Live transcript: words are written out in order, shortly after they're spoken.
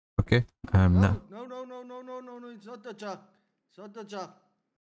Okay. No, No. no, it's not the jug. It's not the jug.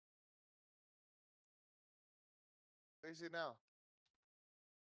 Where is he now?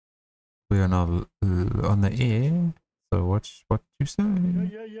 We are now on the air. So what you say?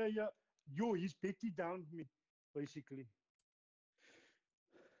 Yeah. Yo, he's Betty down me, basically.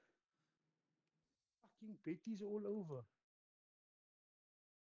 Fucking Betty's all over.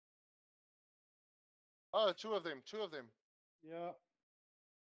 Oh, two of them. Yeah.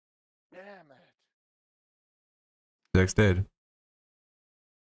 Damn it. Jack's dead.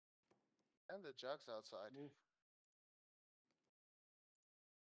 And the jug's outside. Move.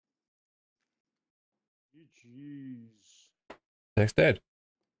 Jeez. Jack's dead.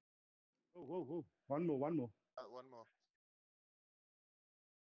 Oh, whoa. One more. One more.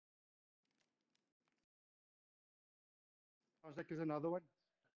 Sounds like there's another one.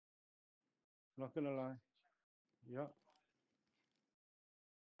 Not gonna lie. Yeah.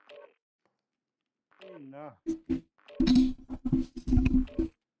 Nah.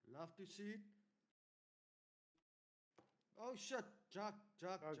 Love to see it. Oh shit! Jug.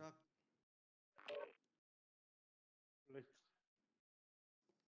 Let's.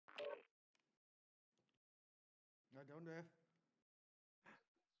 I don't have.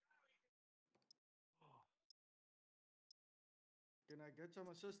 Can I get some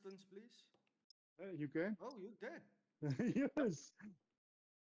assistance, please? You can? Oh, you dead. Yes.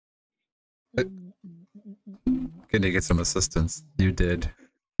 Can you get some assistance? You did.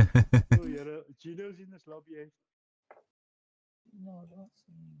 Oh, yeah. Gino's in this lobby, eh? No, don't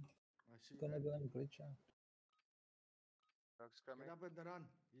see me. I see. Gonna go and glitch out. Jug's coming. Get up and run.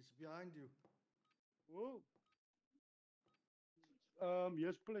 He's behind you. Whoa.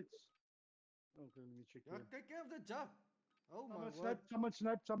 Yes, plates. Okay, let me check Yeah, here. take care of the jug. Oh my word. Someone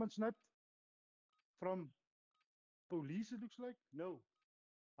snapped. From police, it looks like. No.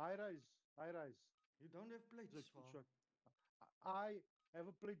 High rise. You don't have plates. It's a Val. shot. I have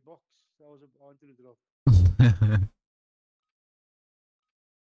a plate box. I wanted to drop.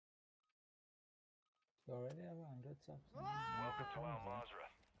 You already have 100 subs. Welcome to Al Mazrah.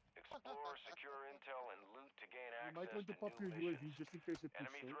 Explore, secure intel, and loot to gain You might want access to to pop your new UAV missions. just in case it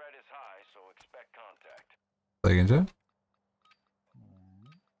Enemy pushes. threat is high, so expect contact. Again, Joe?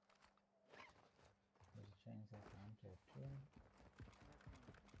 Alright. Let's change that down to 2.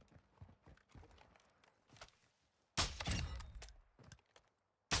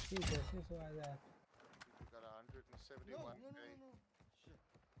 Jesus, this is why that. We got 171. No. Shit.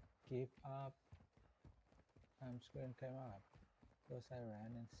 Give up. Screen came up. Because I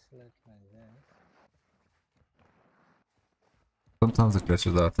ran and slid like this. Sometimes it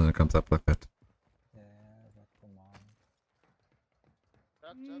glitches out and it comes up like that. Yeah, but come on.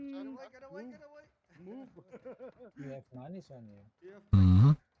 Get away. Move. You have monies on you. You have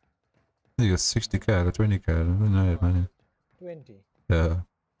Mm-hmm. You got 60k, I got 20k, I don't know it, man. 20. Yeah.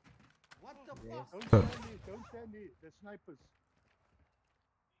 What the Yes. fuck? Don't stand there. They're snipers.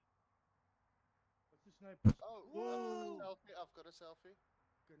 What's the snipers? Oh, Whoa. I've got a selfie.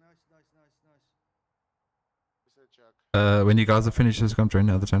 Okay, nice. Is that jug? When you guys are finished, just come join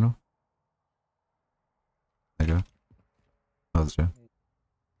the other channel. There you go. How's it?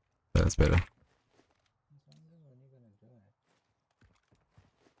 That's better. I wonder when you're gonna do it.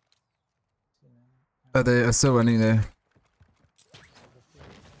 See now, They are still running there.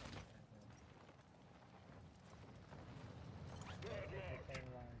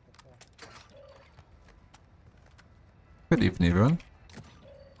 Good evening, everyone.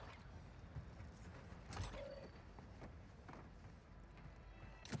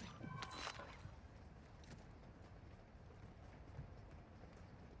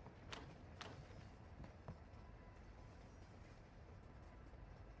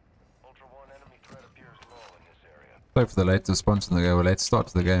 Ultra One, enemy threat appears low in this area. Sorry for the late response in the game, or late start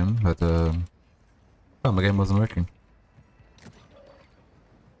to the game, but oh, my game wasn't working.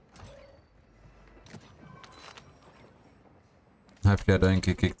 Hopefully I don't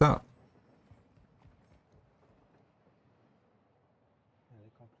get kicked out.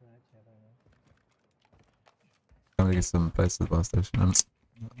 I'm gonna get some places at the bar station.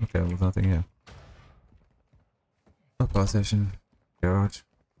 Okay, there's nothing here. Not bar station. Garage.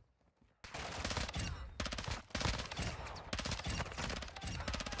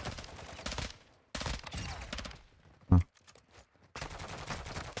 Huh.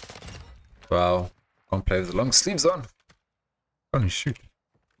 Wow. Can't play with the long sleeves on. Only shoot.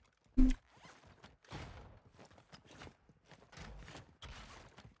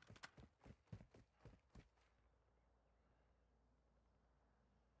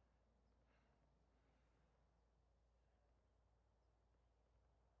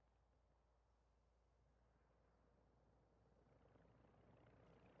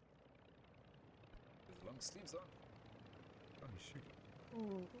 on. Steam's on. Holy shoot. Oh.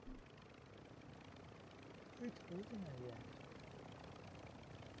 It's moving again.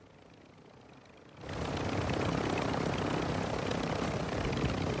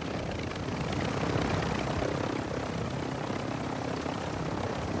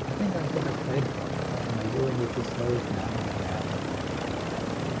 I think I'm gonna play my doing with this load now.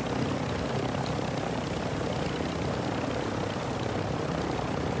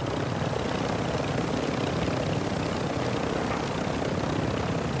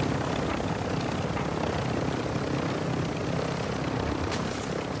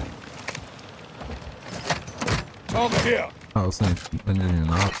 Oh, das sind die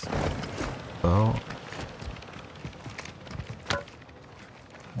Nachts. So.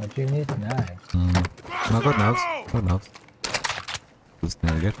 What do you need knives? No, got knives. Got knives. Just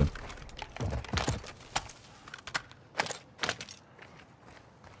need to get them.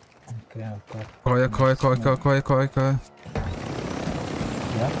 Okay, I've got. Koi.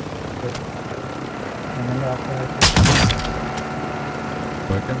 Yeah. Good. And then after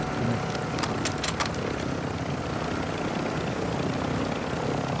Working.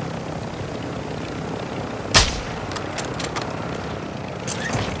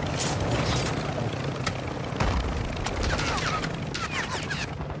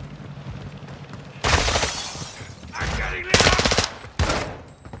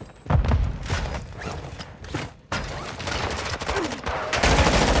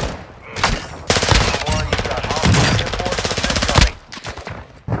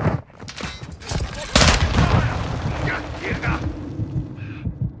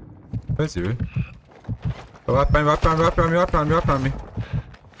 Where's you? Oh, right behind me.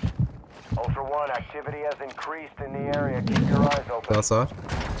 Ultra One, activity has increased in the area. Keep your eyes open. Outside.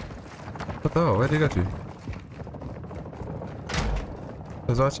 What the hell? Where did you go to?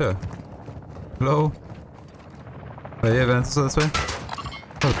 There's right here. Hello? Oh yeah, Vance, this way.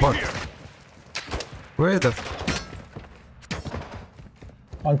 Oh, what? Where the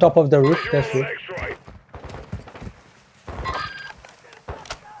on top of the roof, that's roof.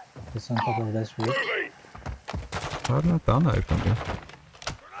 It's on top of this roof. Why did I down that open there?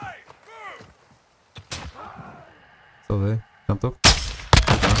 Still there. Jumped up.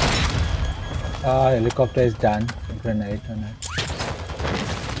 Helicopter is done. Grenade on it.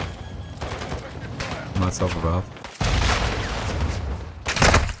 Myself above.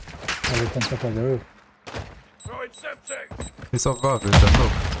 Oh, it's on top of the roof. He's up above, he's jumped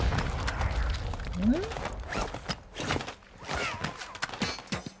up.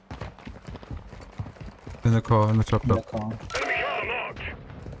 In the car, in the chopped In the up. car.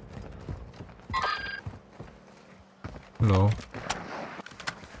 Hello.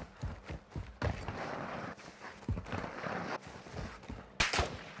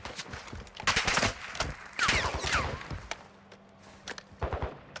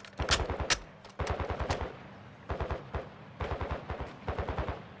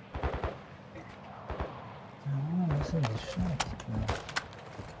 Oh, this is a shot.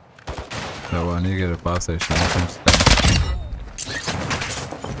 No, well, I need to get a bar station.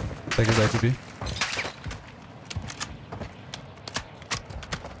 Take his ATP.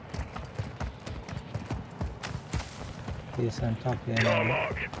 He's on top here now.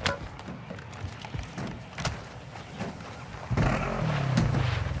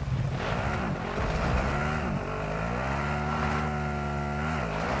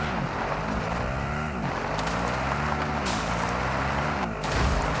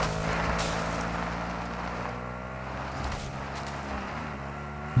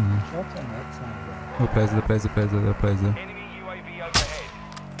 Shots on that side there. The plays there. Enemy UAV overhead.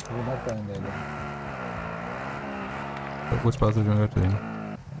 We're not going there then. Which bar stage do you want to go to?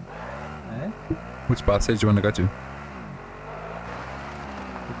 Eh? Which bar stage do you want to go to? You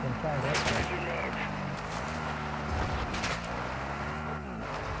can try that one.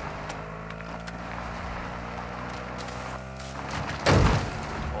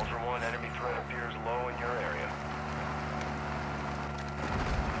 Ultra One, enemy threat appears low in your area.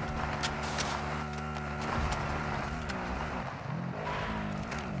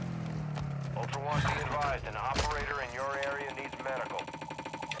 Ultra One, be advised, an operator in your area needs medical.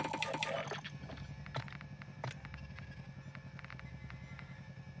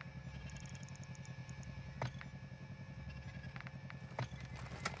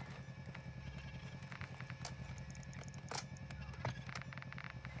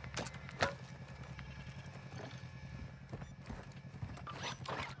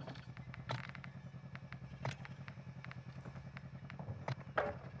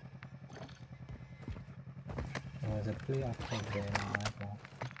 There was a play up there now as well.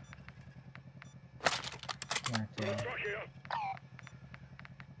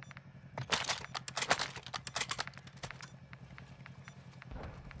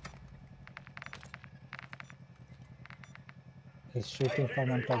 He's shooting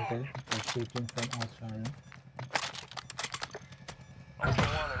from on top there. He's shooting from outside. Ultra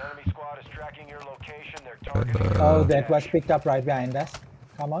One, an enemy squad is tracking your location. They're targeting. Oh, that was picked up right behind us.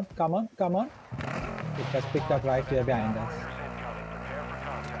 Come on, come on, come on. It was picked up right here behind us. Operators incoming. Prepare for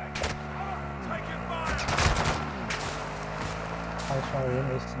contact. Outside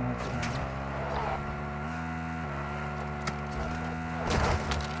room is not.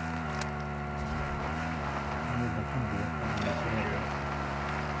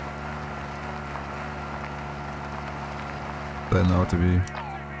 They know to be. Ultra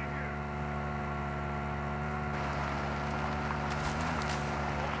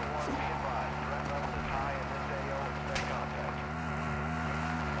One, be advised. Threat level is high in this AO. Expect contact.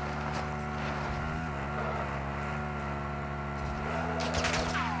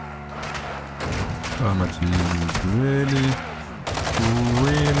 Oh my Jesus, really?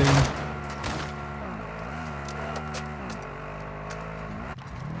 Really?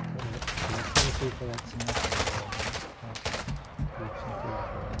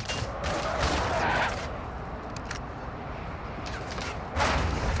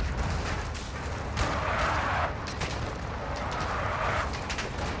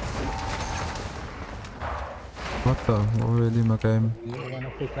 What the? Really, my game? You wanna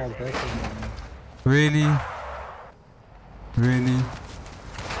pick up that? Really? Really?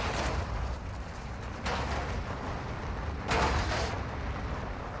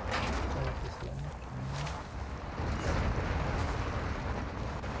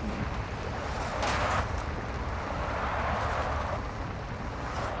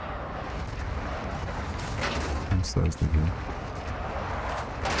 I'm so stupid.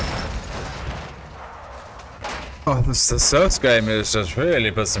 Oh, the search game is just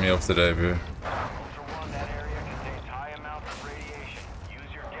really pissing me off today, bro. Ultra One, that area contains high amounts of radiation.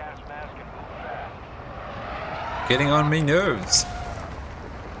 Use your gas mask and move fast. Getting on me nerves.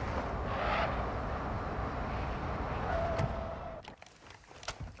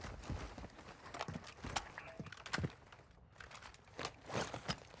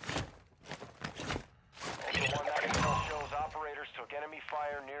 Ultra One, that intel shows operators took enemy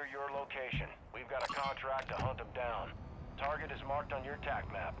fire near your location. We've got a contract to hunt them down. Target is marked on your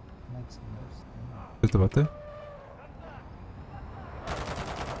TAC map. That's nice. Bitte warte.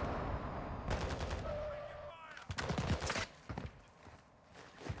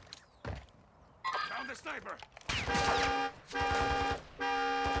 Found the sniper.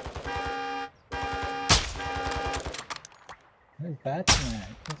 Hey,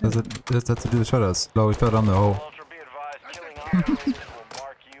 Batman. That's to do the shutters. Glaube ich, da haben wir auch. Ultra, be advised, killing operators will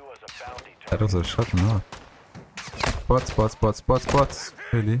mark you as a bounty Er hat auch so Schatten, ja. Spots, spots, spots, spots, spots.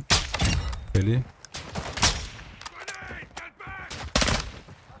 Really? Really?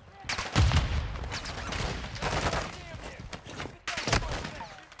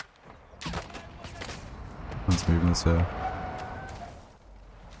 Sonst mögen das ja.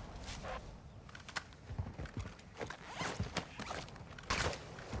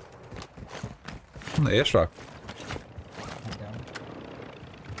 Ein Airstrike.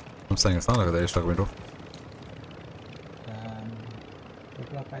 I'm saying it's not like an airstrike went off.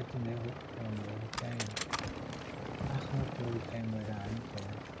 People are fighting there with the game. I hope we can wait on.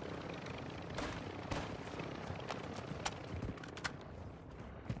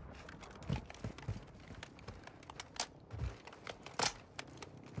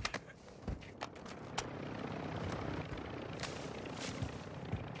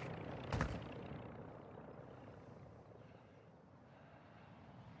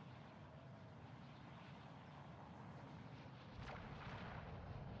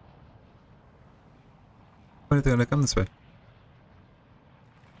 Why are they gonna come this way?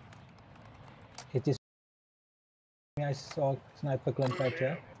 It is. I saw sniper gun right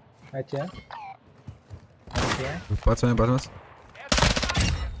here. Right here. Right here. Bottom, bottom.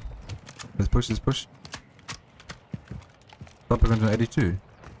 Let's push, let's push. Stop against an 82.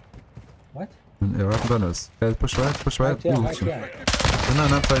 What? Yeah, right in front of us. Yeah, push right, push right. Right here, Ooh, right here. No,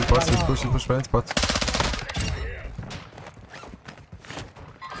 not right, bots, let's push right, bots.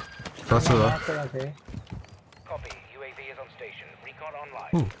 Bots are up. Okay. Copy. UAV is on station. Recon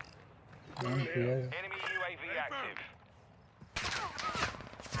online. Ooh. Yes. Enemy UAV active.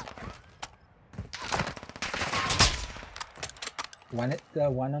 The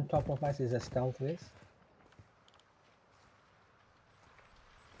one on top of us is a stealth vest.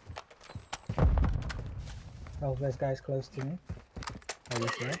 Stealth vest guys close to me. Are you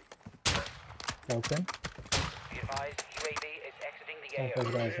there? Open. Be advised, Stuff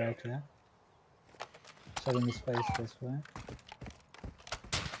like guys right here. Showing his face this way.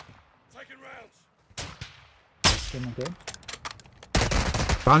 Him again.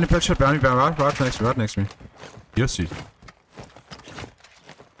 Behind me, pet shot, behind me, right next to me, right next to me. You'll see.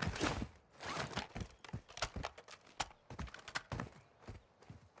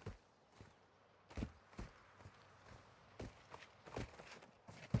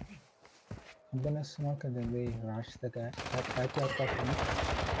 I'm gonna smoke and then we rush the guy. Right here, top of me.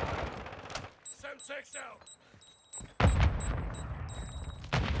 Semtex out.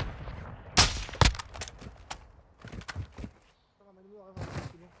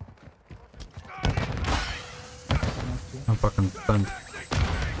 I'm fucking stunned.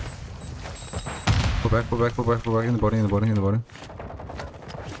 Go back, go back, go back, go back. In the body, in the body, in the body.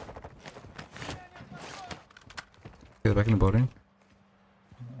 Get back in the body.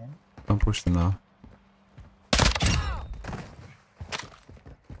 Yeah. Don't push them now.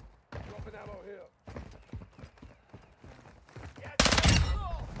 Dropping ammo here.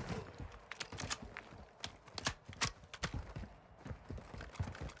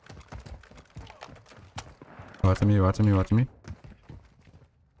 Watch me, watch me, watch me.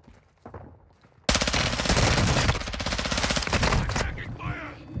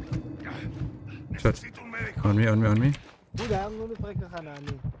 Shot. On me, on me, on me. Mira, ang nunod pa ka kanan.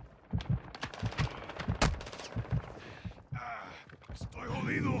 Estoy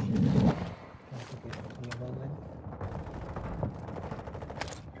jodido.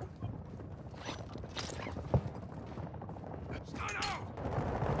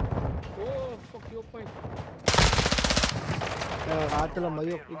 Oh, fuck you, point. Ato lang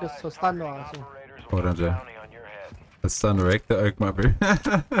mayok. Ikaw sa stun no aso. Hold on, Jay. Let's stun Rick, the oak map here.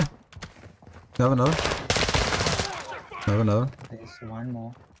 Another, another. Another, another. There's one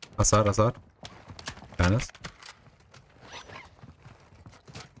more. Assad, Assad. Behind us.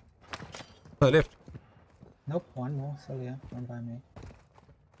 Oh, left. Nope, one more. So yeah, one by me.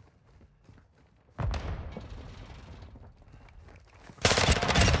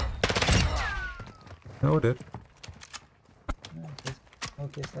 No, it did. No,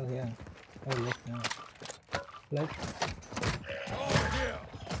 okay, still here. Oh, look now. Look.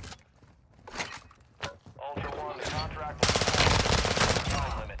 Ultra One, the contract will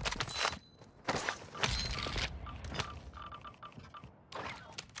time limit.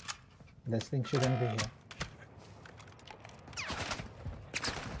 This thing shouldn't be here.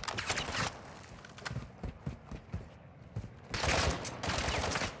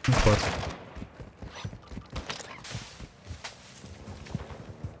 That's close.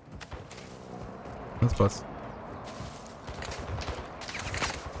 That's close.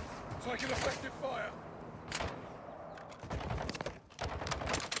 Taking effective fire.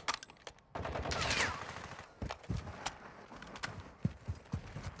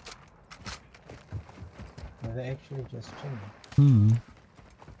 Are they actually just chilling?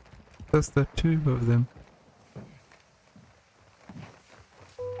 Just the two of them.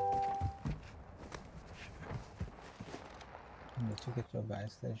 I need to get to a buy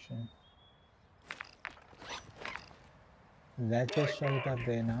station. That just showed up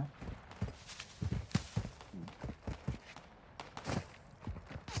there now.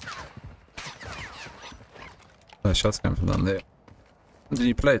 Oh, shots coming from down there. Do you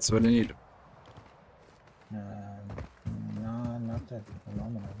need plates? What do you need? No, not at the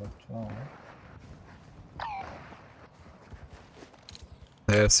moment. I got 12.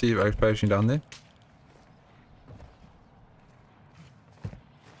 Yeah, see occupation down there.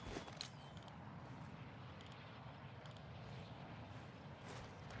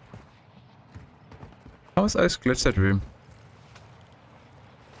 How was Ice glitch that room?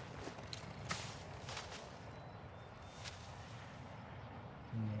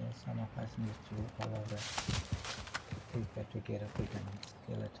 Yeah, some of us need to follow the paper to get a freaking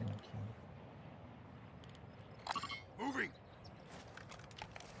skeleton key. Moving.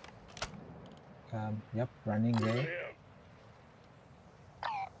 Yep, running there.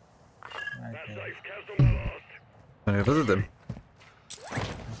 Right there. Can I visit them?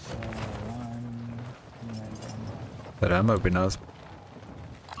 So one, and then That ammo would be nice.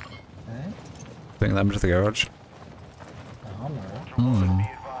 eh? Bring them to the garage. The hammer. Be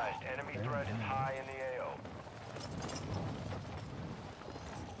advised, enemy threat is high in the AO.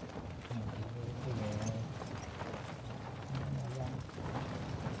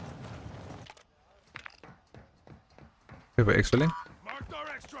 People exfilling? Marked our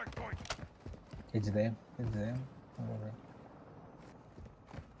extract point. It's there. It's there. Over there.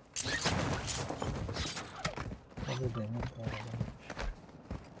 Over there, not over there.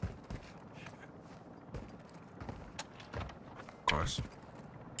 harsh.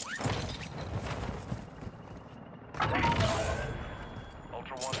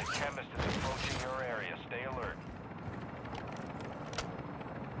 Ultra One, the chemist is approaching your area. Stay alert.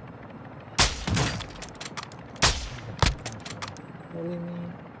 Really me?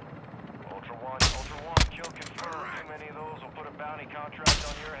 Ultra One, kill confirmed. Too many of those will put a bounty contract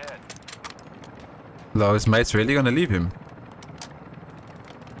on your head. Lol, his mate's really gonna leave him.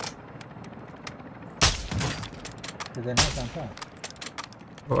 Did they not jump out?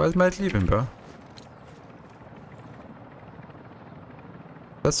 Why is mate leaving, bro?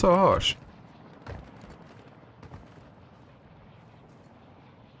 That's so harsh.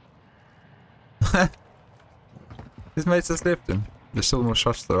 His mates just left him. There's still more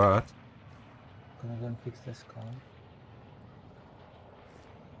shots to the right. Gonna go and fix this car.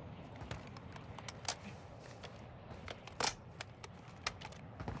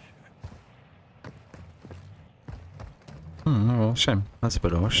 Oh, well, shame. That's a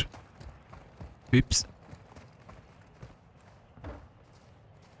bit harsh. Oops.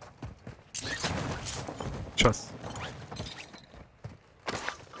 Shots.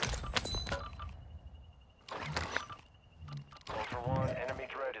 Ultra One, enemy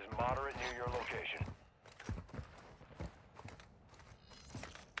threat is moderate near your location.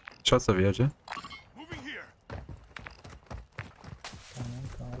 Shots over here, Jay.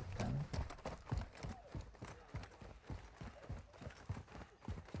 Coming.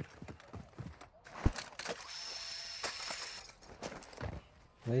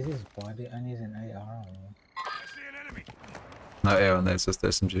 Where's his body? And he's an AR. No air on there, it's just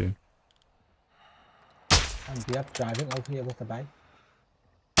SMG. And be up driving over here with the bike.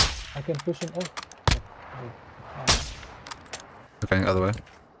 I can push him off. We're going other way.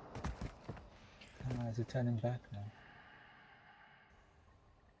 Is he turning back now?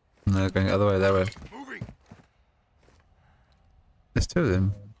 No, going other way, that way. There's two of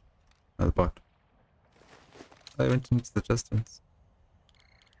them. Oh, the bot. They went into the distance.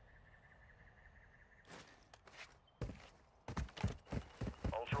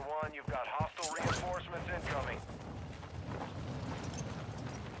 Ultra One, you've got hostile reinforcements incoming.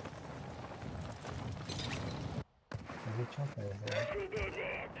 Is he chopper there?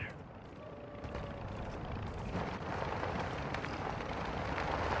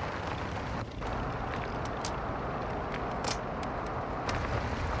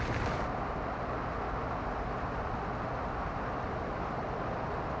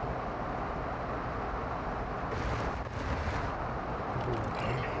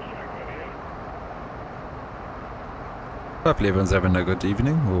 Hopefully everyone's having a good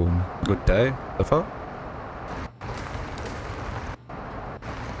evening or good day so far.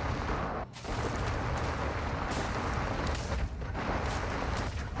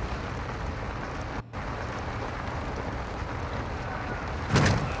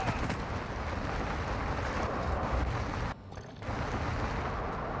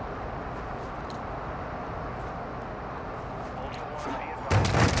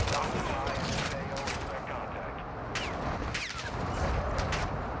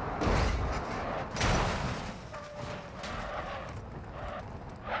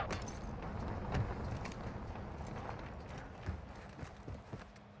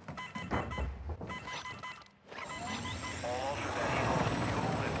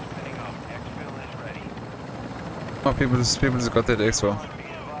 Oh, people just got that exfil.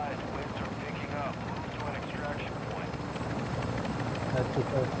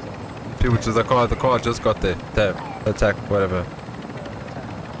 People just the car just got there. Tab, attack, whatever.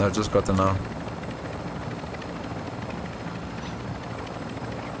 No, just got there now.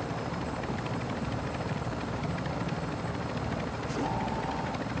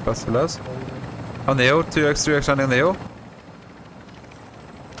 Pastelas? On the hill, 2x, 3x running on the hill.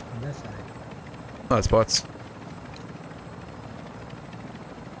 On this side. Oh, it's bots.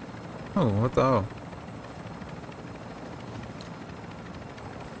 Oh, what the hell?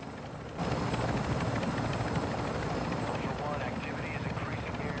 Ultra One, activity is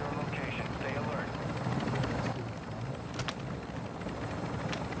increasing near your location. Stay alert.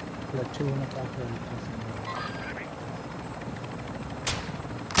 There are two in the car.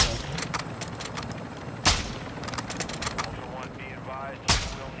 Ultra One, be advised you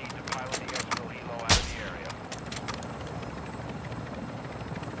will need to pilot the exfil helo out of the area.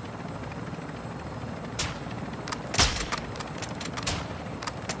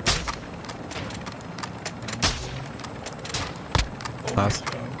 Nice.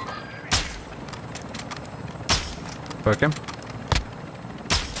 Work him.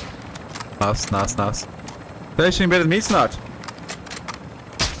 Nice, nice, nice. They're shooting better than me tonight.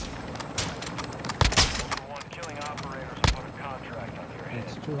 Ultra One, killing operators will put a contract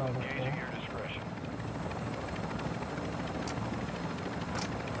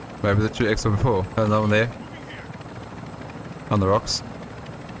Maybe the 2x before. Oh, no one there. On the rocks.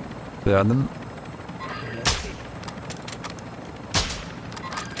 Behind them.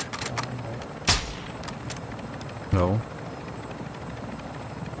 No.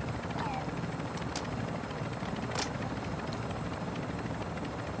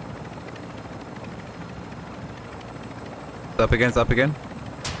 It's up again, it's up again.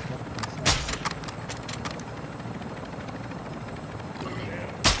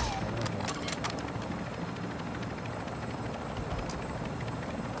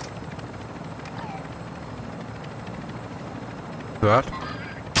 What?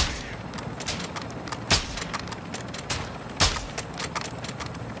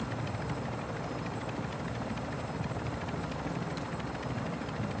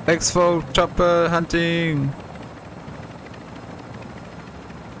 Exfo chopper hunting.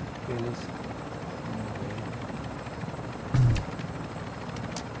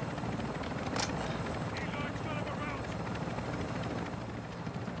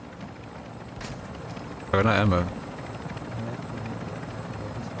 Oh, no ammo.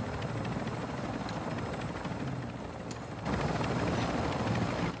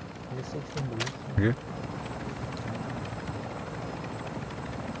 Okay.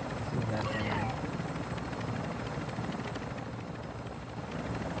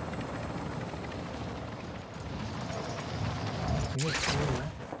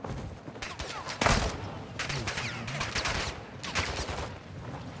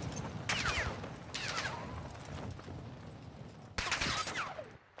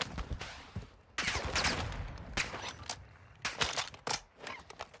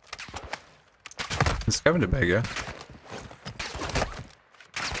 It's scavenger bag, yeah?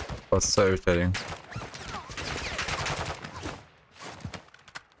 Oh, it's so irritating.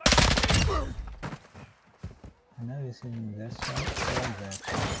 I know it's in this side or that.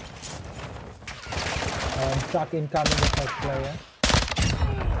 Truck incoming, the first player.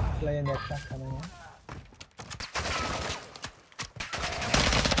 Player in that truck coming in.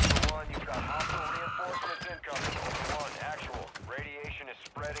 One, you've got hostile reinforcements incoming. One, actual. Radiation is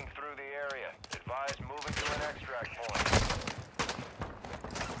spreading through the area. Advise moving to an extract point.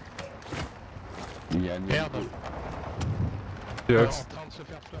 Merde. Yes. En train de se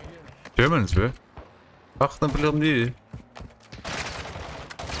faire flinguer. Germans, we. Ach, dan verlieren die.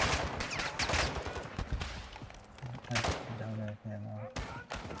 Down there now.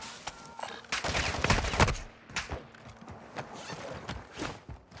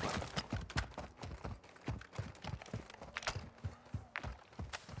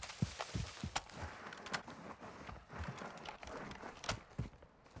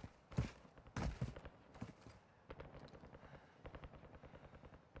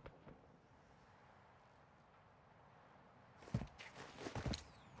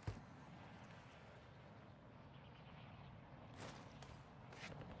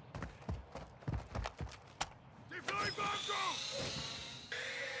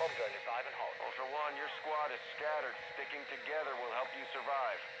 Objective Ivanhoe. Ultra One, your squad is scattered. Sticking together will help you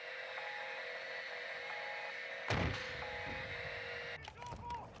survive.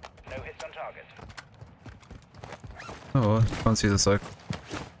 No hits on target. Oh, can't see the side.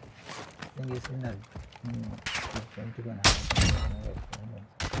 I think it's in that.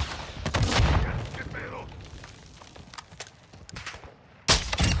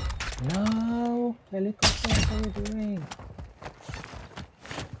 No! Helicopter, what are you doing?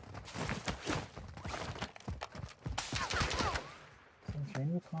 Then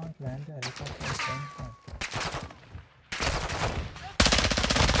you can't land the helicopter at the same time.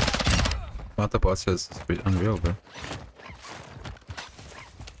 Not the boss is unreal, bro.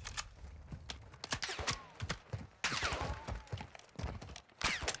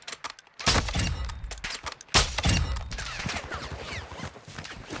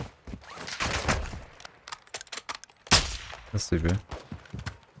 Let's see, bro.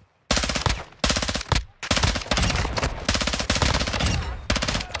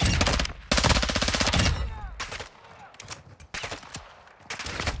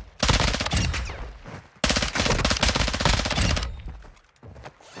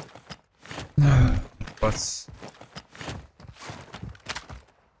 What's...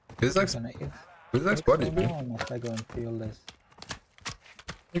 Who's like... Who's like body, bro? Or must I go and feel this?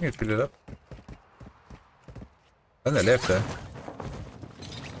 You can fill it up. On the left, there.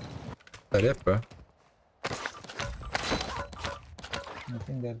 The left, bro. I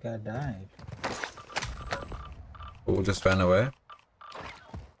think that guy died. Or just ran away.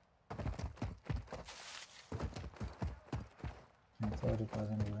 I thought it was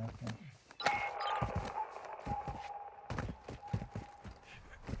on the left.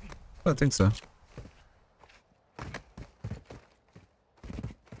 I think so.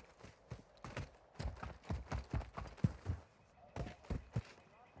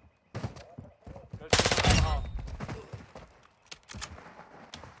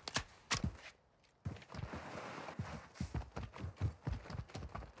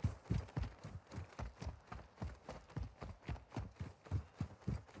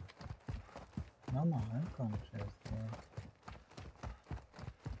 No more unconscious there.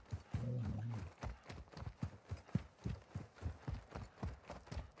 Oh, man.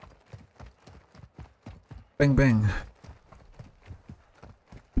 Bang bang.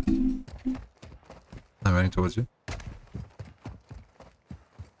 I'm running towards you.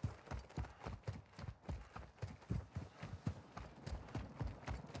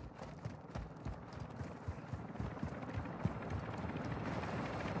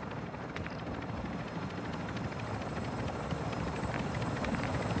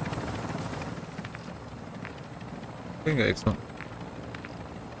 Okay, excellent.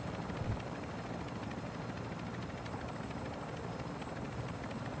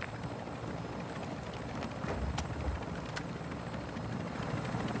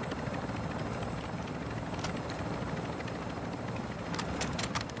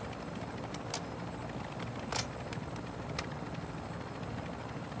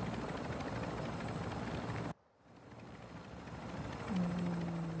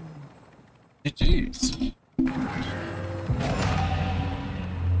 GG's.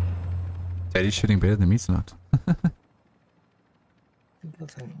 Daddy's shooting better than me tonight.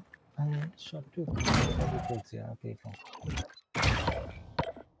 Because I shot two yeah, people.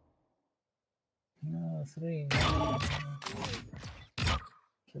 No, three.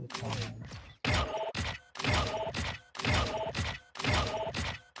 Kill someone.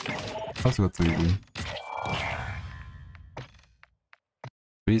 Also got 3D.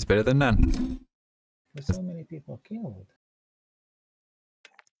 3 is better than none. There's so many people killed.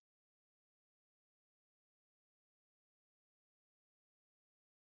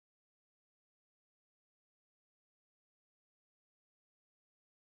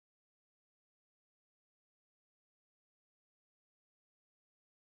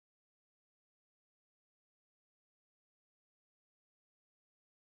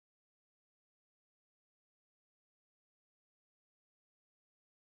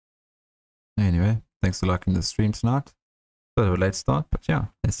 Anyway, thanks for liking the stream tonight. Bit of a late start, but yeah,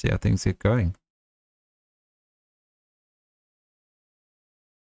 let's see how things get going.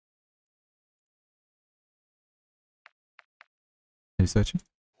 Are you searching?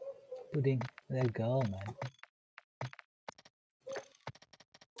 Pudding, let go, man.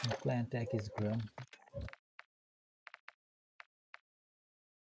 The clan tag is grim.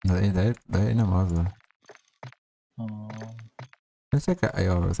 They know mother. Oh, Let's take an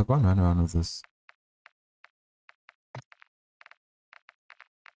AR. It's like one run around with this.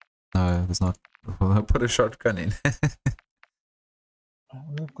 No, there's not. Well, I'll put a shotgun in.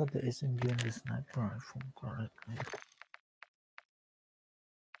 we've got the SMG and the sniper rifle correctly.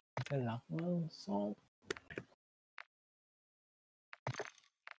 Hello, well, so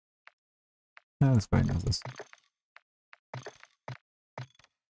No, let's go in with this.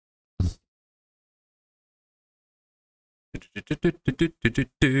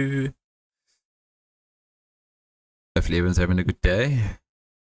 Hopefully everyone's having a good day,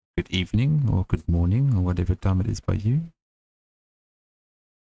 good evening, or good morning, or whatever time it is by you.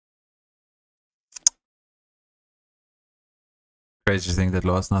 Crazy thing that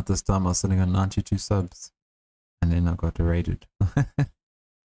last night this time I was sitting on 92 subs, and then I got raided.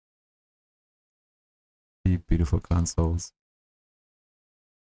 You beautiful consoles.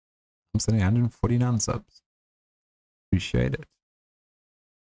 I'm sitting 149 subs. Appreciate it.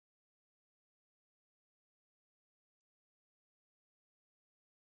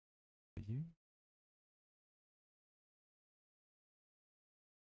 For you.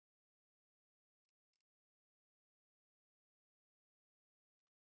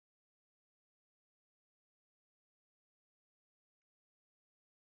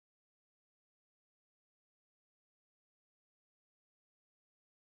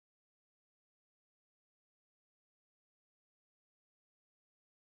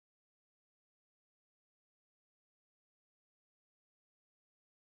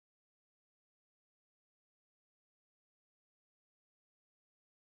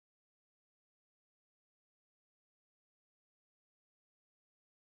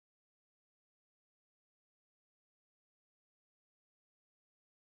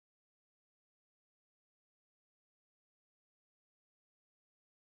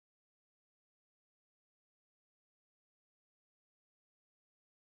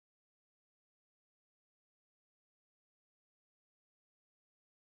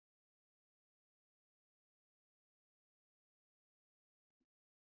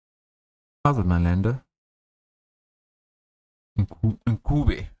 Other lander. In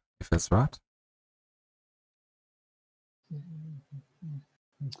Kube, if that's right.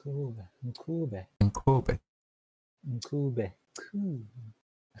 Nkube. Nkube. In Kobe. Nkube.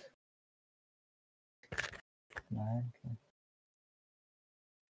 Man.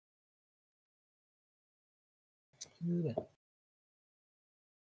 Nkube.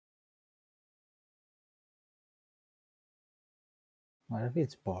 What if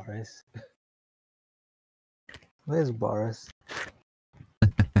it's Boris? Where's Boris?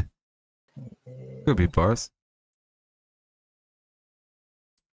 Could be Boris.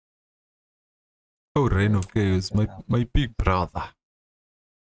 Oh, Reno is my big brother.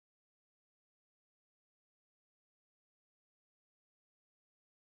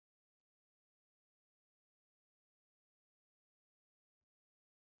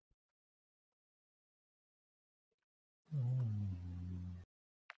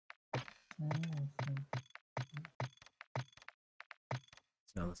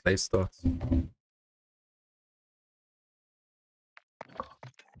 Now the slave starts.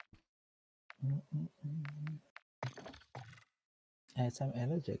 I had some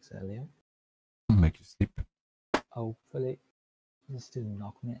allergics earlier. Make you sleep. Hopefully, just to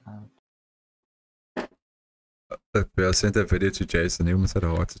knock me out. I sent that video to Jason. He almost had a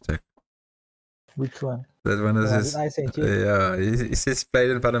heart attack. Which one? That one is Did I sent you? yeah. He says played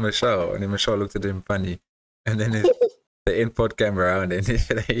in front of Michelle, and then Michelle looked at him funny, and then the input came around, and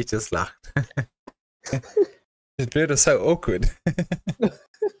he just laughed. His beard was so awkward.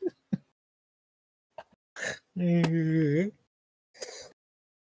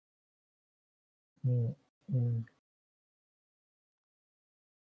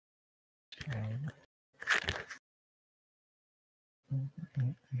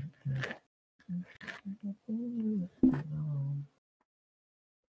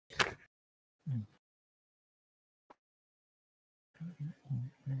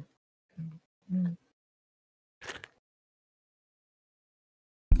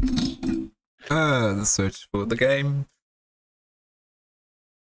 The search for the game.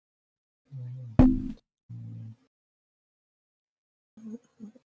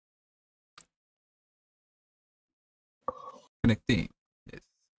 Connecting. Yes.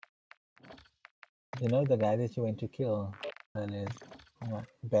 You know the guy that you went to kill earlier?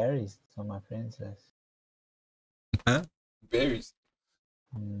 Berries, some of my friends says. Huh? Berries.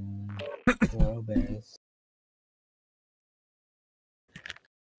 Royal berries.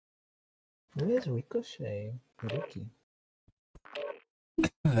 Where's Ricochet? Ricky.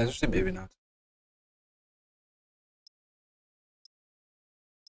 That's just a baby not.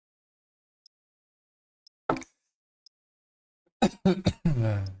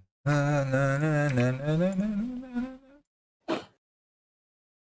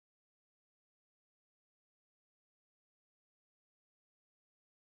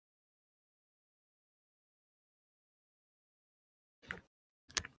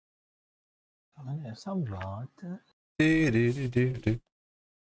 I have some water.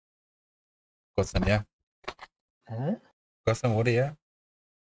 Got some, yeah. Huh? Got some water, yeah.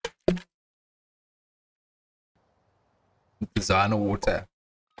 Designer water.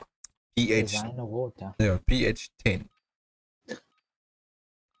 pH. Designer water. Yeah, pH 10. Leave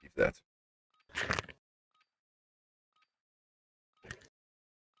that.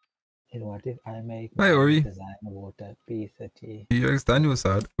 And what if I make Hi, Ori. designer water P30? You stand your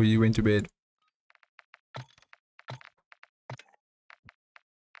side or you went to bed?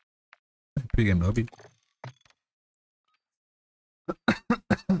 Pre-game lobby.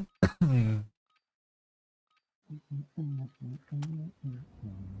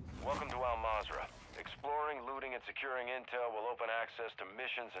 Welcome to Al Mazrah. Exploring, looting, and securing intel will open access to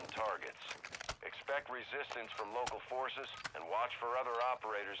missions and targets. Expect resistance from local forces and watch for other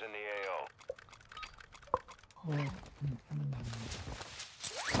operators in the AO.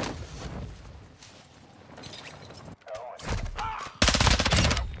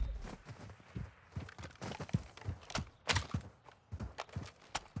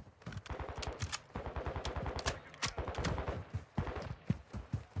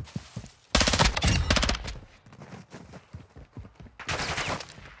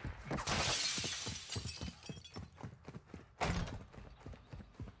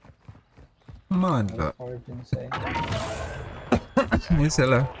 Man, Origin say. yes,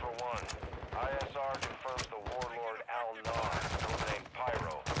 hello. Ultra One, ISR confirms the warlord Al-Nar, codenamed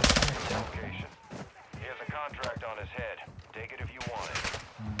Pyro, location. He has a contract on his head. Take it if you want it.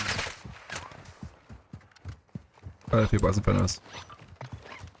 Quite a few bars in front of us.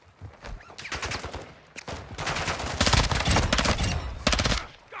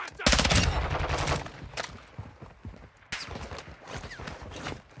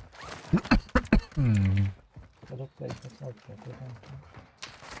 Other places outside.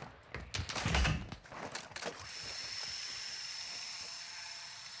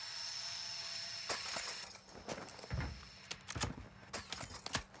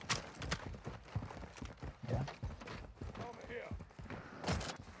 Yeah.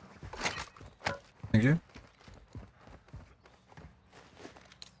 Thank you.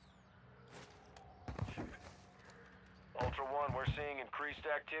 Ultra One, we're seeing increased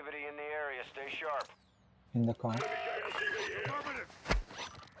activity in the area. Stay sharp. In the car.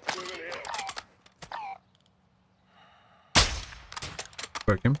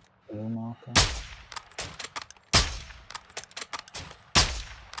 Work him. Blue marker.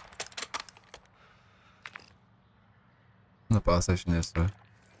 The power station is so.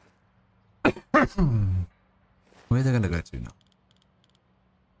 Where are they gonna go to now?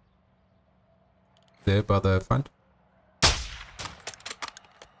 There by the front.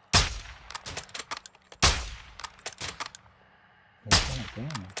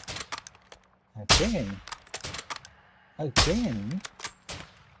 Again. Again.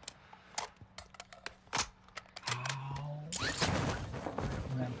 How?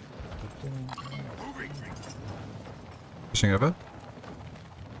 Pushing over.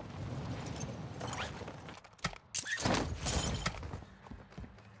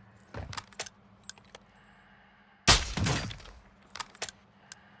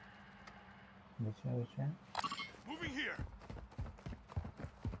 Which way? Moving here.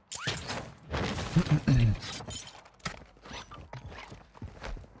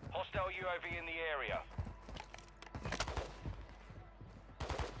 Hostile UAV in the area.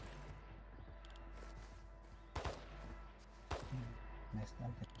 Messed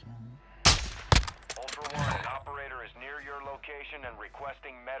up the jam. Ultra One, an operator is near your location and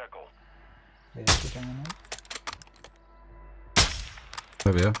requesting medical. There's the down.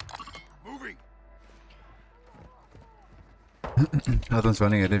 Over here. Moving. That one's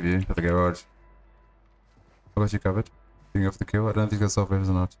running ahead of you at the garage. I got you covered. Doing off the kill. I don't think it's self-weapons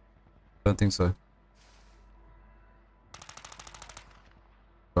or not. Don't think so.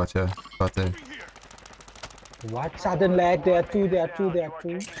 Gotcha. Got there. Moving here. What sudden lag? There are two. You are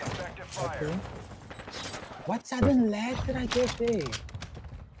taking effective fire. What sudden lag did I get there?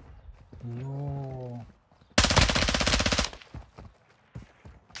 No.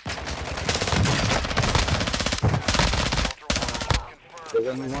 There's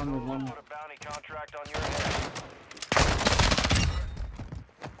only one. Put a bounty contract on your head.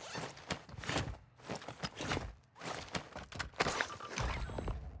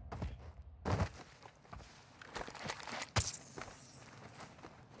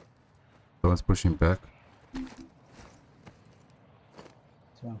 Someone's pushing back.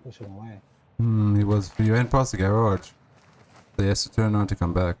 Someone pushing away. He was. You went past the garage. So he has to turn around to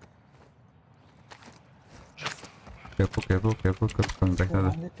come back. Careful, careful, careful. Coming back now.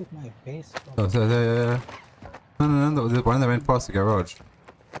 They took my base. Oh, yeah. No. The one that went past the garage.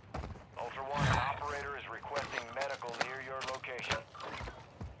 Ultra One, an operator is requesting medical near your location.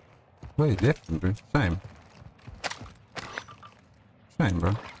 Well, he left him, bro. Shame. Shame,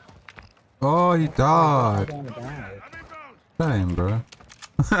 bro. Oh, he died. I'm inbound. Shame, bro.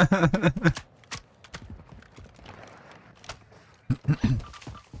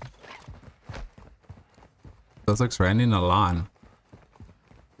 Those looks raining in a line.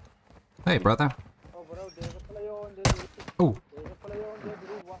 Hey, brother. Oh, bro, there's a player on the Oh. There's a player on the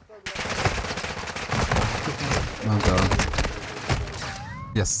roof. What's up, Oh, God.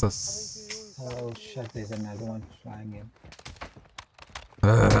 Yes, that's... Oh shit, there's another one flying in.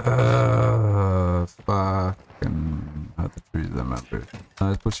 Fucking... I have to choose them up, bro.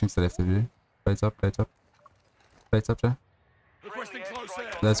 No, it's pushing to the left of you. Plates up, plates up. Plates up, Jay. Requesting close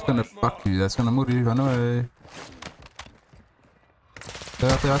air. That's gonna fuck you. That's gonna move you. Run away.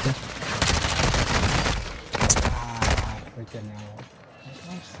 They're out there, out there. Ah, freaking hell. I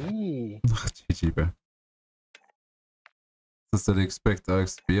can't see. GG, bro. Just did expect the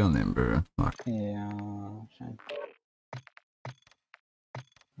Oaks to be on them, bro. Like, Yeah, shit.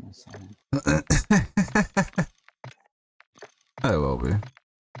 No silent. oh well, bro.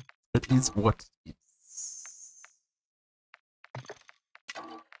 It is what it is.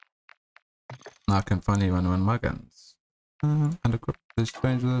 Now I can finally run my guns. And equip. Let's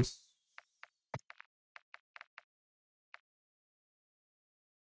change this.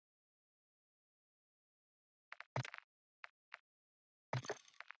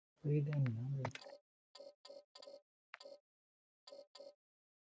 Pretty damn number.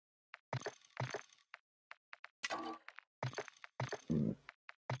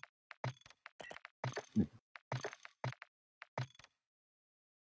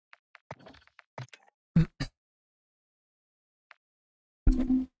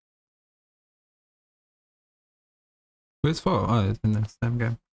 Where's 4? Oh, it's in the same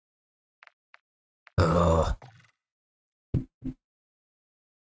game. Ugh.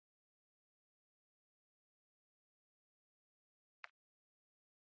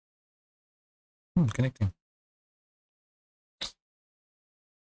 Connecting.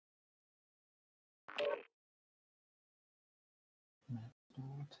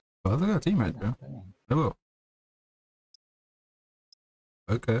 Oh, they got a teammate, bro. Hello.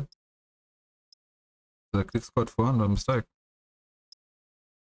 Okay. The click squad 4 by mistake.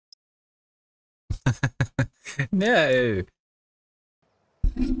 No!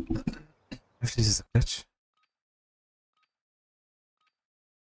 If this is a bitch.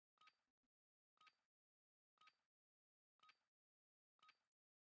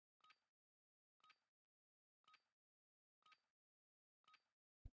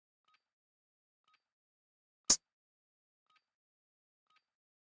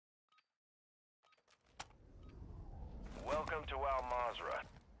 Welcome to Al Mazrah.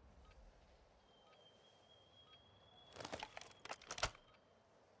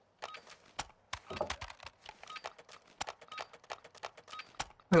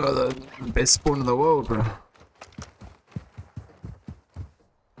 Oh, the best spawn in the world, bro.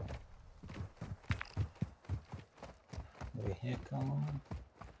 Vehicle.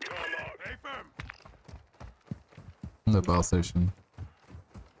 The ball station.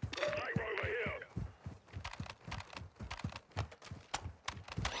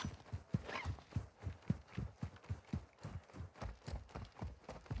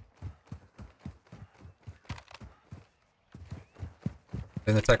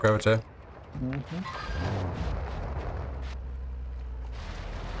 In the tech ravager.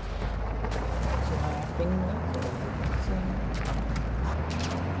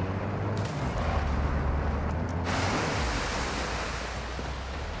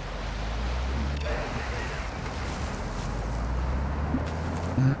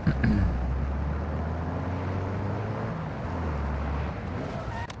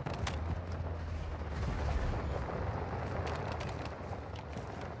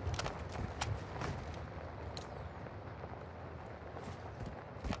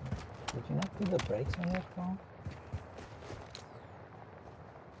 Did you not put the brakes on your car?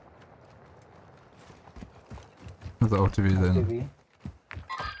 The OTV then. LTV?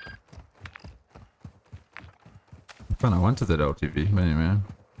 I kinda wanted that LTV, but anyway.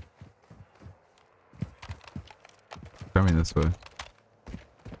 Coming this way.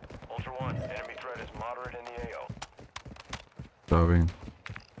 Ultra One, enemy threat is moderate in the AO. Diving.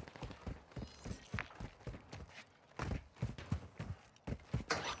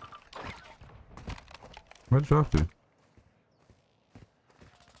 Where'd you have to?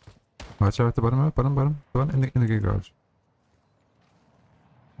 Watch out at the bottom, bottom. The one in the garage.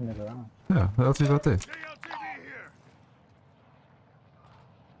 In the garage. Yeah, the LTV right there.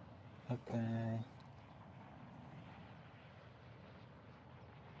 Okay.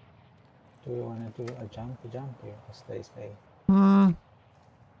 Do you want to do a jump here or stay? On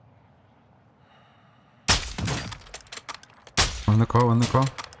the call. Want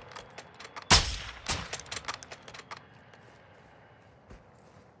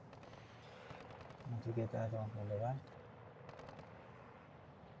to get that on the right?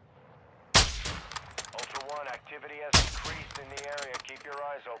 Ultra One, activity has increased in the area. Keep your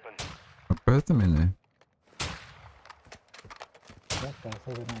eyes open. I put them in there. Yep, I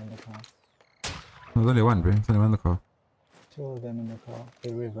saw them in the car. There's only one, bro. There's only one in the car. 2 of them in the car.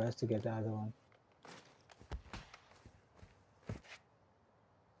 They reversed to get the other one.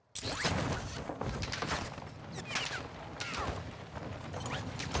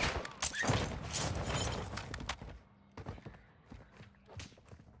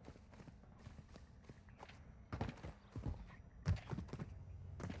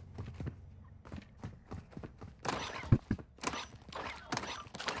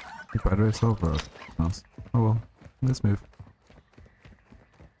 Battery so bro. Nice. Oh well. Let's move.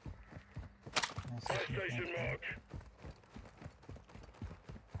 Station mark.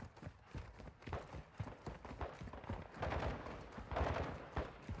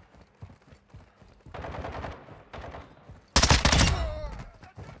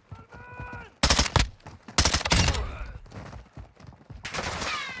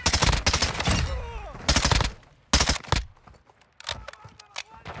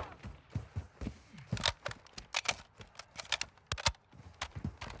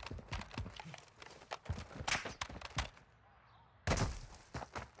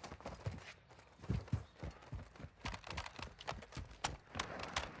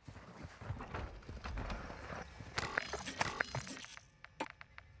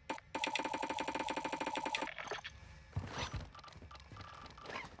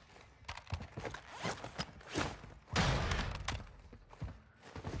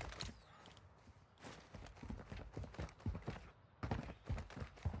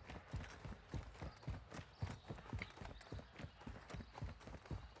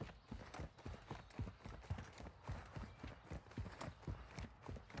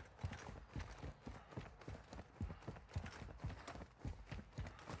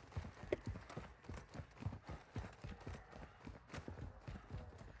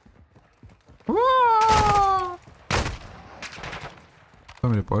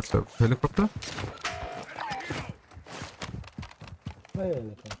 Somebody bought a helicopter? Where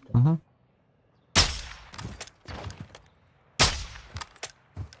helicopter? Mm-hmm.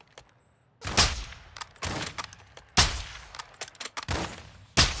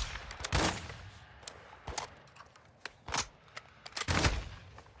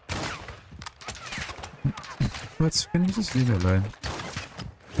 Can you just leave me alone?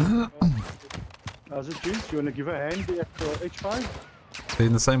 As it is, you wanna give a hand at H5? They're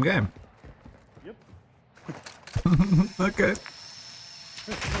in the same game? Yep. Okay.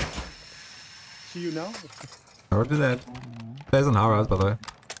 See you now. I will do that. There's an hour, by the way.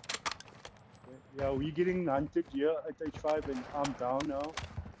 Yeah, we're getting hunted here at H5 and I'm down now.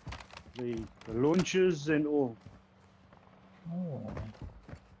 The launches and all. Oh.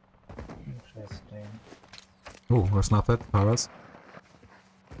 Interesting. Oh, was not that? Hours.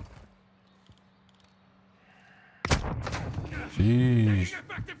 Jeez.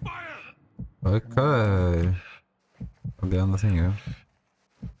 Okay. On the other thing, yeah.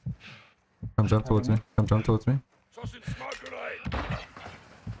 Come jump towards me. Come jump towards me.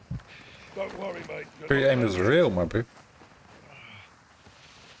 Don't worry, mate. Your aim is real, my boo.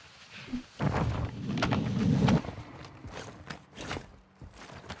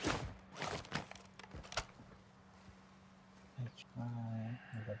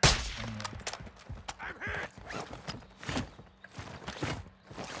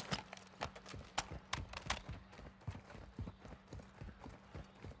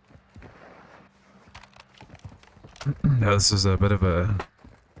 Yeah, this is a bit of a...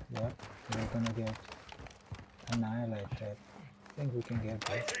 Yep, we're gonna get annihilated. I think we can get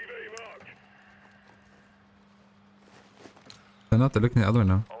this. They're not, they're looking at the other one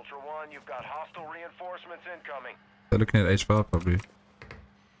now. Ultra One, you've got hostile reinforcements incoming. They're looking at H5 probably.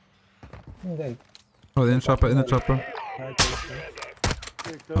 They Oh, in the chopper, in the chopper. try to see.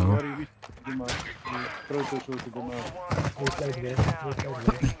 Don't worry, we them out. We proto sorted them out. We played this, we played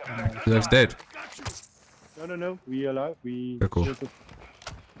this. He's dead. No, we alive. We Okay, cool. sorted.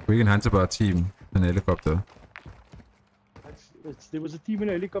 We can hunt about team in a helicopter. There was a team in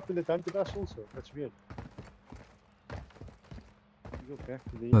a helicopter that hunted us also. That's weird. Go back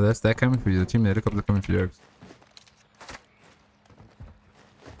to the... No, that's that coming for you. The team in the helicopter coming for you.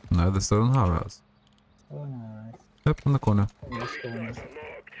 No, they're still in our house. Oh, nice. Yep, in the corner. Let's go on.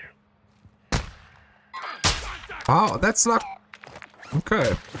 Oh, that's luck.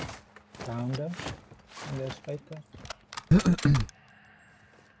 Okay. Found them. And there's fighter.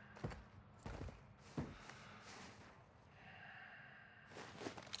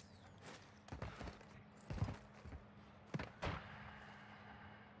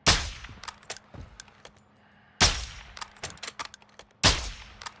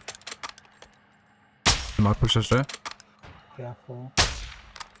 Might push us there. Careful.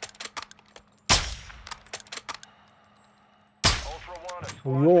 Ultra One, a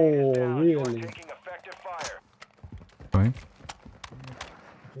squad Whoa, mate is down. You are really? taking effective fire. Going.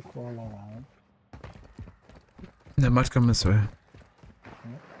 To crawl around. They might come this way.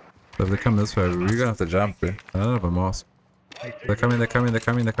 So if they come this way, we're gonna have to jump, bro. I don't have a mask. They're coming, they're coming, they're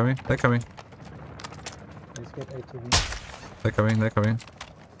coming, they're coming, they're coming. Let's get ATV. They're coming, they're coming.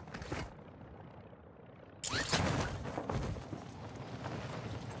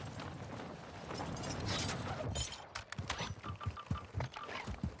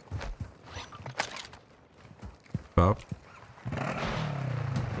 Stop.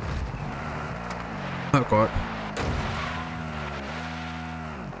 Oh god.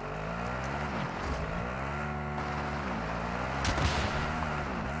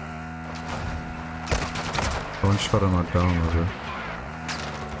 One shot and not down over.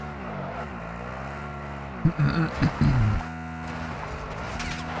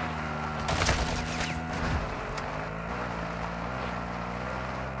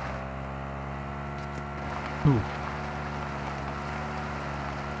 Ooh.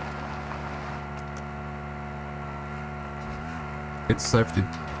 It's safety.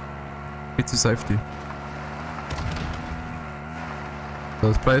 It's safety.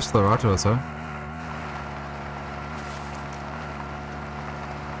 Those players to the right of us, huh?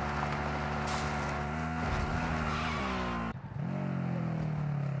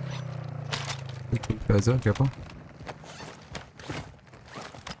 Guys, careful.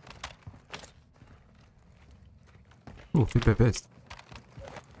 Ooh, feedback best.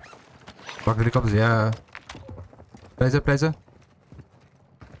 Fuck helicopters, yeah. Blazer.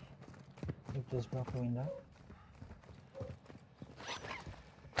 It just broke the window.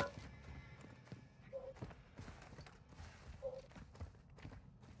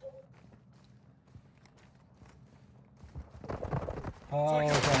 Oh, okay.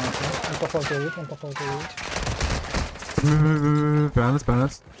 Un poco de hit, un poco de hit. Behind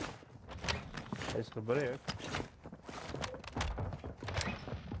us. Hij is gebreid.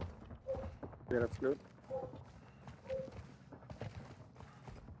 Ja, dat is goed.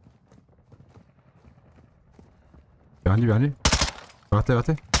 Behind you. Warte.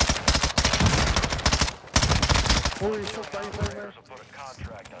 Holy shit, bij mij. Operators will put a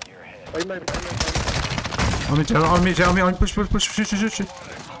contract on your head. Bij mij. On me, push, shoot.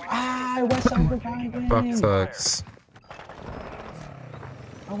 Ah, I was so reviving. Fuck sucks.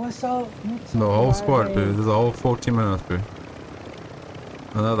 I was so. The whole squad, dude. There's a whole 14 minutes, dude.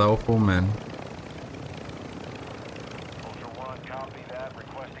 Another whole 4 man. Ultra One, copy that.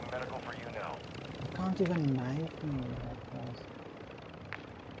 Requesting medical for you now. I can't even knife me.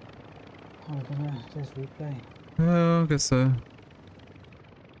 Oh, I'm gonna just replay. Oh, I guess so.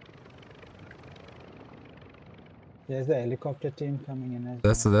 There's the helicopter team coming in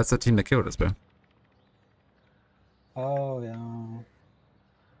as That's the team that killed us, bro. Oh, yeah.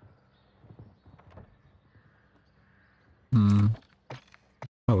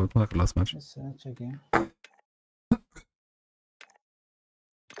 Oh, we're like a last match. Let's search again.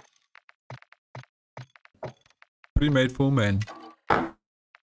 Pre-made 4 man.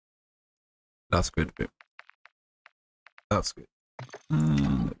 That's good, bro. That's good.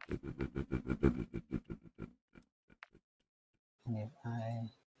 And if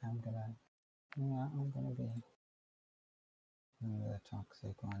I'm gonna be the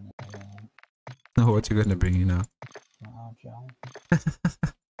toxic one again. Oh, what you gonna bring you now? Wow, Joe.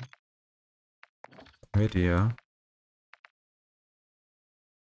 Ready, yeah.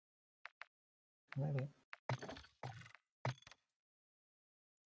 Ready?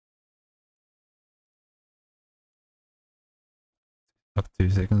 Up 2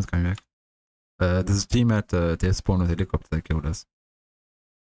 seconds, coming back. There's a team at their spawn with helicopter that killed us.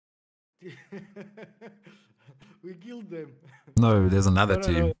 We killed them. No, there's another No,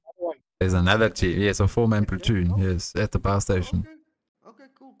 team. There's another team. Yes, a 4-man platoon. Yes, at the bar station. Okay,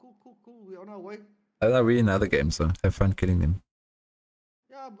 cool. We're on our way. We're in other games, so have fun killing them.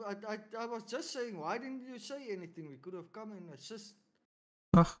 Yeah, but I was just saying, why didn't you say anything? We could have come and assist.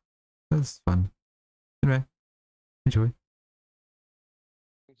 Oh, that's fun. Anyway, enjoy.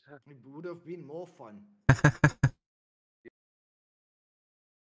 It would have been more fun.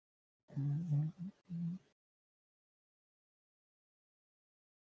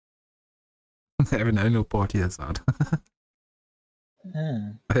 Having a little party, that's odd.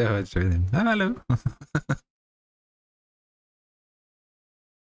 Yeah. Yeah, I'll show them. Hello.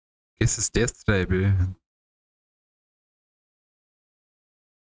 Guess it's death today, bro.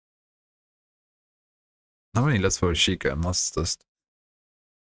 I'm only list for a Sheikah.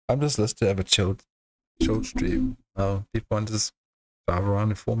 I'm just list to have a chilled stream. Oh, people want to just drive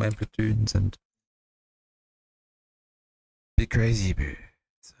around in 4-man platoons and be crazy, bro.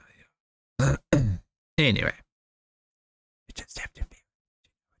 So, yeah. Anyway, you just have to be.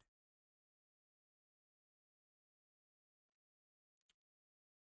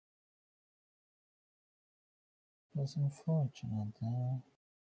 That's unfortunate.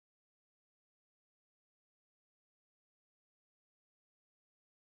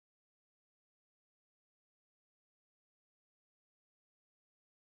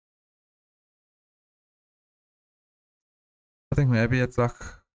 I think maybe it's like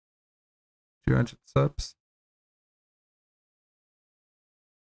 200 subs.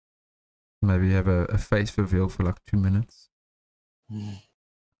 Maybe have a face reveal for like 2 minutes.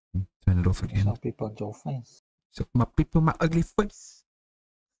 Turn it off again. Show people your face. Show my people my ugly face.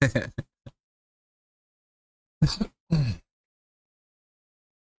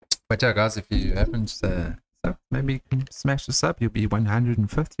 But yeah, guys, if you haven't sub, maybe you can smash the sub. You'll be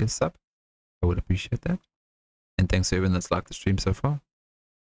 150th sub. I would appreciate that. And thanks to everyone that's liked the stream so far.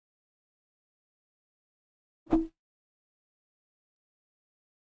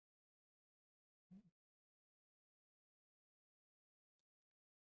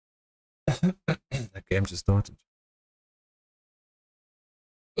 That game just started.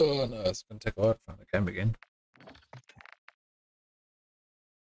 Oh no, it's gonna take a while to find the game again.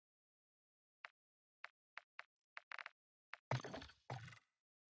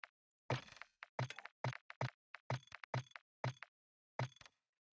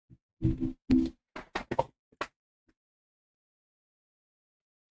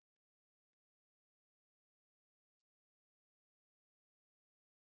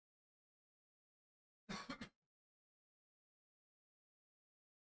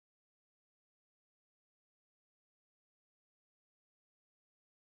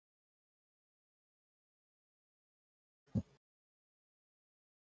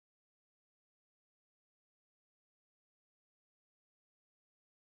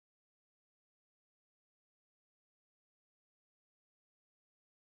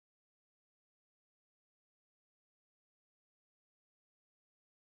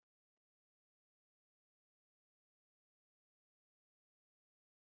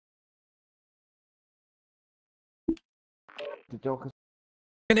 The joke is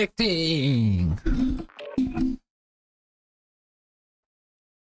Connecting!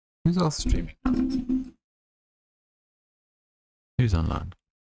 Who's else streaming? Who's online?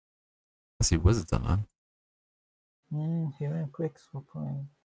 I see Wizards online. He went quick for point.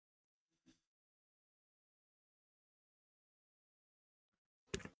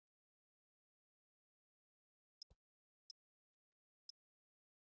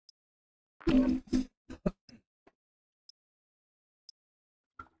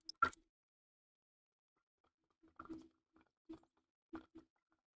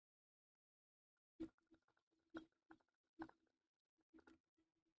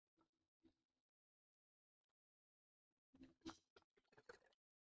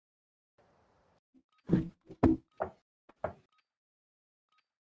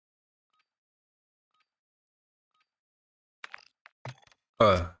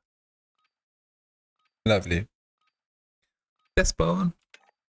 Oh. Lovely. Yes, Bone.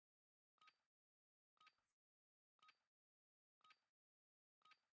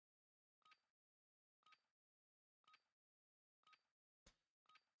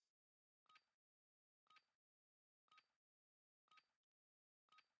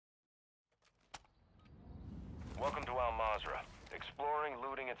 Welcome to Al Mazrah. Exploring,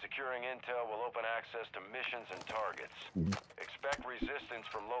 looting, and securing intel will open access to missions and targets. Expect resistance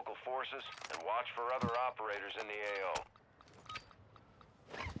from local forces and watch for other operators in the AO.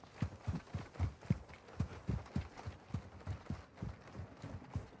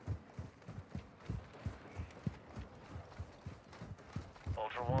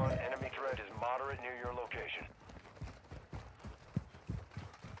 Ultra One, enemy threat is moderate near your location.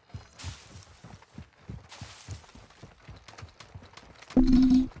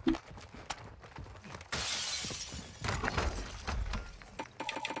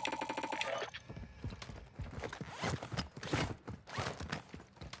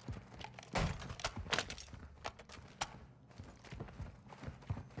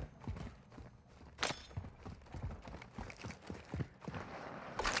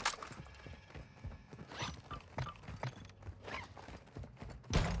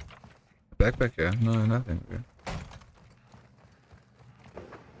 Backpack here? No, nothing.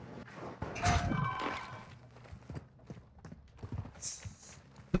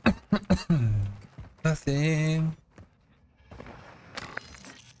 Nothing.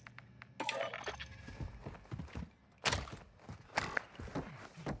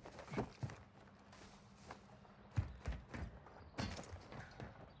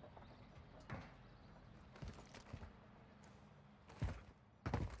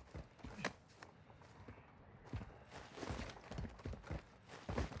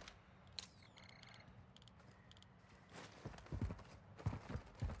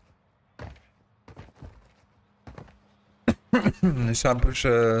 Ich habe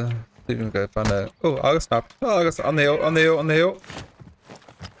Steven guy found that. Oh, August snapped. Oh, August on the hill, on the hill, on the hill.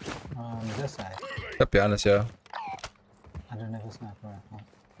 This side. To be honest, yeah. I don't have a sniper rifle.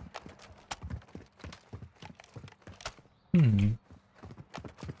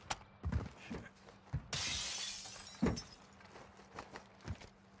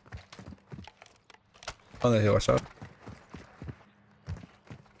 On the hill, watch out.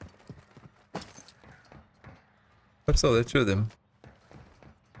 I saw there two of them.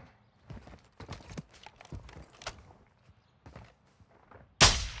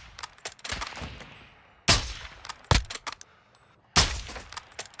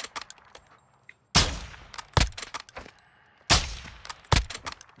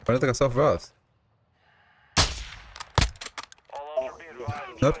 I don't think I saw for us.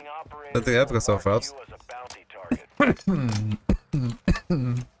 Nope. I don't think I ever got saw for us.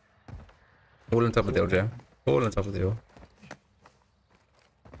 All on top of the hill, Jam. All on top of the hill.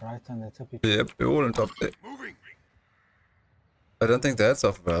 Right on the top. Yep, we're all on top of it. I don't think that's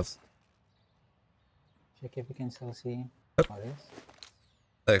off of us. Check if you can still see Yep. what is.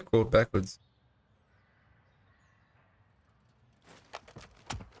 They crawled backwards.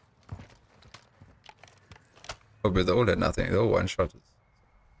 Oh, but they all did nothing. They all one-shot us.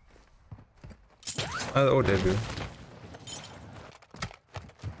 Oh, they all did, dude.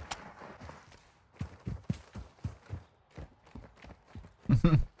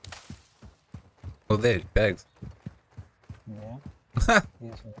 Oh, there, bags. Yeah.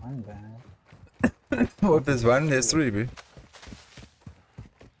 Here's one bag. What if there's one? There's three, bro.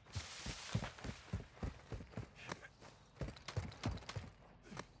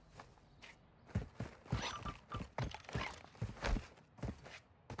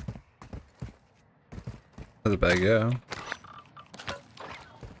 There's a bag, yeah.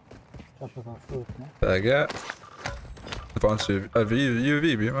 Tropical fruit, no? Bag, yeah. Advanced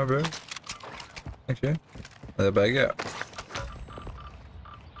UAV, my bro. Thank you. Another bag, yeah.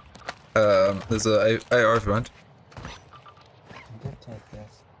 There's a AR front. I did take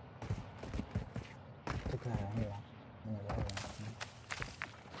this. Took that anyway.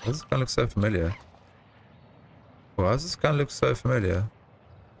 Does this gun look so familiar? Why does this gun look so familiar?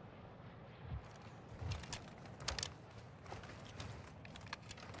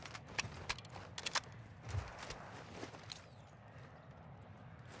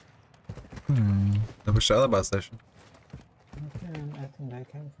 I wish the other bus station. Okay, I think that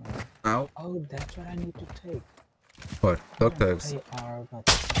came from it. Ow. Oh, that's what I need to take. What? Dog tags. AR, but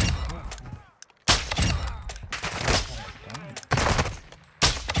that's what I've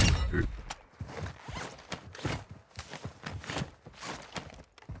done.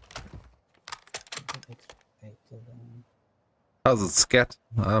 How's it scat?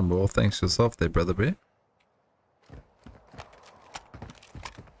 Well, thanks yourself there, brother B.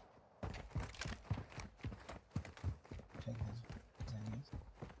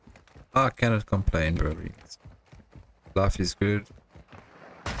 I cannot complain, bro. Life is good.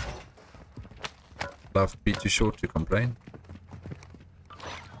 Life be too short to complain.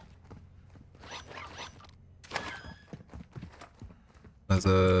 There's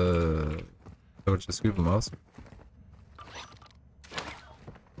a... Oh, just scuba mask.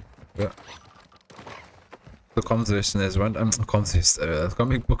 Ja. De conversation is one. Conversation.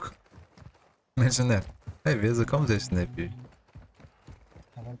 Comic book. Mention that. Hey, where's the conversation there, you?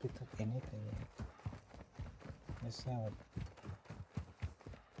 I haven't picked up anything yet. Let's have it.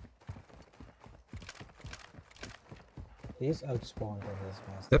 He's outspawned at this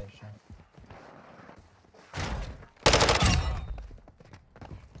gas station.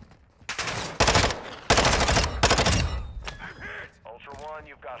 Ultra One,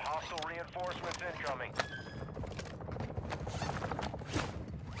 you've got hostile reinforcements incoming.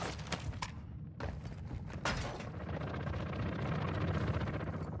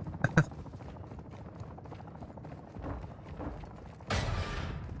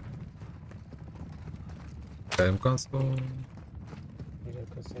 Game console.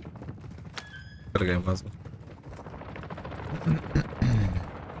 Got a game console.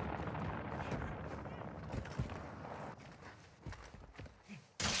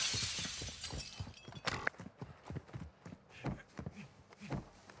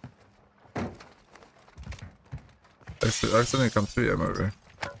 I still didn't come through yet, maybe.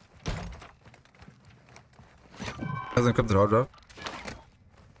 Hasn't come to the hard drive.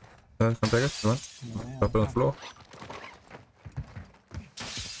 Come take it, come on. Drop it on the floor.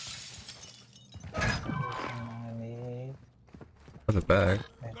 That's a bag.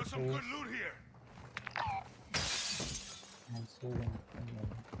 Got some good loot here. And shooting.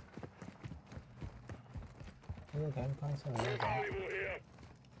 Game console.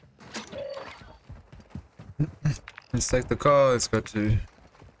 Let's take the car, it's got to.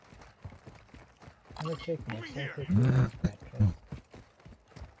 Let me check next.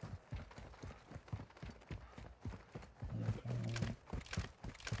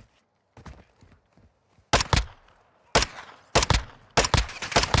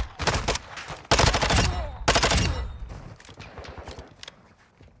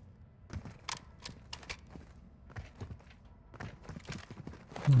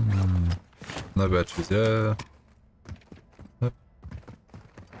 No batteries, yeah. Yep.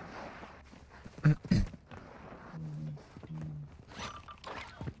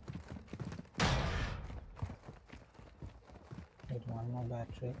 Need one more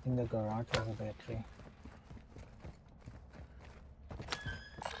battery. In the garage there's a battery.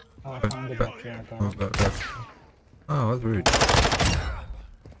 Oh, I found the battery. I got it. Oh, that's rude.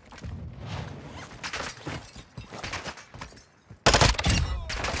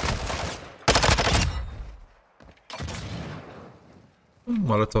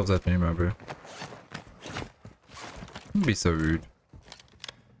 Molotovs at me, my bro. Don't be so rude.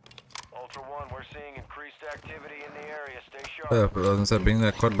 Ultra One, we're seeing increased activity in the area. Stay sharp. Yeah, but I was gonna say, bring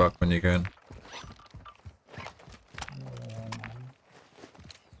that quad back when you can.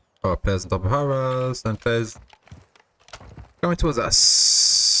 Oh, players on top of Harras and players coming towards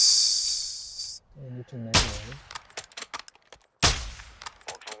us. You need to measure it.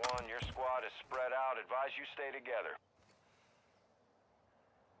 Ultra One, your squad is spread out. Advise you stay together.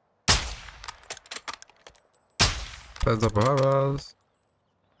 Players on top of Harras.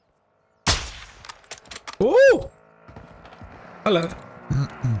 Ooh! Hello.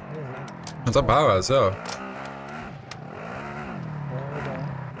 On top of Harras, yeah.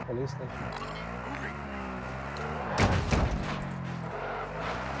 Police station.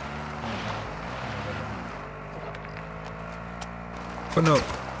 1,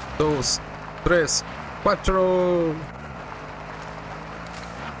 2, 3, 4.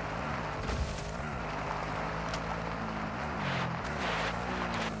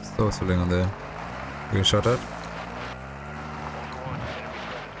 Still swilling on there. You get shot at?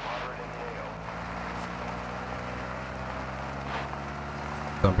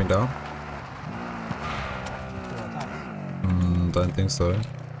 Jumping down? Don't think so.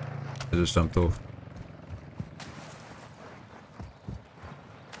 I just jumped off.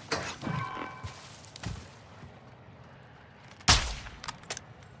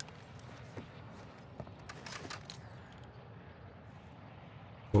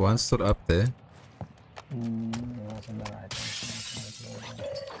 One stood up there. It was on the right.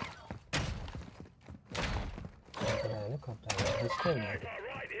 Helicopter. He's still there.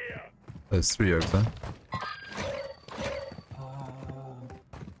 There's 3 over there.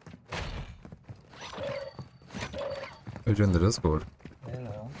 Who joined the Discord?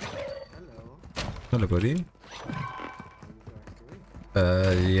 Hello. Hello, buddy.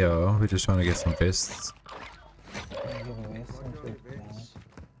 Yeah, we're just trying to get some vests.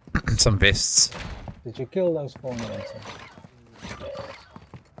 Some vests. Did you kill those 4 minutes?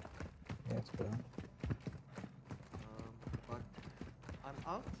 Yeah, it's good. But I'm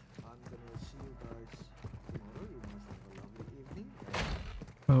out. I'm gonna see you guys tomorrow. You must have a lovely evening.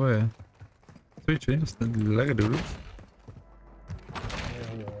 Oh, where? Sweet dreams, the Lagadoodles.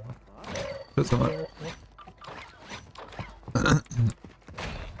 That's so much.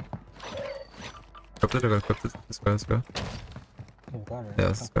 Copter, I got copter. Let's go, let's go. Yeah,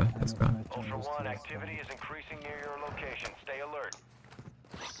 let's go, let's go. Ultra One, activity is increasing near your location. Stay alert.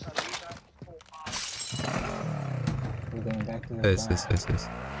 We're going back to the Yes.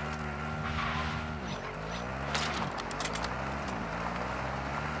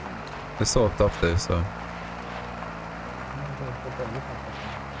 They're still up top there, so.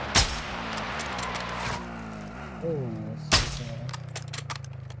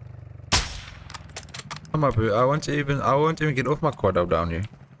 Come up here. I won't even get off my quad up down here.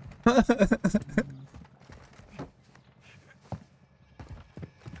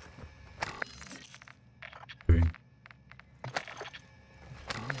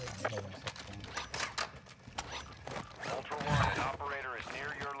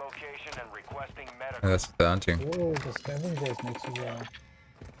 That's the hunting. Oh, the scavengers next to the...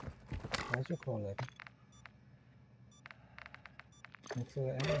 What do you call it? Next to the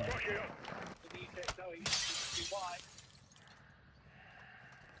enemy.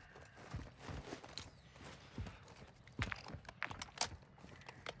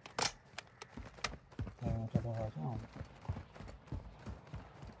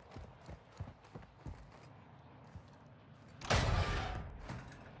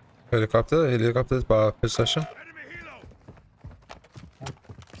 Helicopter by possession.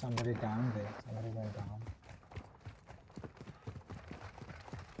 Somebody down there. Somebody went down.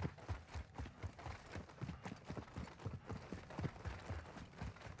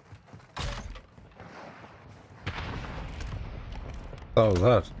 What was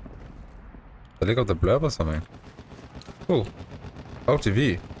that? The helicopter blurb or something? Cool.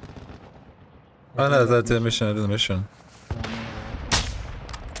 OTV. Oh no, that's the mission. I did the mission.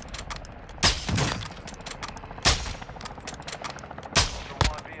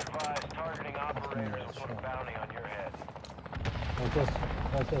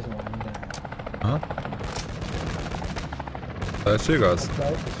 Huh? There's 2 guys.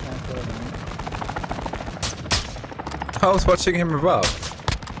 I was watching him above.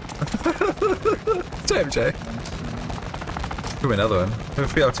 JMJ. Could be another one. We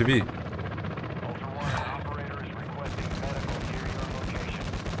have 3 LTV.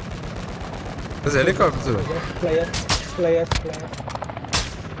 There's a helicopter too. Player.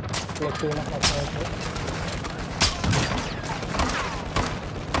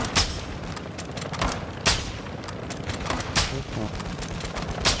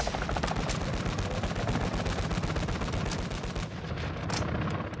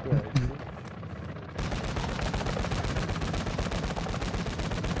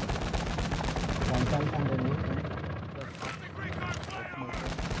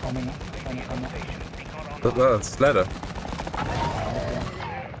 That's ladder.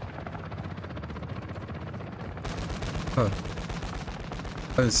 Oh.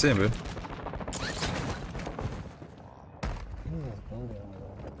 I didn't see him, dude.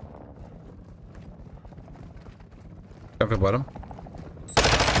 Jumping bottom.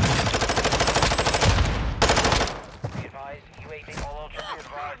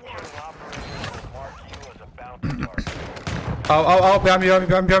 Oh, behind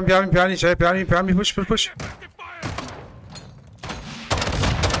me, Jay, behind me, push.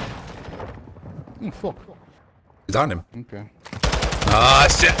 fuck? He's on him. Okay. Oh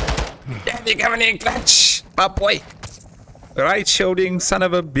shit! Yeah, they're coming in clutch! My boy! Right shielding, son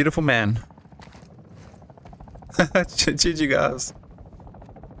of a beautiful man. GG guys.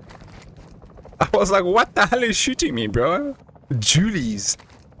 I was like, what the hell is shooting me, bro? Julie's.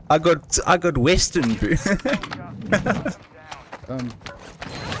 I got Western, bro.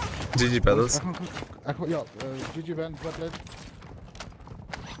 GG brothers. Ja, GG Ben, wat leuk.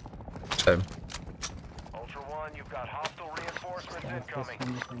 Shame. Ultra One, you've got hostile reinforcements That's this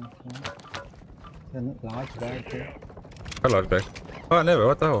incoming. one. The large bag here. A large back. Oh, never.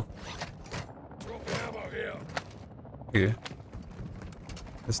 What the hell? Drop ammo here. Okay.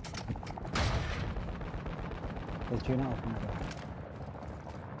 Just Did you not open it?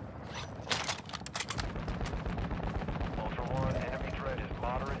 Ultra One, enemy threat is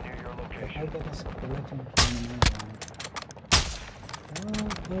moderate near your I location. get a skeleton from the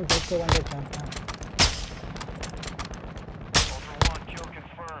no, that's the one that jumped out. Ultra One, kill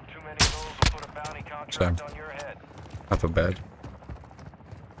confirmed. Too many of those will put a bounty contract on your head. I feel bad.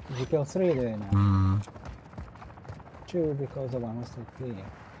 Did you kill 3 there now? Hmm. 2 because the one was still clear.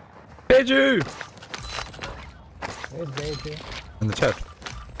 Beju! Where's Baby? In the chat.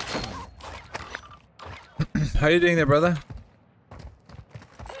 How you doing there, brother?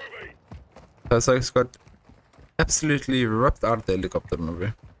 It's got absolutely ripped out of the helicopter,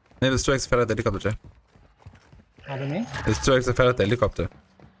 bro. Maybe the strikes fell out the helicopter, Jay. Pardon me? The strikes fell out the helicopter.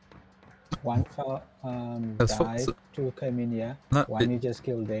 One fell, That's died, so- 2 came in here, No, one you just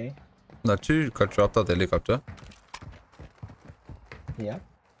killed there. No, 2 got dropped out the helicopter. Yeah.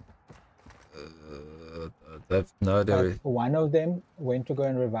 They've no idea. But one of them went to go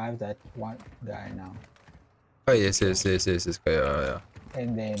and revive that one guy now. Oh, yes. Yeah.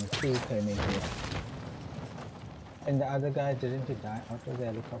 And then 2 came in here. And the other guy, didn't he die out of the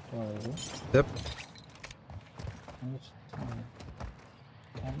helicopter already? Yep. Which camera?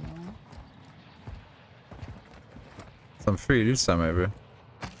 Some free loot somewhere, bro.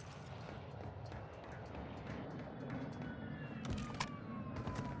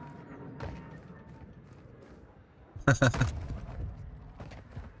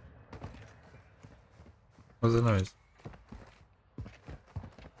 What's the noise?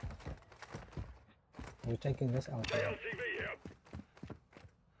 We're taking this out here.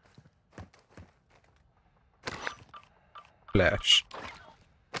 Flash.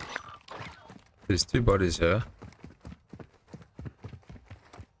 There's 2 bodies here.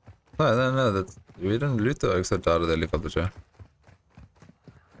 No, that we didn't loot the exit out of the helicopter, Joe.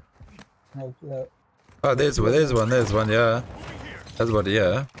 No, Oh, there's one, yeah. That's what,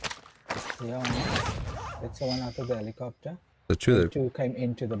 yeah. yeah, that's the one out of the helicopter. The 2 that 2 came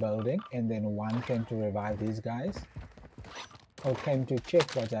into the building, and then 1 came to revive these guys. Or came to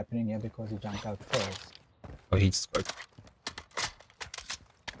check what's happening here because he jumped out first. oh, he just got.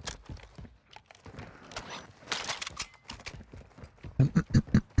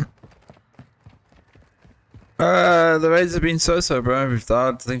 The raids have been so, bro. We've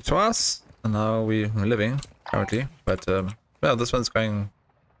died, I think, twice, and now we're living currently. But well, this one's going a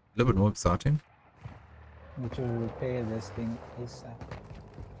little bit more exciting. Need to repair this thing ASAP.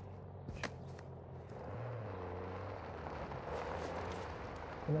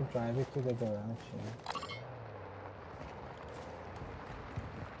 I'm gonna drive it to the garage here.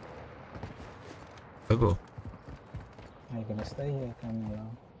 Oh, Are you gonna stay here? Come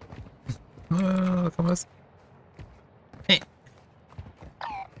along. come on.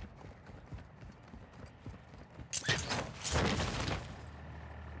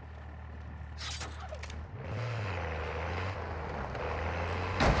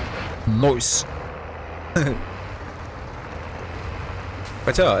 Nice.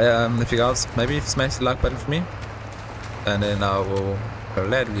 But yeah, if you guys maybe smash the like button for me, and then I will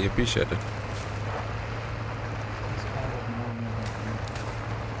gladly appreciate it. It's kind of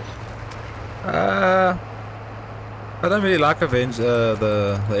more I don't really like Avenge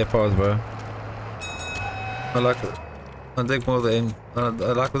the FRs, bro. I like it. I think more the end. I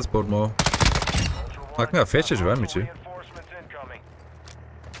like this board more. I can go fetch it if you want me to. Reinforcements incoming.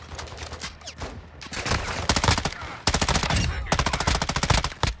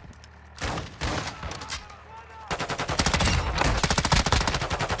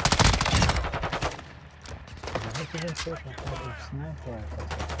 I didn't say that was sniper rifle.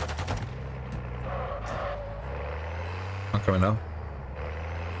 I'm coming now.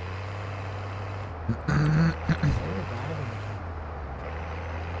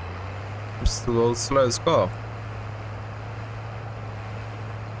 Just a little slow score.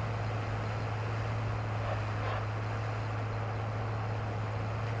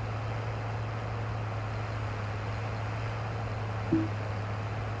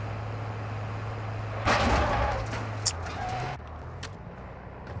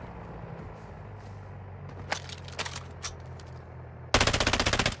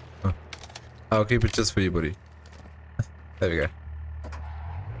 I'll keep it just for you, buddy. There we go.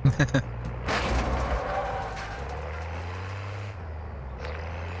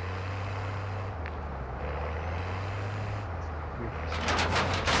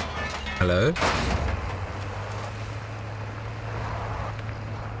 Hello?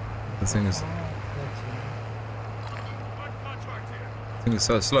 This thing is... This thing is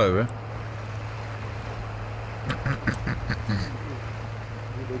so slow, bro.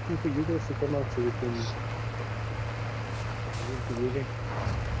 We're waiting for you guys to come out so we can...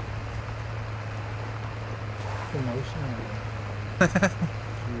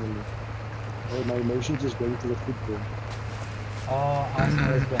 Oh, my emotion just going to the football. Oh,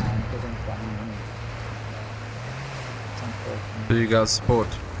 Arsenal is behind because I'm flying money. It's unfortunate. Do you guys support?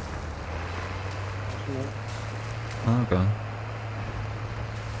 Okay.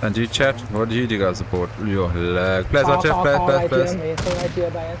 And do you chat? What do you guys support? Your leg. Play, Right here, play. right here by us, man. So right here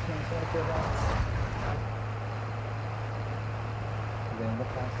by us. Then the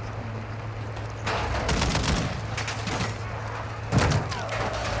pass is coming.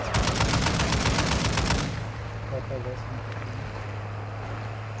 Right by this one.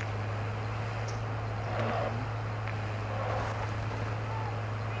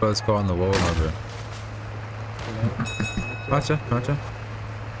 First car on the wall, my bro. Gotcha.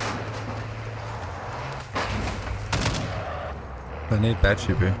 I need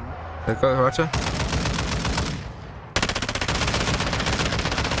battery, bro. There go, Roger.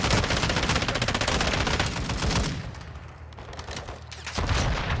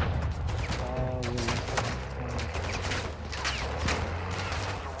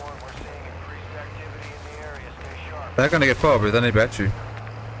 They're gonna get far, but they need battery.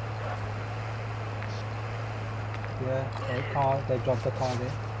 Yeah, they dropped the car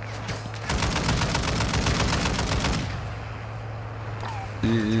there. I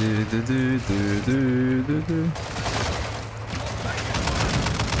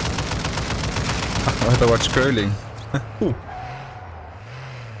have to watch curling.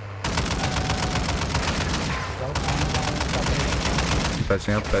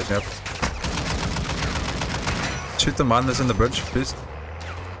 Patching up. Shoot the man that's in the bridge, please.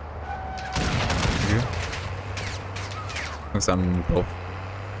 Thank you. Looks I'm off.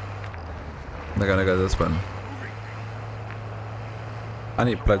 They're gonna go this one. I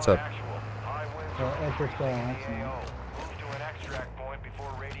need plates up.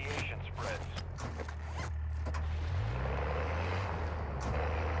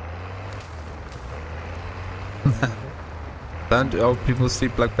 Don't old people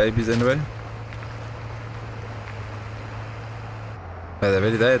sleep like babies anyway? Yeah, they're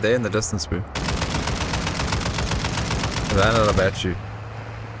really there. They're in the distance, bro. Ran out of battery.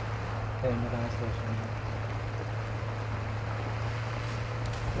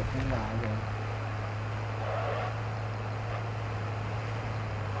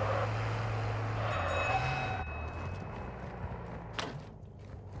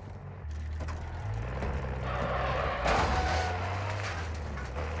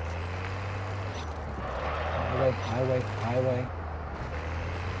 Highway.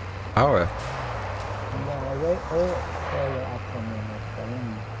 Highway? Highway or further up from the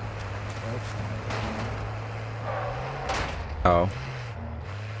Oh.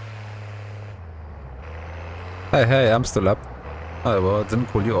 Hey, I'm still up. Oh well, I didn't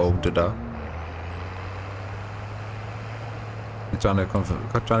call you old, did I? You're trying to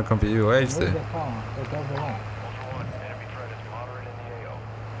confuse your age there.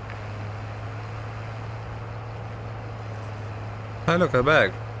 Hey, look, a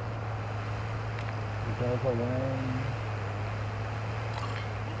bag.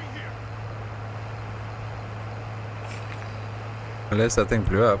 Unless that thing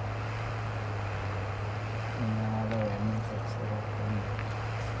blew up.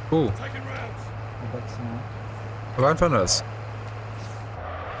 Ooh. Right in front of us.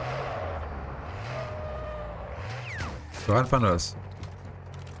 Right in front of us.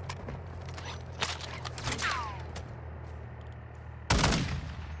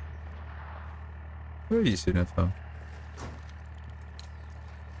 Where are you seeing it from?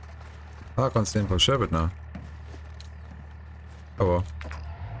 I can't see him for sure, but now. Oh well.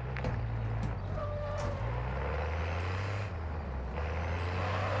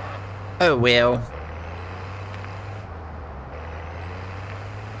 Oh well.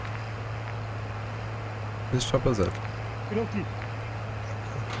 Whose chopper is that? Penalty.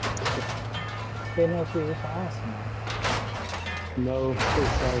 Penalty was awesome. No, still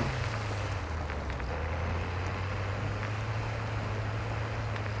side.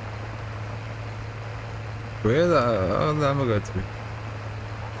 Where the hell am I going to? There's a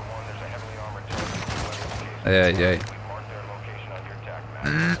heavily armored Yeah. We've marked their location on your tac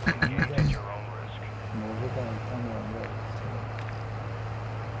map. Engage at your own risk. Move it on from your way.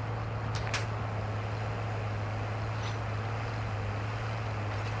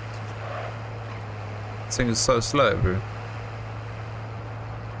 This thing is so slow, bro.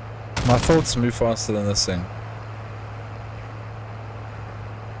 My thoughts move faster than this thing.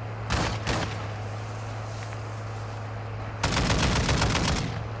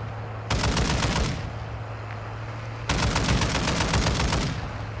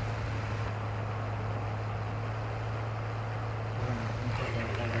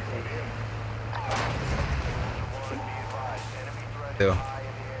 Yeah.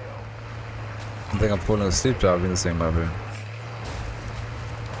 I think I'm falling asleep driving this thing, my bro.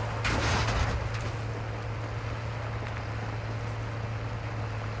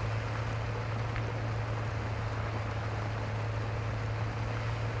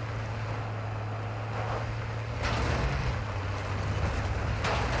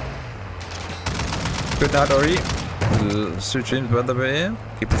 Good night, Ori. Shoot dreams by the way.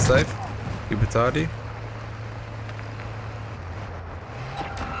 Keep it safe. Keep it tidy.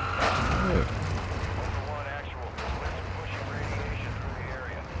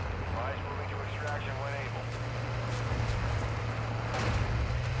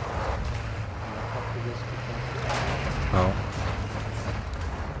 Oh.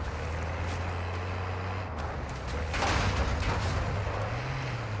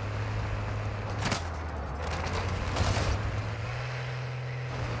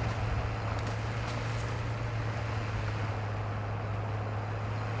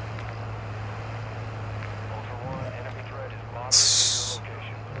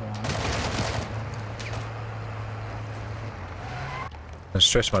 I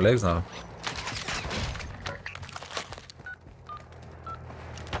stretch my legs now.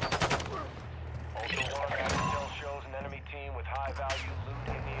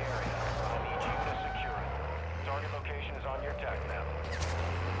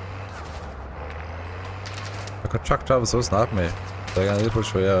 I got truck drivers so snap me. They're gonna push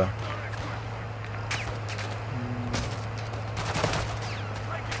for yeah.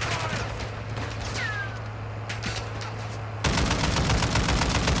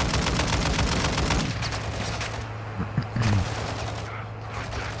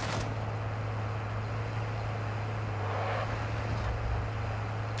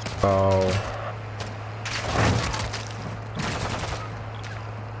 Oh.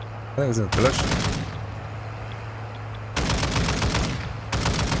 I think it's in collision.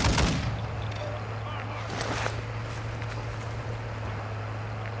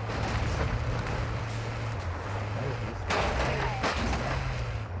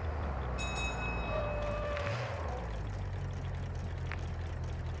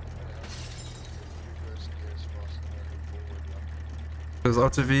 Because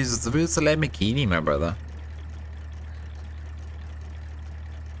RTV's it's a Lamborghini, my brother.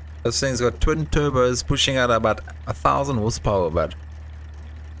 This thing's got twin turbos pushing out about 1,000 horsepower, but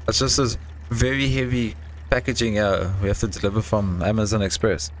it's just this very heavy packaging we have to deliver from Amazon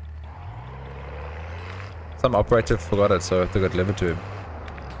Express. Some operator forgot it, so I have to go deliver to him.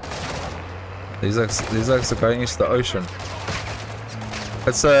 These are going into the ocean.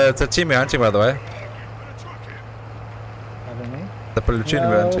 It's a team we're hunting, by the way. The platoon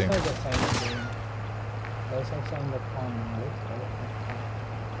we're hunting.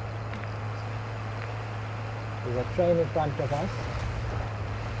 There's a train in front of us.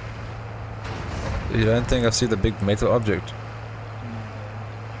 You don't think I see the big metal object?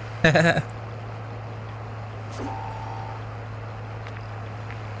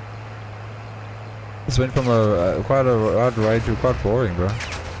 This went from quite a hard ride to quite boring, bro.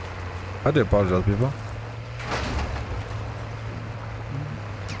 I do apologize, people.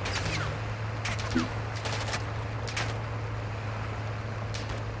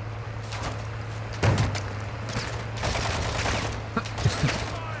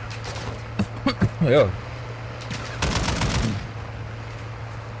 Yeah.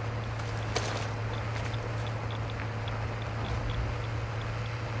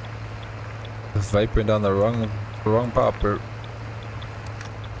 Just vaping down the wrong path, bro.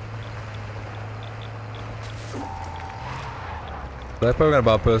 They're probably gonna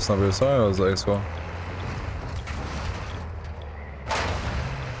buy a personal, bro. Sorry, I was like, so.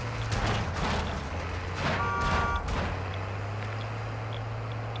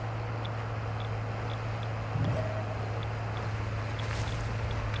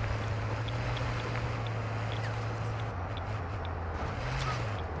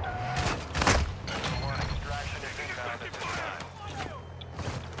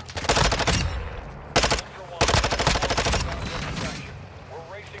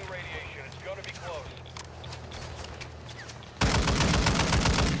 Detecting radiation. It's gonna be close.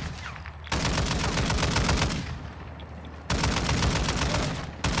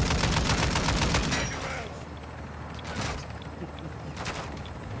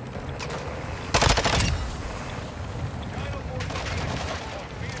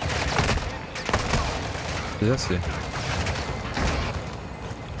 Yes, yeah.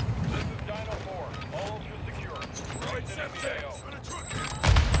 This is Dino 4. All ultra secure. Right, Exit Sam, the AO. on a truck.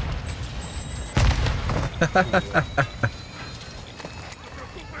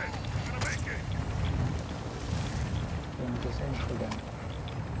 Gonna make it. 20% for them.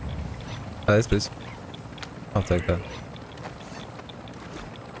 Yes, please. I'll take that.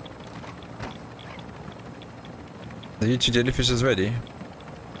 The YouTube jellyfish is ready.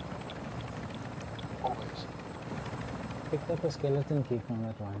 Always. Picked up a skeleton key from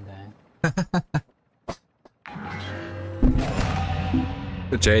that one day.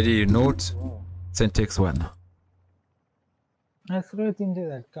 The JD Note Whoa. Centex 1. I threw it into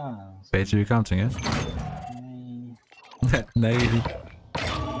that car. So Page you counting it? I- Navy.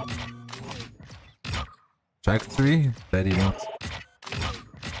 Track 3, JD Note.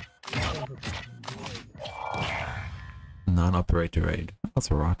 Non-operator raid.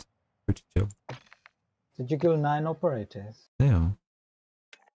 That's alright. Pretty chill. Did you kill 9 operators? Yeah.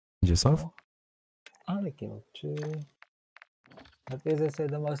 And yourself? I only killed 2. But as I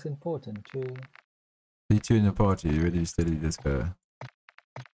said, the most important 2. You two in the party, you ready to steady this guy.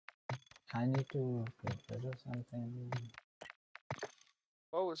 I need to get rid of something.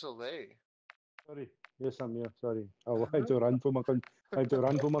 What was a lay? Sorry. Yes, I'm here. Sorry. I had to run for my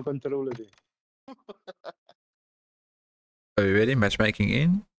controller there. Are you ready? Matchmaking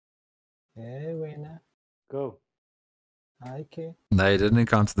in? Hey, winner. Go. Okay. No, you didn't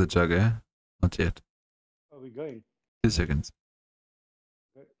encounter the jug, eh? Not yet. Are we going? 2 seconds.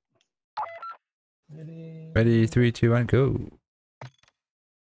 Ready? Ready, 3, 2, 1, go.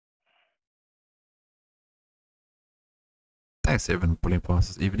 Thanks everyone for pulling past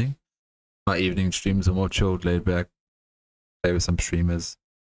this evening. My evening streams are more chilled, laid back. Play with some streamers.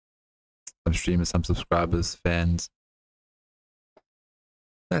 Some subscribers, fans.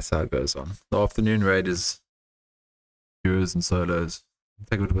 That's how it goes on. The afternoon raid is duos and solos.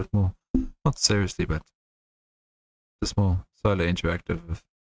 Take it a bit more. Not seriously, but just more solo interactive.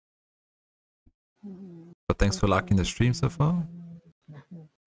 But thanks for liking the stream so far.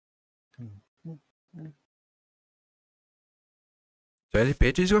 Jelly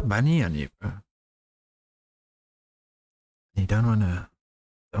Pages, you got money on you, bro. You don't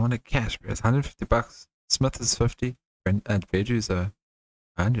wanna cash, bro. It's $150. Smith is 50, and Pages are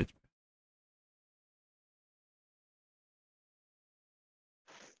 100.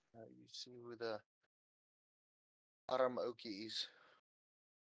 You see who the Aramoki is.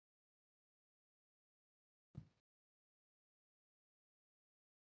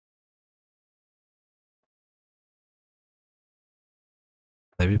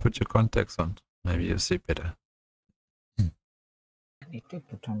 Maybe put your contacts on. Maybe you'll see better. I need to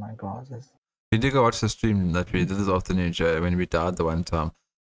put on my glasses. You did go watch the stream that we did this afternoon, Joe, when we died the one time.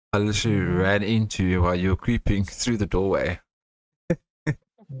 I literally ran into you while you were creeping through the doorway.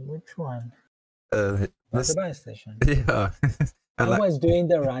 Which one? This, The buy station. yeah. I was doing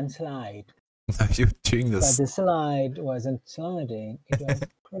the run slide. No, you're doing But this. the slide wasn't sliding. It was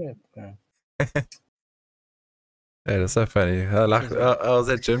crap. Yeah, that's so funny. I was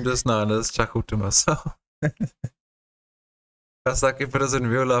at gym just now and I just chuckled to myself. That's like if it was in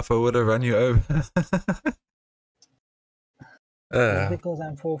real life, I would have run you over. It's because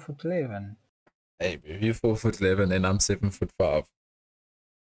I'm 4'11". Hey, if you're 4'11" and I'm 7'5".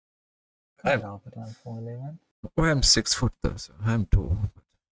 Can't help it, I'm 4'11". Well, I'm 6 foot though, so I'm tall. But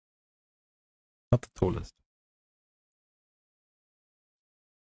not the tallest.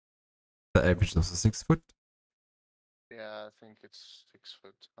 The average is also 6 foot. Yeah, I think it's 6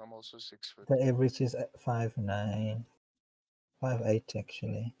 foot. I'm also 6 foot. The average is 5'9", 5'8"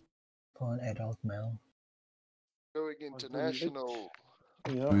 actually, for an adult male. Going international.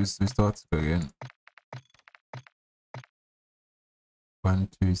 Yeah. We start to go again. 1,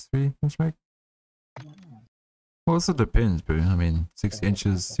 2, 3. That's right. Also depends, bro. I mean, 6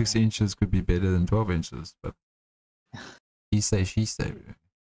 inches could be better than 12 inches, but he say, she say, bro.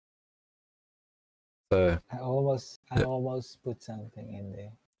 So I almost put something in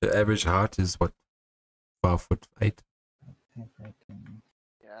there. the average height is what, 5'8". If I can.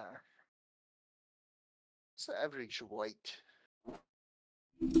 Yeah. What's the average weight?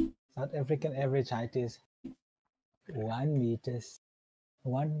 South African average height is 1 meters,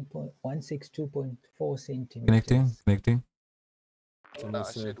 162.4 centimeters. Connecting. Can No, I I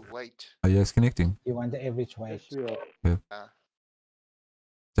say? said wait. Are you guys connecting? You want the average weight. Yes, we are. Yeah.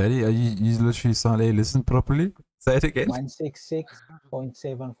 Daddy, are you literally sounding listen properly? Say it again.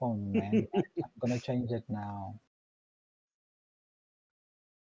 166.7 for man. I'm gonna change it now.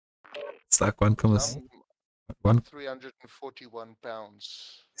 It's like 1,1. 341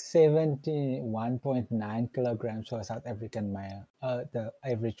 pounds. 71.9 kilograms for a South African male. The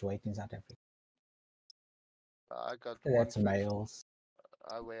average weight in South Africa. I got That's 150. males.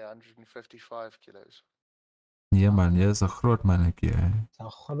 I weigh 155 kilos. Ja man, jy is 'n groot mannetjie. So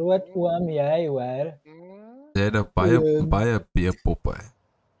groot oom jy hoor. Mm, Jy het 'n baie beerpoppe.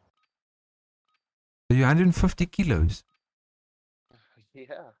 Are you 150 kilos?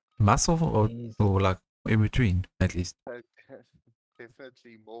 yeah. Muscle Jeez. or like in between at least?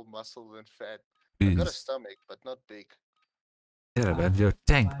 Definitely more muscle than fat. I got a Jeez. stomach, but not big. Yeah, man, you're a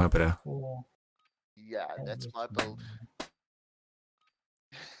tank, my bro. 5'4" Yeah, that's my average build. male.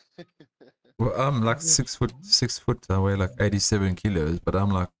 Well, I'm like 6 foot. I weigh like 87 kilos, but I'm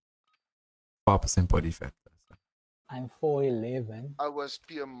like 5% body fat. I'm 4'11". I was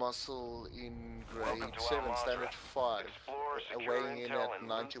pure muscle in grade 7, standard 5, weighing in at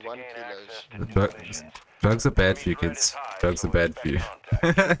 91 kilos. Drugs are bad for you, kids. Drugs are bad for you.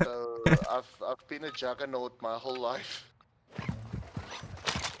 So I've been a juggernaut my whole life.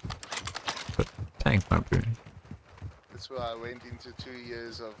 Tank, my bro. That's why I went into 2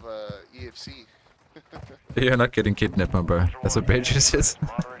 years of EFC. You're not getting kidnapped, my bro. That's what Beatrice says.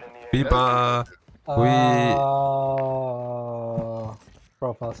 Biba.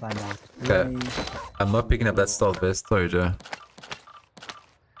 Profile sign out. Okay. Yay. I'm not picking up that stealth vest. Sorry, Joe.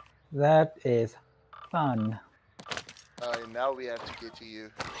 That is fun. Now we have to get to you.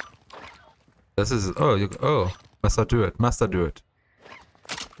 This is. Oh. Must I do it? Must I do it?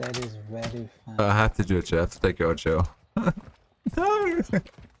 That is very fun. I have to do it, Joe. I have to take you out, Joe. No!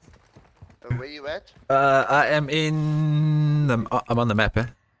 Where you at? I am in. I'm on the map, eh?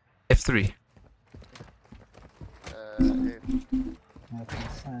 F3. I can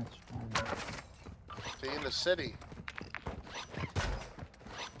search one. So you're in the city.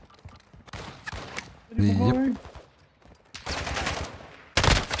 Yep.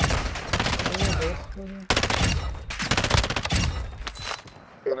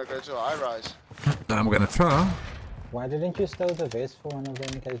 You wanna go to a high rise? I'm gonna try. Why didn't you steal the vest for one of them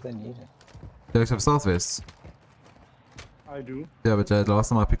in case they need it? Do you have stealth vests? I do. Yeah, but last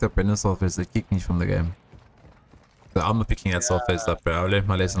time I picked up Brendan's stealth vest, they kicked me from the game. So I'm not picking that stealth vest up, bro. I learned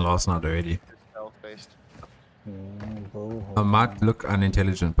my lesson last night already. Stealth-based. I might look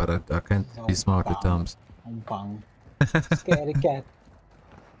unintelligent, but I can't be smart at times. I'm bang. Scary cat.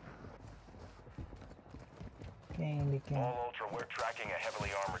 Candy cat. All Ultra, we're tracking a heavily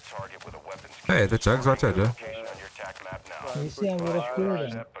armored target with a weapons. Hey, the jug's right there, Joe. Location on your TAC map now. You see, I'm gonna kill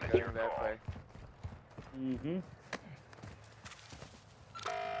them. But it's your Going that call. way. Mm-hmm.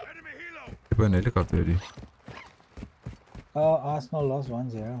 Ik ben een helikopter, jullie. Oh, Arsenal lost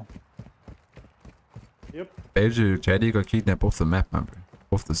 1-0. Yep. Beju, JD got kidnapped off the map, man, bro.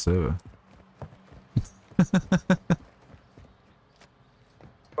 Off the server.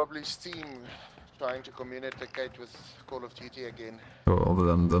 Probably Steam trying to communicate with Call of Duty again. Oh, all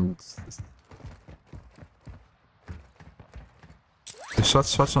of them.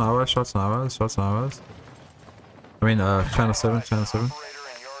 Shots on ours. I mean, channel 7. Operator in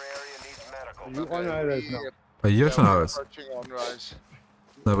your area needs medical. You on Iris now? Are you on we're ours? approaching on rise.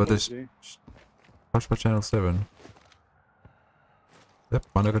 No, but there's. Okay. Watch by channel 7. Yep,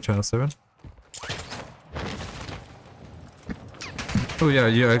 one look at channel 7. Oh yeah, are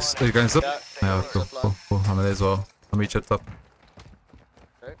you going up? Yeah, Yeah, cool. I'm there as well. I'll meet you at top.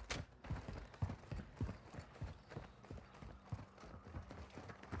 Okay.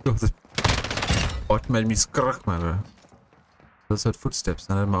 Oh, this bot made me skrak, man, bro. Those heard footsteps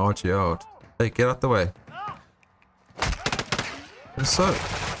and I had my RG out. Hey, get out the way. So,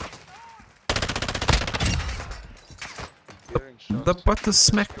 Hearing shots. the bot just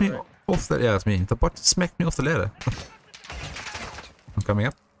smacked me off the... Yeah, it's me. The bot just smacked me off the ladder. I'm coming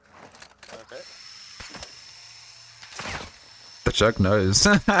up. Okay. The jug knows.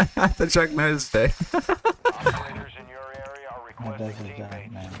 The jug knows, Dave. Operators in your area are That requesting does a job,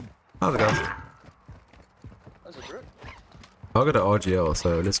 teammates. man. How's it going? That's a group. I'll go to RGL,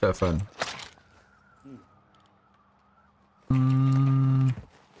 so let's go have fun.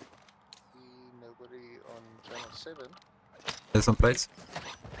 Nobody on channel 7. There's some plates.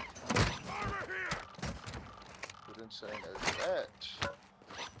 Wouldn't say no to that.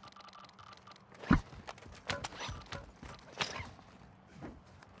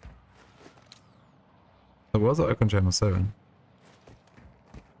 There was an open channel 7.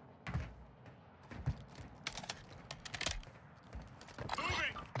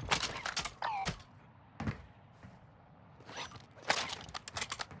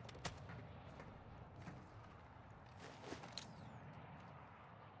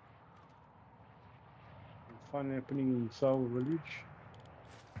 fun happening in Soul Village.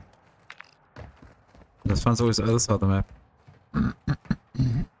 There's fun's always the other side of the map.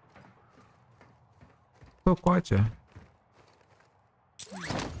 So quiet, yeah.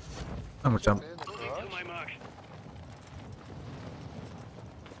 I'm gonna jump.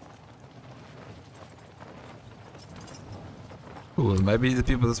 Ooh, maybe the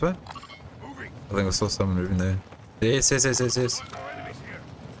people this way? I think I saw someone moving there. Yes.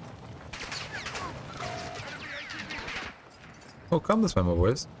 Oh, come this way, my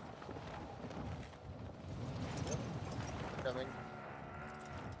boys. Coming.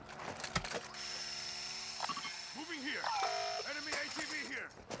 Moving here. Enemy ATV here.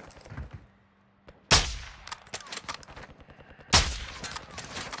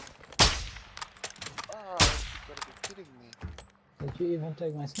 Ah, you gotta be kidding me. Did you even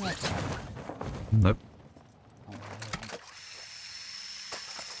take my sniper? Nope.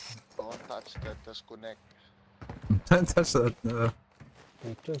 Don't touch that disconnect. Don't touch that. No.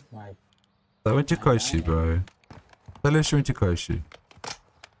 They took my... That went to Koshi, bro. That literally went to Koshi.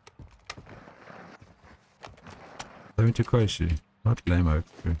 That went to Koshi. Not lame,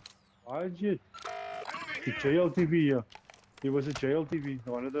 actually. Why did you? The JLTV, yeah. There was a JLTV.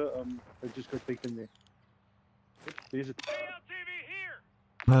 One of the, I just got taken there. Yep, there's it.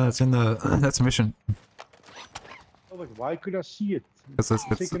 No, that's in the... that's a mission. Oh, but why could I see it? Because A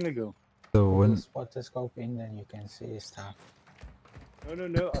it's second ago. the Put wind. the spotter scope in, then you can see stuff.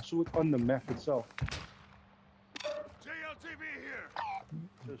 No. I saw it on the map itself. JLTV here.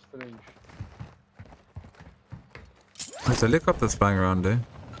 So strange. There's helicopters flying around there.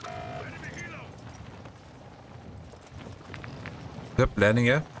 Yep, landing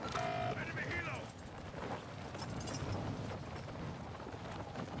here.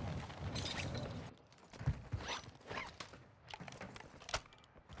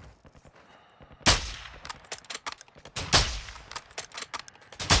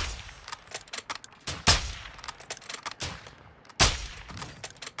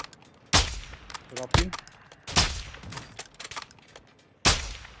 Drop in.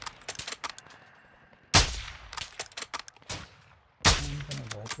 I'm gonna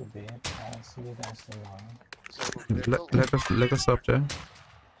go to bed. I'll see you guys tomorrow. Vehicle. Let us stop, Joe.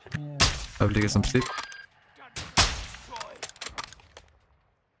 Yeah. Hopefully get some sleep.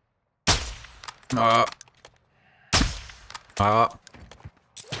 Ah.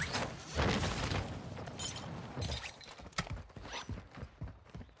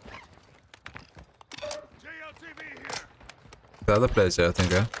 JLTV here. The other place, yeah, I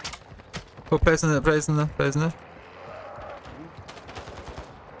think, yeah. Oh, place in there.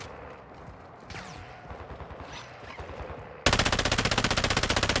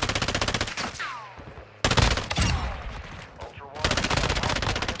 Ultra One,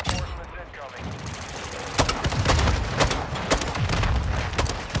 reinforcements incoming.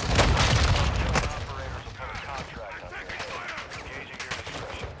 Operators will put a contract on your head. Engage at your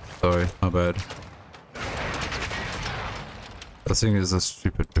discretion. Sorry, my bad. That thing is a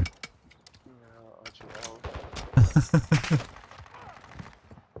stupid bit. Yeah, RGL.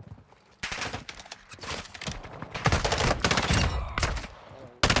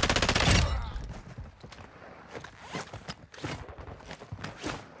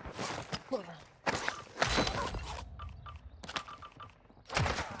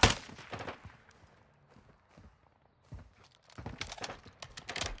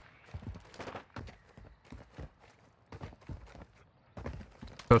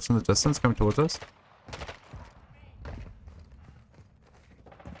 Shots in the distance coming towards us.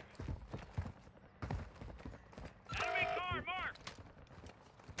 Enemy car marked.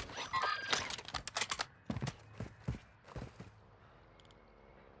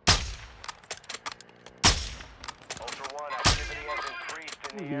 Ultra One, activity has increased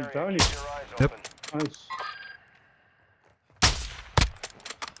in the He's area. down Keep here. your eyes Yep. open. Nice.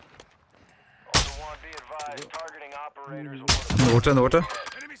 Ultra One, be advised, targeting operators will put In the water.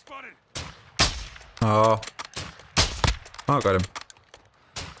 Enemy spotted. Oh. Oh, got him.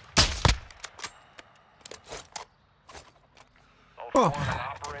 Ultra Oh. One, an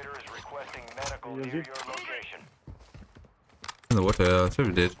operator is requesting medical near your location. In the water, yeah, that's what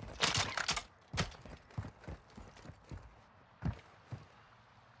we did.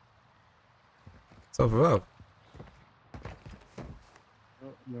 Self up.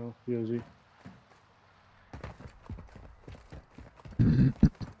 Oh, no, here's he.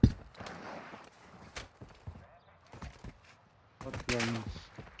 What guns?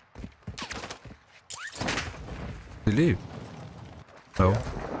 Did he leave? No.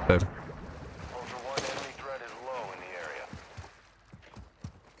 Okay. Ultra One, enemy threat is low in the area.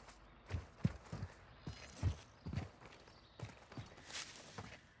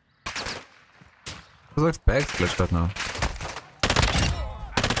 Because I've bags glitched right now.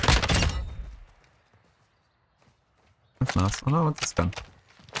 That's nice. Oh no, I want this gun.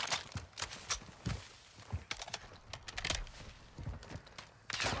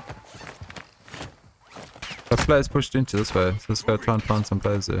 The players pushed into this way, so let's go try and find some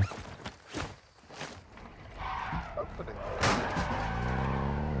players there.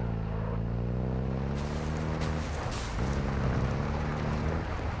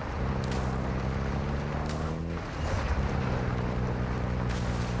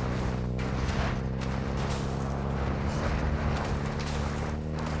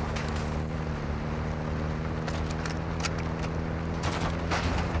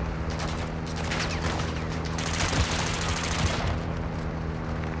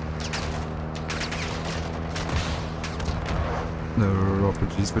 No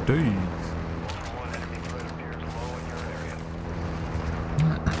RPGs for days.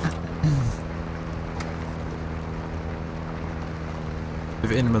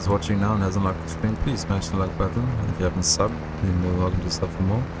 If anyone's watching now and hasn't liked the stream, please smash the like button. And if you haven't subbed, then you're welcome to sub for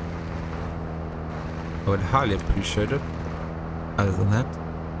more. I would highly appreciate it. Other than that,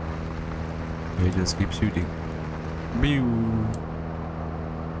 we just keep shooting. Pew!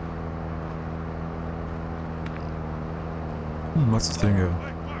 What's this thing here?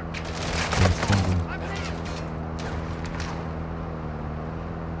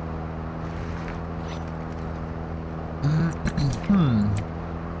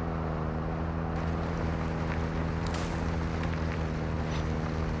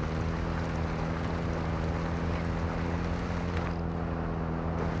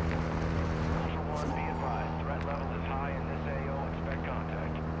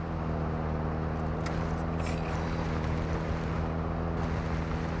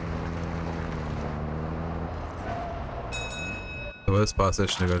 The worst bar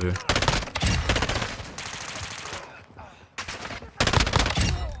session to go to. Ultra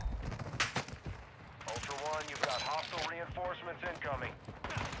One, you've got hostile reinforcements incoming.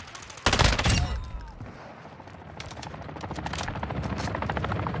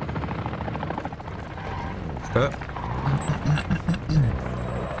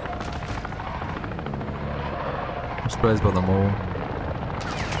 This plays by the mall.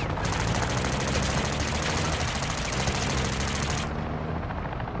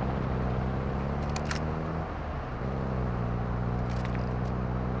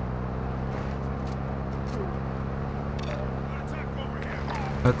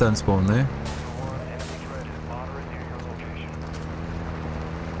 That don't spawn there.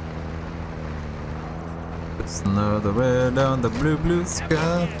 It's another red on the blue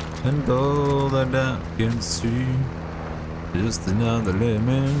sky, and all that I can see, just another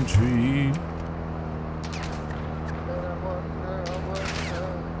lemon tree.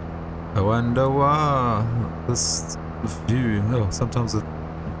 I wonder why this view. Oh, sometimes it.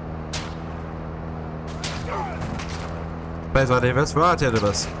 Plays right ahead of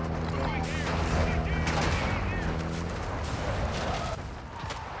us.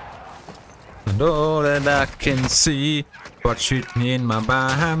 And all that I can see, what's shooting in my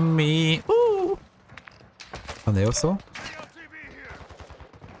behind me. Ooh! And they also?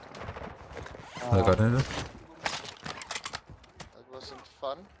 I got it. That wasn't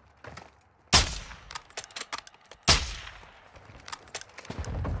fun.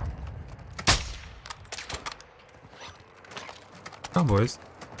 Come, boys.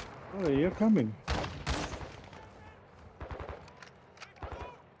 Oh, you're coming.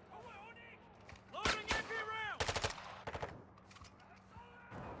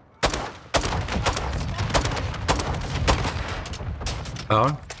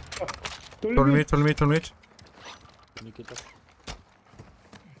 Down. Follow me.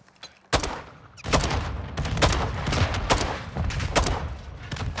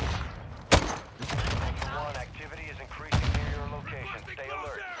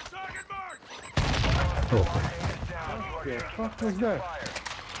 Oh. What the fuck was that?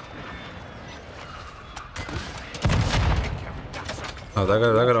 Oh, that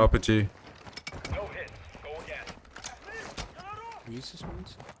got an RPG.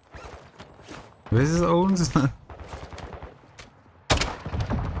 Where's his own? Sounds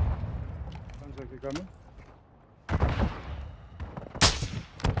like they're coming.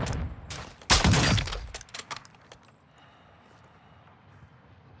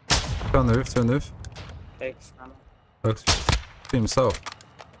 Turn the roof. Looks to himself.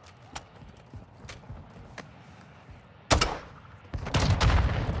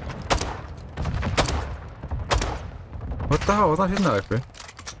 What the hell? I was not hitting that, bro.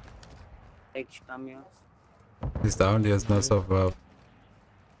 He's down, he has no self-valve.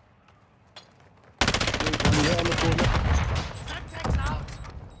 here on the corner.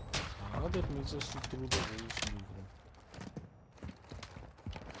 Dit moet dus de rules moving.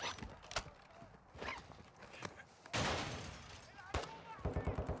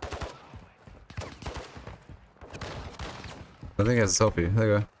 I think it's a selfie. There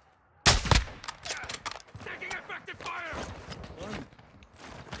you go. Taking effective fire!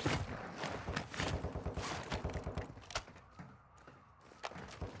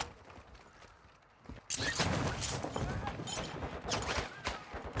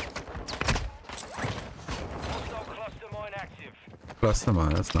 Hostile cluster mine active. Cluster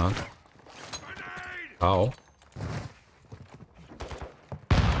mine, that's not. Ow.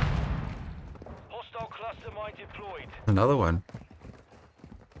 Hostile cluster mine deployed. Another one.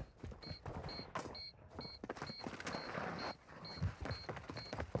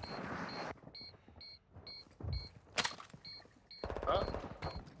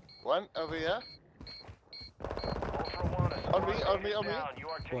 One over here. Ultra One, a On me, squad on me, mate is on me. down. You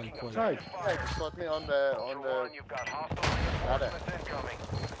are taking Point. Side. effective fire. Got me on the Ultra One, you've got hostile Ladder. reinforcements incoming.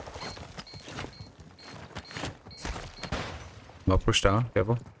 I'll push down.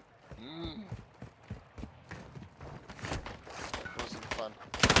 Careful. Wasn't fun.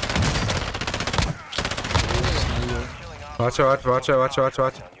 Watch out, watch out, watch out, watch out, watch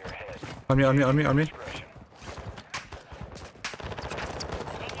out. On your head. On me, on me, on me, on me.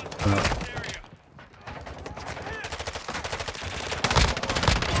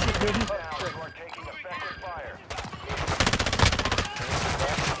 Discretion. You are taking effective fire.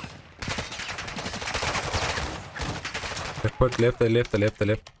 Left foot, left, left, left,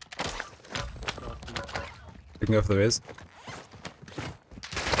 left. You can go for the res.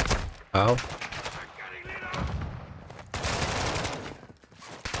 Ow.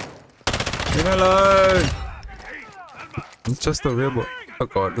 Leave me alone! It's just a real boy. Oh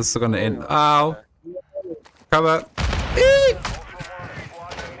god, this is gonna end. Ow! Cover! Eek!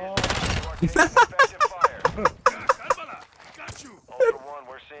 Effective fire. Got you! Ultra One,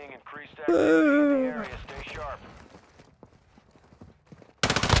 we're seeing increased activity in the area. Stay sharp.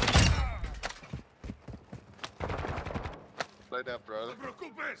 Play that, brother. No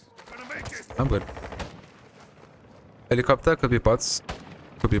preocupes! Gonna make it! I'm good. Helicopter could be bots,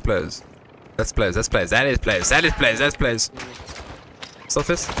 could be players. That's players, that's players, that is players, that is players, that's players.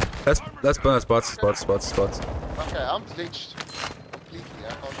 Surface? That's bots, bots, bots, bots, bots. Okay, I'm glitched. Completely, I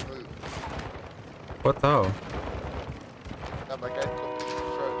can't move. What the hell? Now my game completely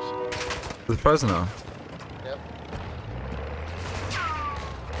froze. It's frozen now. Yep.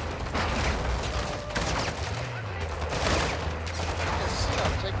 You can see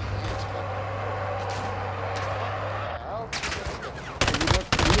I'm taking hits, but... How?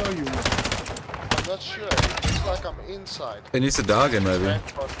 Where are you? I'm not sure. It looks like I'm inside. It needs to die again, maybe. I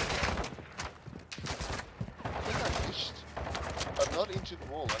think I glitched. I'm not into the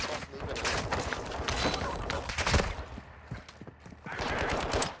wall. I can't move anymore.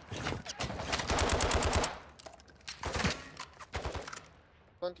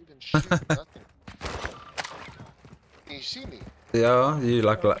 Can't even shoot nothing. Can you see me? Yeah, you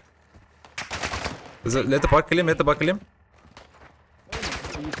like. Is it, let the bot kill him, let the bot kill him.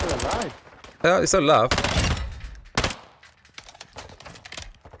 Are you still alive? Yeah, he's still alive.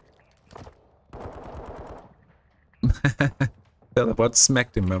 Yeah, the bot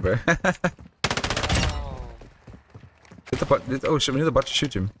smacked him, remember? Let the bot. Oh shit, we need the bot to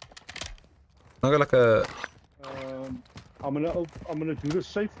shoot him. I got like a. I'm gonna do this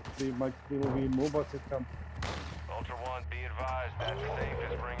safe. There will be more bots that come. Ultra One, be advised that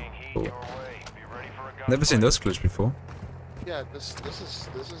safe is bringing heat Cool. your way. Be ready for a gunfight. Never seen this glitch before. Yeah, this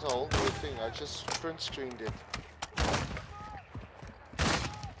is a whole new thing. I just print screened it.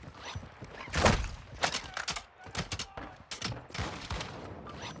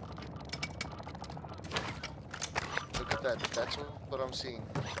 Look at that. That's what I'm seeing.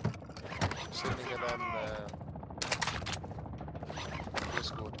 I'm sending it on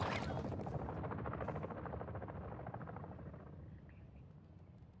Discord.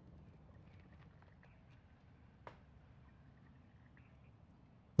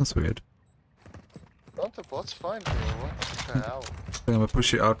 That's weird. Aren't the bots fine here? What the hell? I think I'm gonna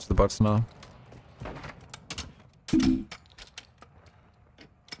push you out to the bots now.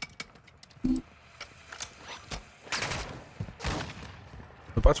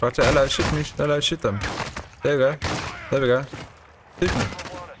 The bots right there. Hello, shoot me. Hello, shoot them. There we go. There we go. Shoot me.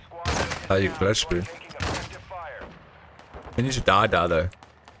 Oh, you glitched me. You need to die though.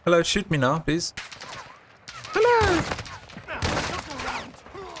 Hello, shoot me now, please. Hello!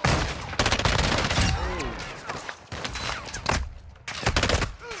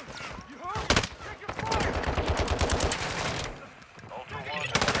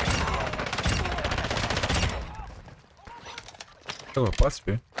 go with bus,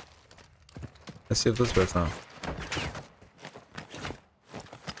 bro. Let's see if this works now.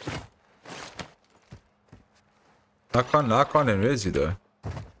 I can't raise you though.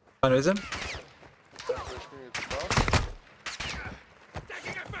 Can't raise him?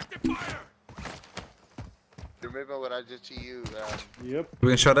 Remember what I did to you? Yep. We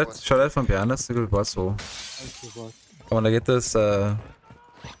can shot it from behind us. Look at the bus wall. I wanna get this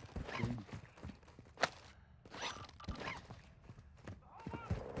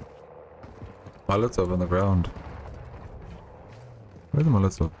Molotov on the ground. Where's the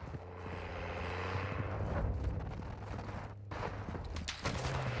Molotov?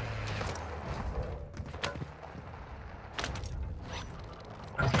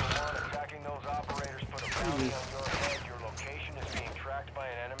 Attacking those operators put a bounty on your head. Your location is being tracked by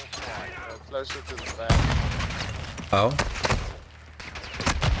an enemy squad. Closer to the back. Ow.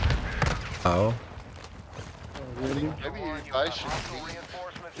 Ow. Maybe you guys should leave.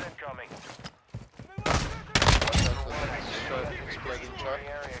 Reinforcements incoming. Exploding truck.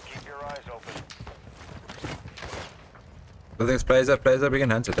 Area, keep your eyes open. I think plays up, we can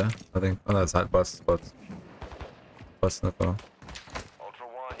hunt it, huh? I think on that side bus spots. Bus in the car. Ultra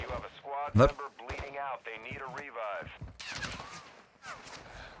One, you have a squad Nope. member bleeding out. They need a revive.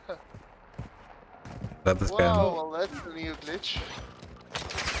 Grab this guy. Wow, well that's a new glitch.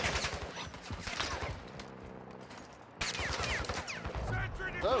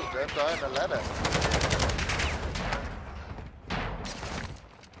 No, don't die on a ladder.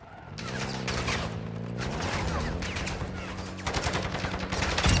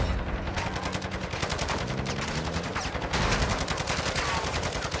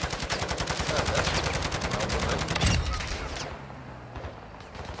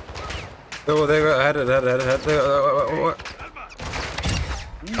 Oh, there you go. I had it. I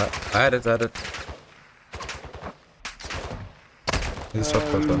had it. He's shot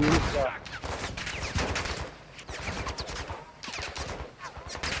that one.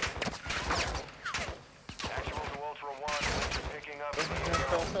 Actual to Ultra One, picking up.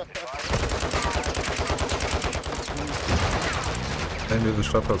 Maybe the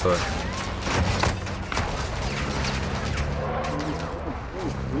shot out there.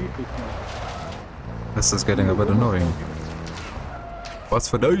 This is getting a bit annoying. What's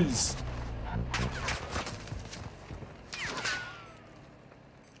for those?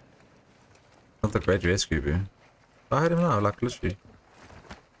 Not the great rescue, bro. I had him now, like literally.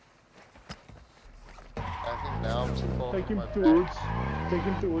 I think now I'm too far Take from him my towards. back. Take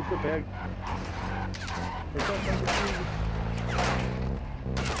him towards the bag. It's not number 3.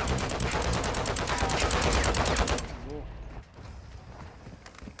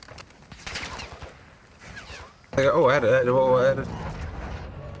 Oh, I had it. I had it.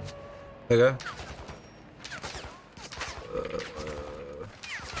 There you go.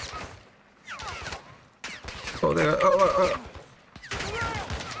 Oh, there you go.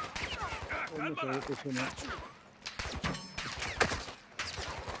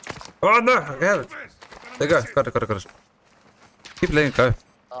 Oh, no! I have it. There you go. Got it. Keep letting it go.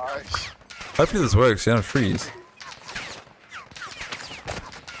 Nice. Hopefully this works. You don't freeze.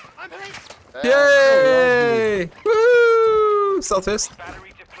 Damn. Yay! Woo! Southwest.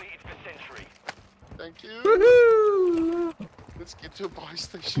 Battery depleted for Sentry. Thank you. Woohoo! Let's get to a buy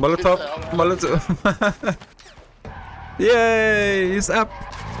station. Molotov. Get the hell out. Molotov. Yay! He's up.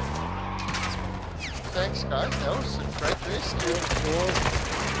 Thanks guys, that was a great rescue.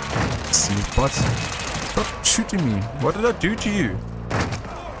 See what? Stop shooting me. What did I do to you?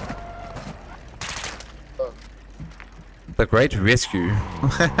 Oh. The great rescue.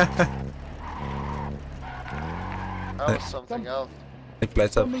 That was something else. It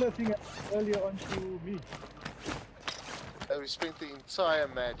plays up. Similar thing earlier on to me. We spent the entire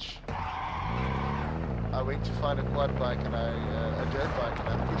match. I went to find a quad bike and a dirt bike and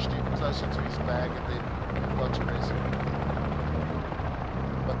I pushed him closer to his bag and then got to rest.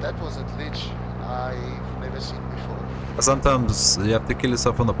 But that was a glitch I've never seen before. Sometimes you have to kill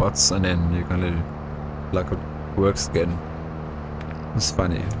yourself on the bots and then you can live like it works again. It's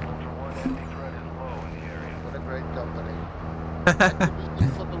funny. What a great company.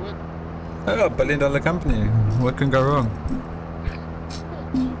 Activision for the win. Oh, $1 billion company. What can go wrong?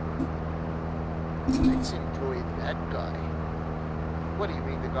 Let's employ that guy. What do you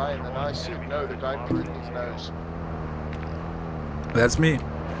mean, the guy in the nice suit? No, the guy picking his nose. That's me.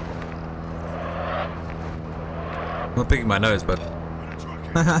 Not picking my nose, but. Oh,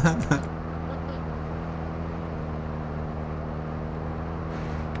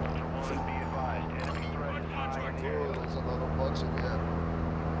 there's a lot of bots in here.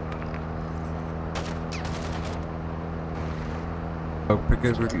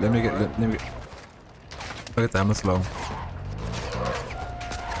 quick. Let me get. Look at the ammo slow.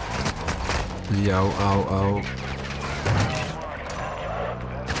 Ow.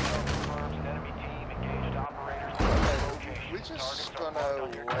 We're just gonna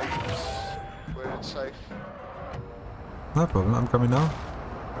wait where it's safe. No problem, I'm coming now.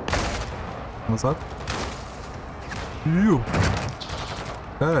 What's up? You.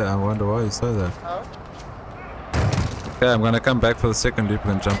 Okay, I wonder why you say that. How? Okay, I'm gonna come back for the second loop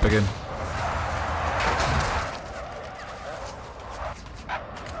and jump again.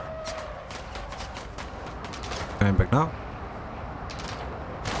 Coming back now.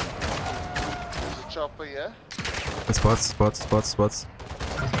 There's a chopper, yeah? Spots.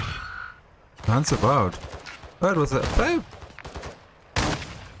 Hands about. What was that? Babe!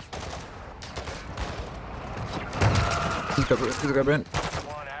 He's got Ben.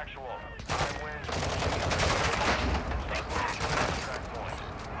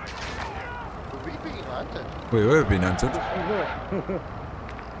 Were we being hunted? We were being hunted.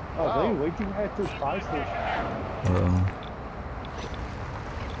 Oh, they're waiting at the fire station.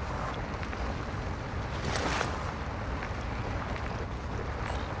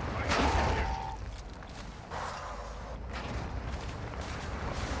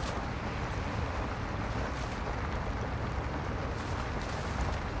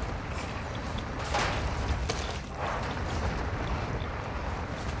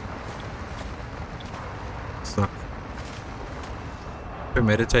 Stuck. Been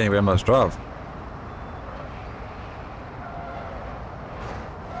meditating where I must drive.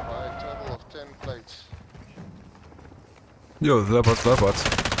 By a total of 10 plates. Yo, robots.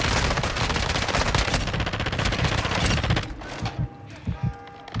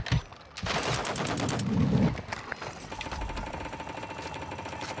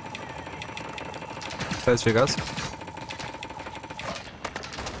 Place figures.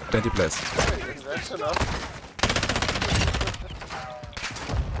 20 place. Hey, that's enough.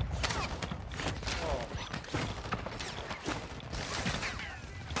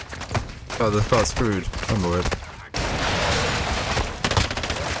 Oh, this car's screwed. I'm worried.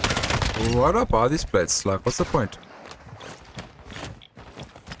 What up are these plates? Like, what's the point?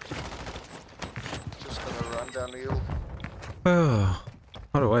 Just gonna run down the hill. Oh,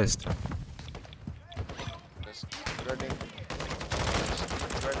 what a waste. Just keep running. Just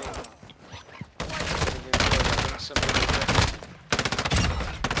keep running. Getting into it, I think somebody will get it.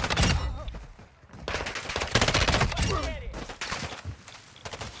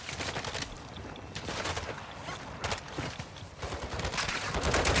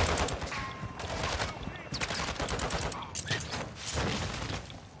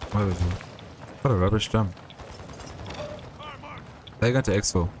 What a rubbish jump. They're going to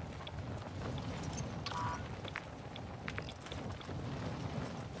Exfil.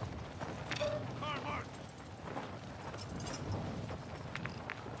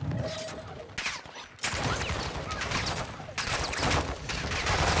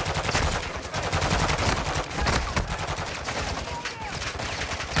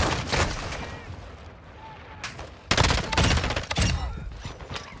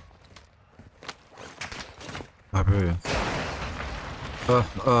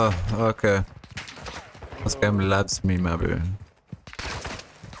 Okay. This game loves me, my boo.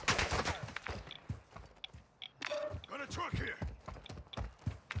 Got a truck here.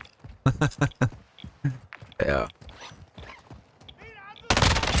 Yeah.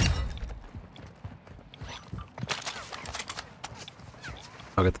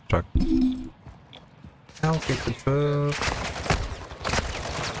 I'll get the truck. I'll get the truck.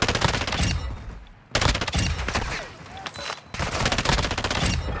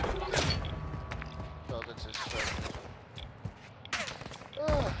 Oh, that's his truck.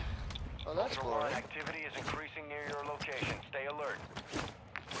 Ah, well, that's Ultra boring. One, activity is increasing near your location. Stay alert.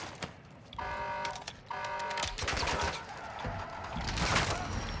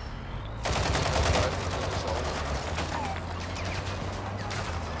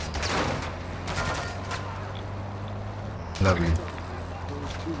 Lovely.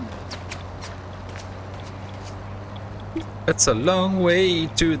 It's a long way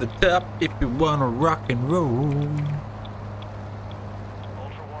to the top if you wanna rock and roll.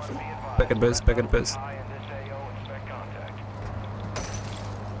 Ultra One, be advised. Back at base, back at base. High in this AO, expect contact.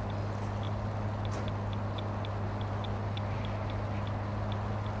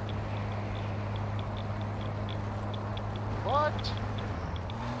 What?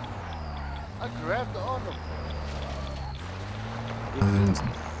 I grabbed onto him. I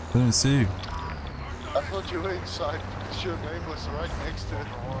didn't see you. I thought you were inside because your name was right next to it.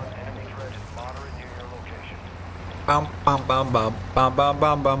 Ultra One, enemy threat is moderate near your location. Bum bum bum bum bum bum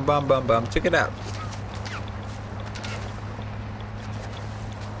bum bum bum bum bum. Check it out.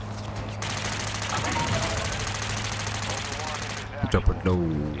 Drop it low,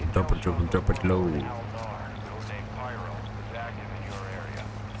 drop it low.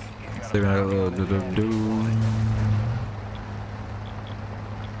 Saving a little do.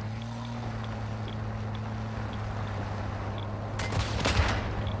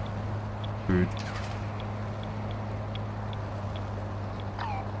 Good.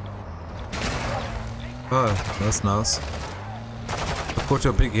 Oh, that's nice. I caught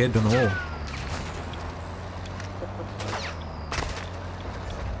your big head and all.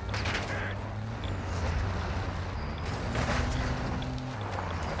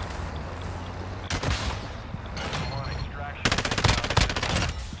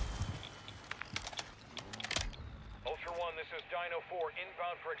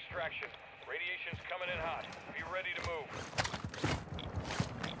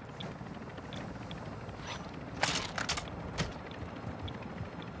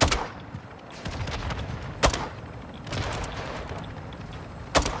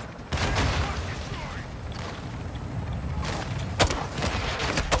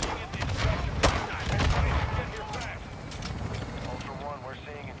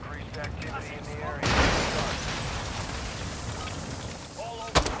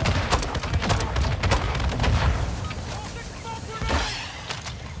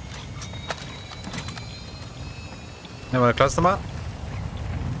 You wanna close them up?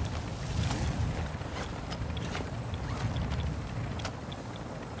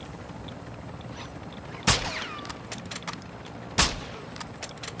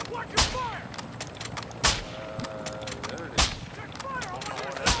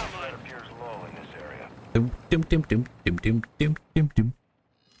 Dum dum dum dum dum dum dum dum dum.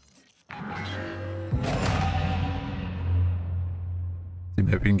 See,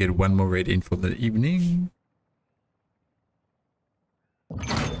 maybe we can get one more raid in for the evening.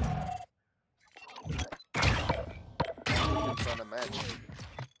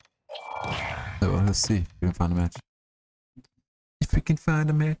 So let's see if we can find a match. If we can find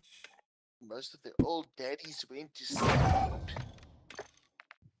a match. Most of the old daddies went to sleep.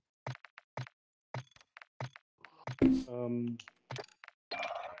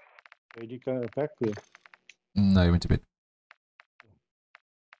 Where you go back there? No, you went to bed.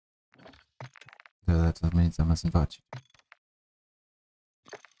 So that means I must invite you.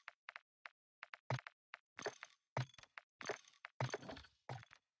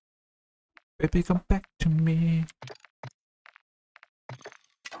 Baby, come back to me.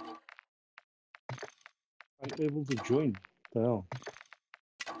 I'm able to join. The hell?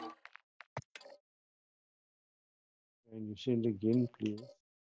 Can you send again, please?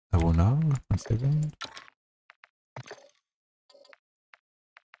 I will now. 1 second.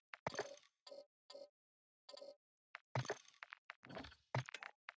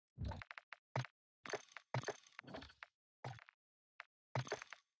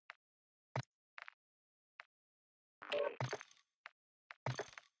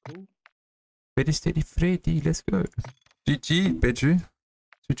 Cool. Ready, steady, Freddy. Let's go. GG, Bedru.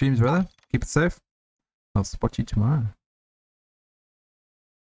 Sweet dreams, brother. Keep it safe. I'll spot you tomorrow.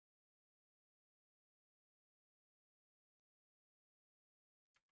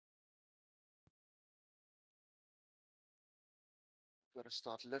 Gotta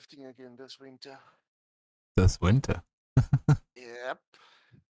start lifting again this winter. This winter. Yep.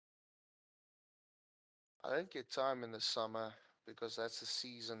 I don't get time in the summer because that's the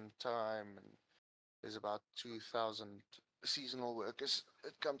season time, and there's about 2,000 seasonal workers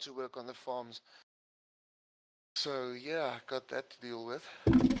that come to work on the farms. So yeah, got that to deal with.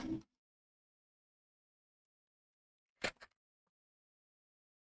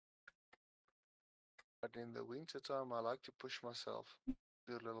 But in the winter time, I like to push myself,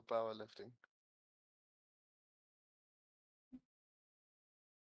 do a little powerlifting.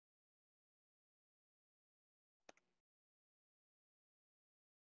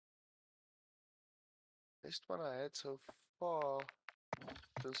 Best one I had so far,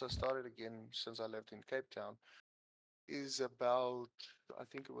 since I started again, since I lived in Cape Town, is about, I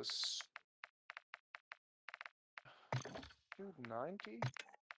think it was 290.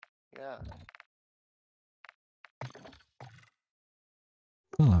 Yeah.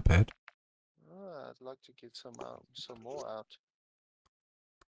 Oh, not bad. I'd like to get some more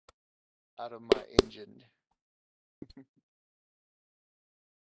out of my engine.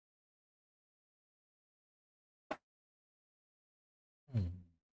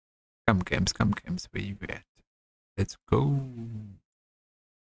 Come games, where you at? Let's go.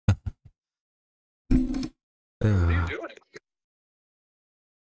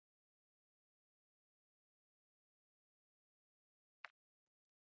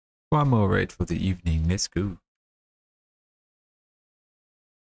 One more raid for the evening. Let's go.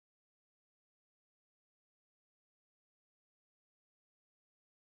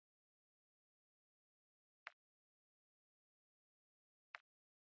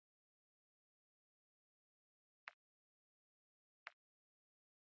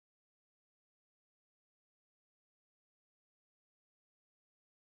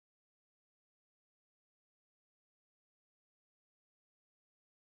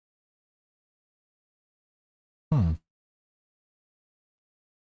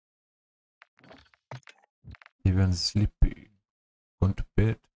 Even sleepy. Going to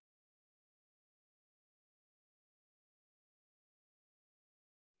bed.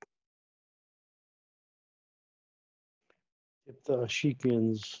 Get the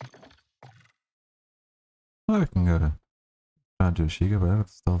Ashikans. I can go to try and do a Shiga, but I got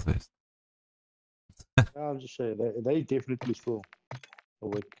the stealth vest. I'm just saying, they definitely still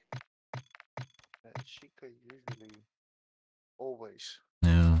awake. Chica usually, always.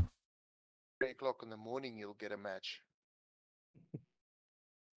 Yeah. 3 o'clock in the morning, you'll get a match.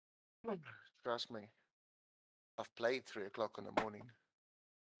 Trust me. I've played 3 o'clock in the morning.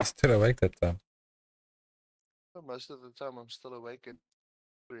 Still awake that time. But most of the time, I'm still awake at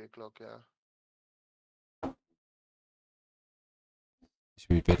 3 o'clock, yeah. Should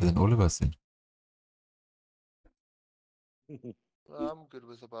be better than all of us then. Well, I'm good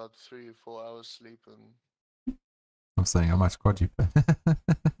with about 3 or 4 hours sleep, and I'm saying how much squad you play.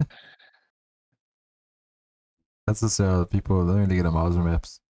 That's just people don't really get a mouse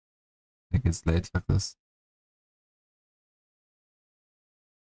maps. I think it's late like this.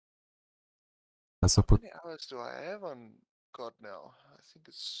 That's what how put many hours do I have on COD now? I think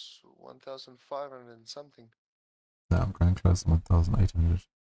it's 1,500 and something. yeah, I'm going close to 1,800. I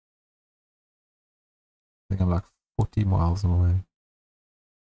think I'm like 40 miles away.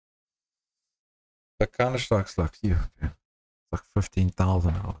 That Counter-Strike's like you. It's like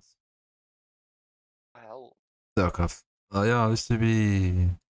 15,000 hours. Hell. Look, I used to be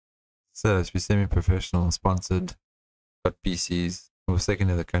semi-professional, sponsored, got PCs. I was second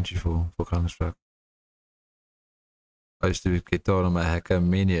in the country for Counter-Strike. I used to get told on my hacker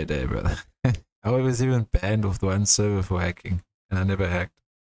many a day, brother. I was even banned off the one server for hacking, and I never hacked.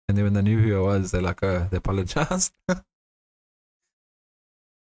 And then when they knew who I was, they're like, they apologized. I'm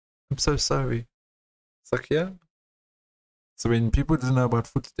so sorry. It's like, yeah. So when people didn't know about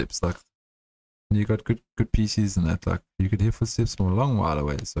footsteps, like, you got good PCs and that, like, you could hear footsteps from a long while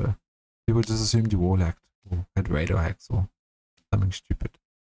away, so people just assumed you wall hacked, or had radar hacks, or something stupid.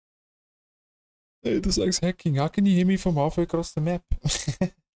 Hey, this likes hacking. How can you hear me from halfway across the map?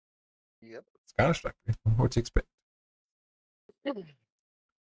 Yep. It's Counter-Strike. What do you expect?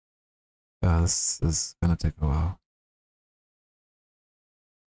 This is gonna take a while.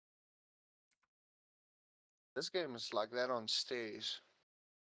 This game is like that on stairs.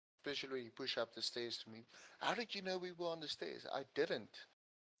 Especially when you push up the stairs to me. How did you know we were on the stairs? I didn't.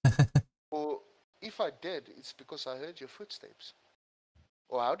 Or if I did, it's because I heard your footsteps.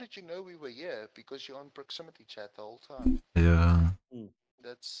 Or how did you know we were here? Because you're on proximity chat the whole time. Yeah.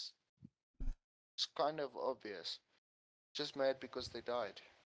 It's kind of obvious. Just mad because they died.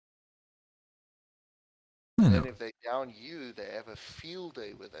 And then if they down you, they have a field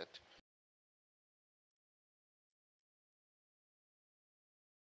day with it.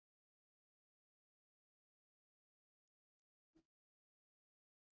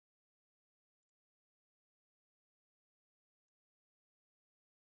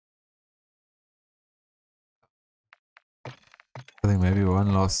 I think maybe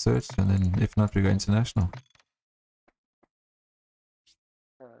one last search, and then if not, we go international.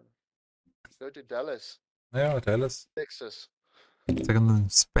 Go to Dallas. Yeah, Dallas. Texas. Take on the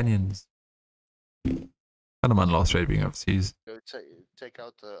Spaniards. I don't mind last raid being overseas. Go take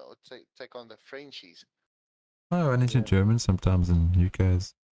out the or take on the Frenchies. Oh, I need to German sometimes, and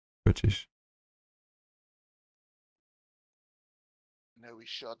UK's British. No, we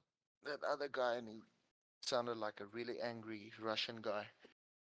shot that other guy, and he sounded like a really angry Russian guy.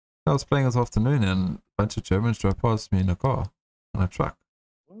 I was playing this afternoon, and a bunch of Germans drove past me in a car, on a truck.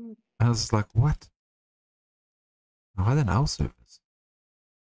 I was like, what? Why then our service?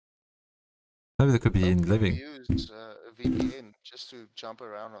 Maybe they could be in living. We use a VPN just to jump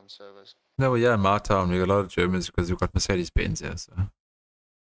around on servers. No, well, yeah, in my town, we got a lot of Germans because we've got Mercedes-Benz here, so.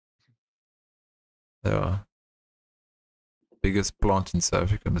 They are. Biggest plant in South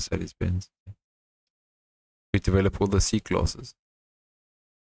Africa, Mercedes-Benz. We develop all the C-classes.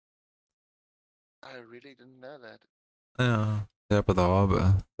 I really didn't know that. Yeah, but the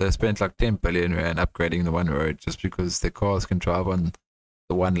harbour. They spent like 10 billion rand upgrading the one road just because their cars can drive on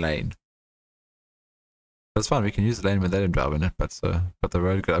the one lane. That's fine. We can use the lane when they don't drive in it, but the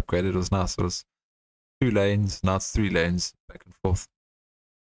road got upgraded. It was nice. It was 2 lanes. Now it's 3 lanes back and forth.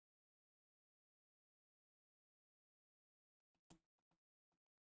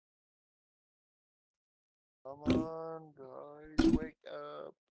 Come on, guys, wake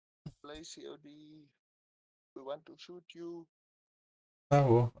up. Play COD. We want to shoot you.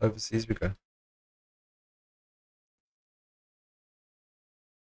 Oh well, overseas we go.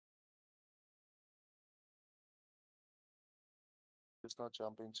 Let's not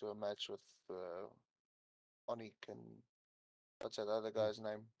jump into a match with Onik and what's that other guy's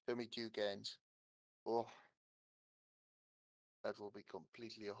name? 22 games. Oh, that will be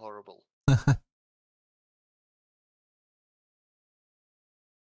completely horrible.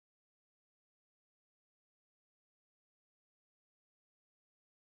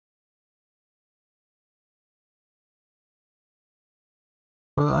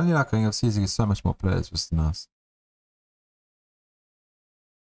 Well, I only like going overseas. You get so much more players, which is nice.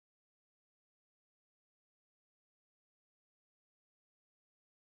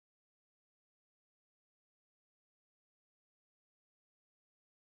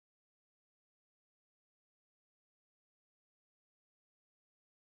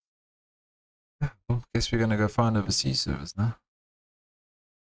 Well, guess we're gonna go find overseas servers now.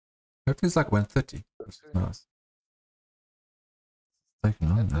 Hopefully it's like 130, which is nice. It's taking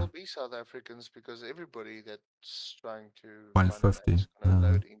long And now. will be South Africans because everybody that's trying to 150. is going to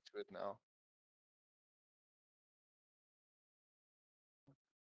load into it now.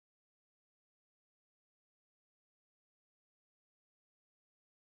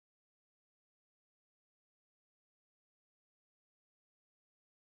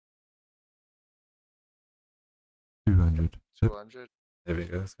 $200. 200. There we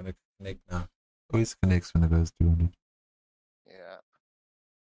go. It's gonna connect now. Always connects when it goes 200. Yeah.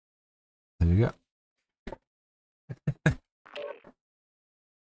 There you go.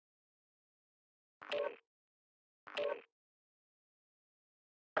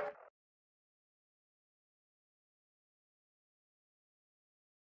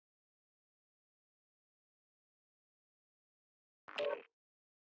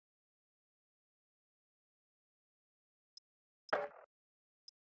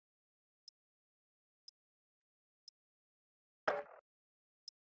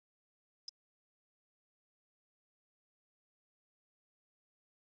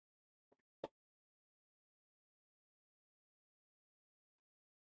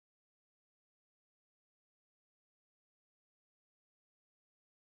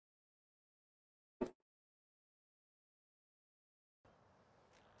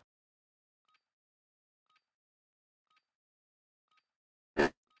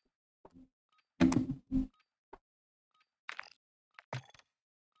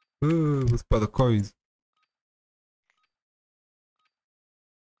 Ooh, what's by the coins?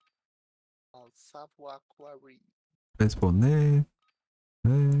 I'll savoir quarry. Baseball, nay.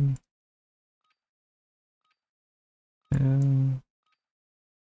 Nay. Yeah.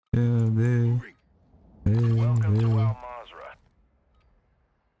 Yeah, nay. Welcome to Al Mazrah.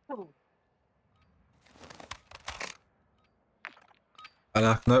 I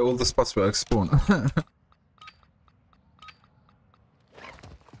like know all the spots where I spawn.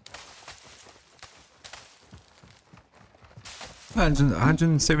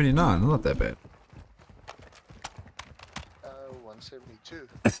 179, not that bad. 172.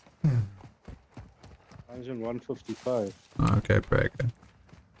 Mine's in 155. Oh, okay, break.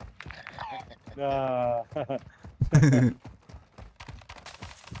 Ah.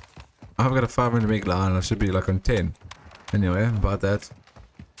 I've got a 500 meg line. I should be like on 10. Anyway, about that.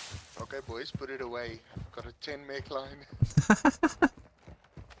 Okay, boys, put it away. I've got a 10 meg line.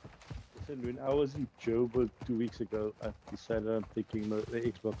 Listen, when I was in Joburg 2 weeks ago, I decided I'm taking the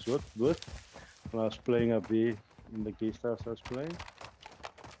Xbox with. When I was playing up there in the guest house I was playing.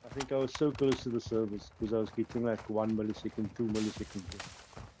 I think I was so close to the servers because I was getting like 1 millisecond, 2 milliseconds.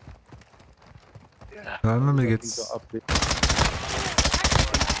 Yeah. I normally get. Threat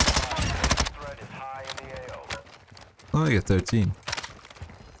is high in the AO. I get 13.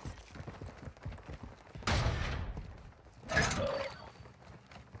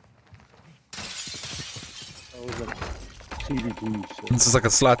 I was like CBG. So. This is like a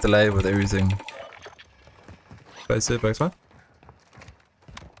slight delay with everything. Play safe, next one.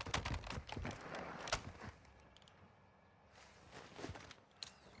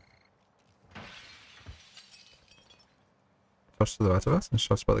 Shots to the right of us and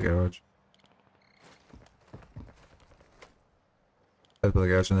shots by the garage. Shots by the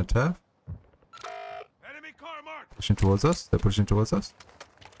garage in the turf. Enemy car marked. Pushing towards us. They're pushing towards us.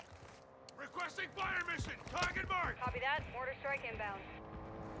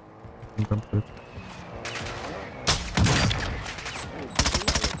 come to it.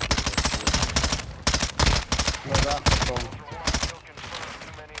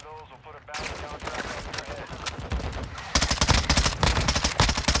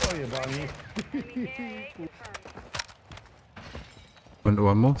 Oh, you bunny.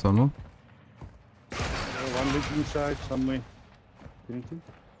 One more, some more. One leg inside somewhere. Anything?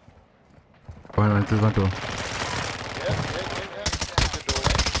 One door. Yeah. The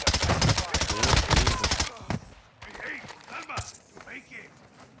doorway. Hey, Alba, you make it.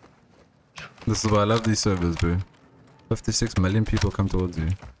 This is why I love these servers, bro. 56 million people come towards you.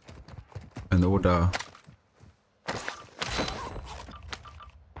 And they all die.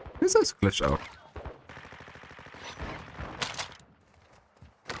 Who's this glitch out?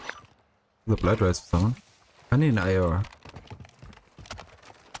 The blood race for someone. I need an AR.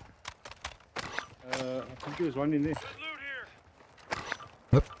 I think there's one in there.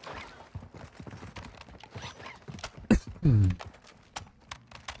 Yep.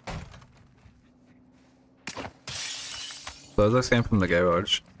 So those came from the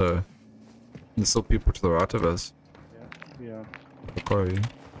garage, so there's still people to the right of us. Yeah. The quarry.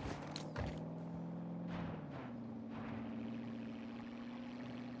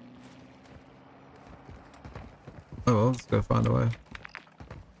 Oh well, let's go find a way.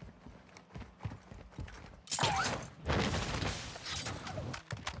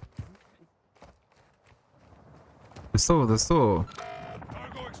 There's still.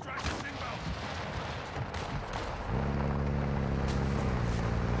 Cargo extraction inbound.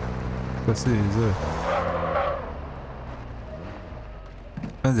 Let's see, is there?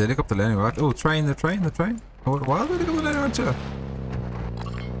 And the helicopter landing right. Oh, the train. Oh, why is the helicopter landing right here?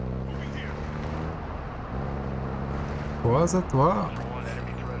 Moving here. Why is that? Why? One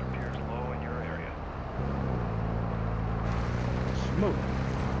enemy threat appears low in your area. Smoke.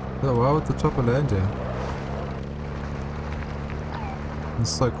 Yeah, why would the chopper land here? I'm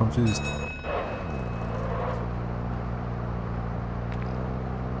so confused. No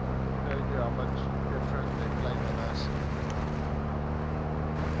idea how much different they play than us.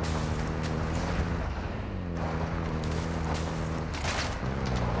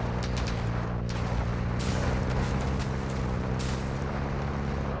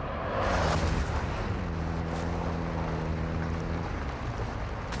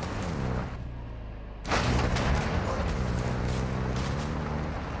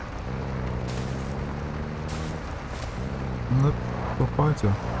 Nope, go fight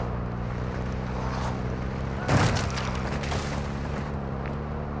you.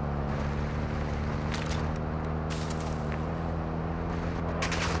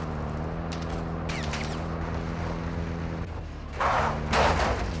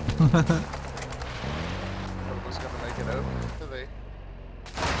 But was gonna make it over today.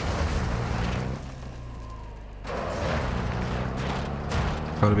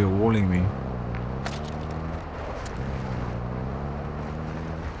 Gotta be walling me.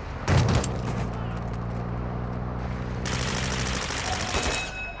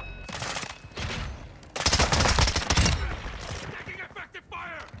 Taking effective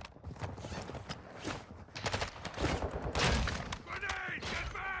fire. Grenade, get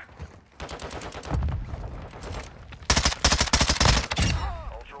back.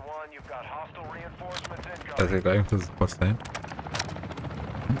 Ultra One, you've got hostile reinforcements As incoming. they're going to the bus lane.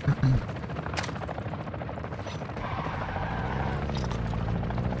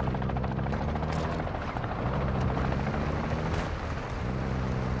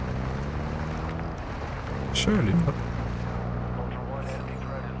 Surely not. Ultra One, enemy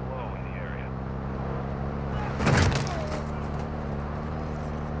threat is low in the area.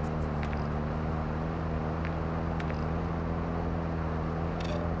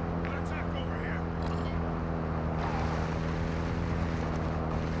 Got attack over here.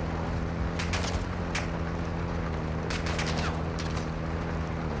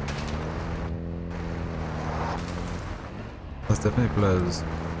 That's definitely players.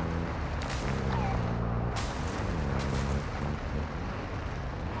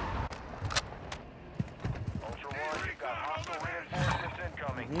 Ultra One, you've got hostile reinforcements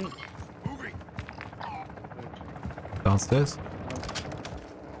incoming. Moving. Downstairs.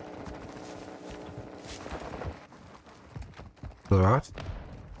 To the right.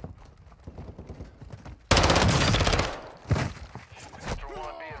 Ultra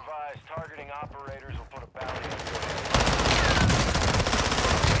One, be advised, targeting operators will put a bounty on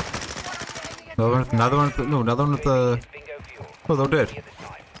Another one at the, no, another one at the... Oh, they're dead.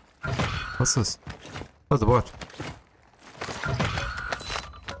 What's this? Oh, the bot.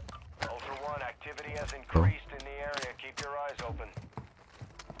 Ultra One, activity has increased in the area. Keep your eyes open.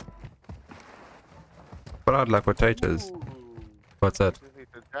 out like potatoes. Ooh. What's that? Just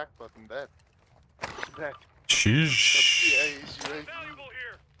hit the jackpot in that. That. Sheesh. Yeah, he's UAV. Valuable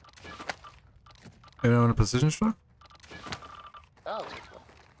here. Anyone on a position shot? I'll take one.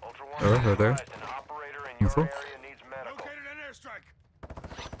 Ultra Oh, One, right there. an operator in your Info. area needs medical. Located an airstrike.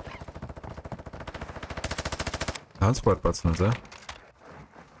 Transport bots not there.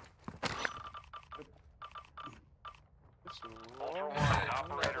 Ultra One, an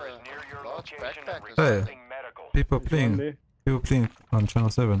operator is near your Large location and backpack or requesting medical. People There's one playing. there. People playing on channel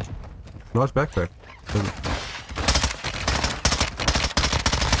 7. Large backpack.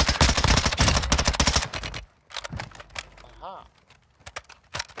 Aha.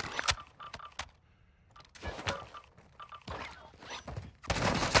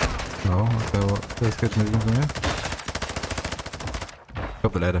 No, okay, well, let's get moving from here.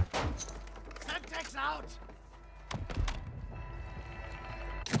 Up the ladder. Semtex out.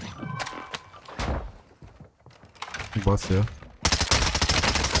 Boss here.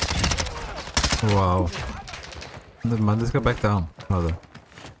 Wow. Never mind, let's go back down. Mother.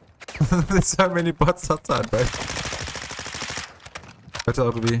 There's so many bots outside, right? Better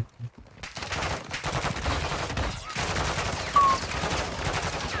ought to be.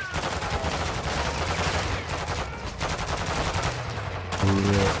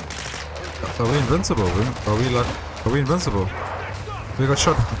 Are we invincible? Are we invincible? We got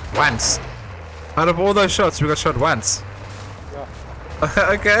shot once. Out of all those shots, we got shot once. Yeah.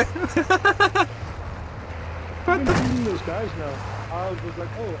 Okay. I've been beating those guys now. I was like,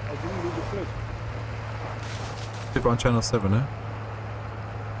 oh, I didn't lose a flip. People on channel 7, eh?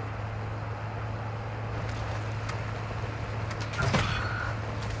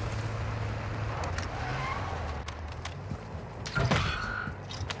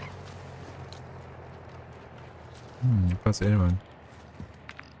 Can't see anyone.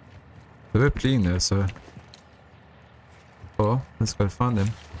 They're playing there, so. Oh, let's go find them.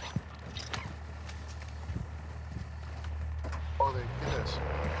 Oh, they kill us.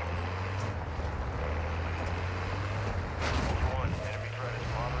 Ultra One, enemy threat is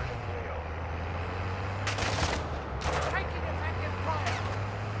moderate in the AO. Taking effective fire.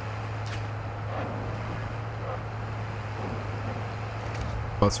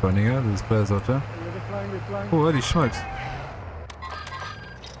 Bots running out, there's players out there. They're flying, they're flying. Oh, holy smokes.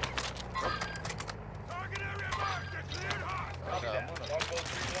 Target area marked. They're cleared hot.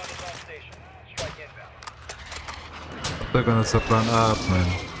 They're gonna zipline up, man.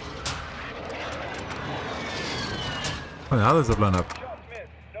 Oh, now they're zipline up.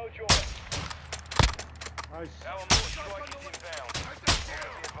 Nice.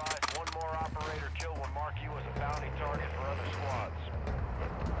 One more operator kill will mark you as a bounty target for other squads.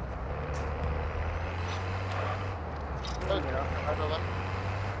 Another one.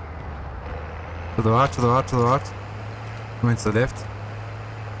 To the right, to the right, to the right. I mean to the left. Yeah, I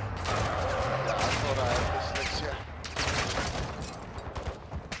thought I had dyslexia.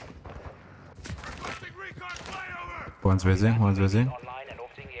 Requesting recon flyover. One's raising, one's raising. Online and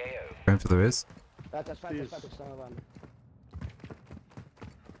orbiting the AO. Going for the res. Yes.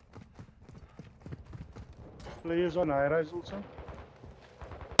 Players on high rise also. Kill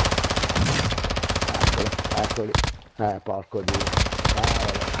confirmed. There's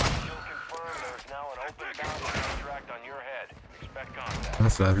now an open bounty contract on your head. Expect contact.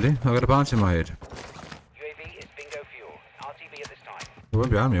 That's lovely. I've got a bounty in my head. UAV is bingo fuel. RTV at this time. The one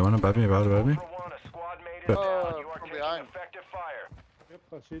behind me, one above me, right above me. Ultra One, a squad mate is Good. down. You are From taking behind. effective fire. Yep,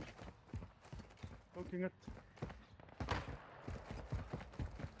 I see it. Looking it.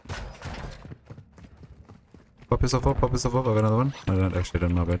 Pop yourself up, pop yourself up. I've got another one. I don't actually,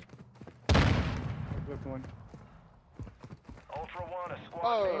 don't know bad. Got one. Ultra One, a squad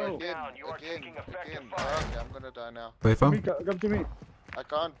Oh, mate is again, down. You are taking effective again. fire. Okay, I'm gonna die now. Wait for Me, him. come to me. I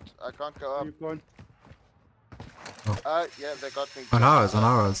can't go up. You can't. Yeah, they got me. On ours, on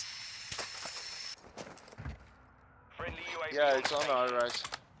ours. Friendly UAV. Yeah, it's on our right.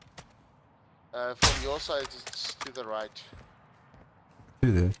 From your side, it's to the right.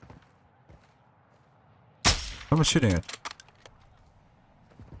 Who there? I'm shooting it.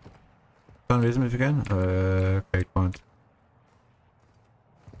 Can't raise him if you can? Okay, can't.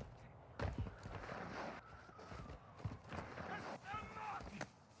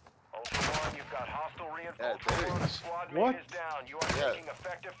 Ultra One, you've got hostile Yeah, reinforcements. there Ultra it One, a is. squad What? mate is down. You are Yeah. taking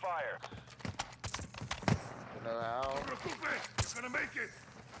effective fire. You know how? You're gonna make it.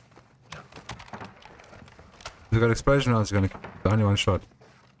 If you got explosion rounds, you're gonna only one shot.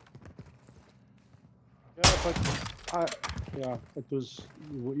 Yeah, but yeah, it was.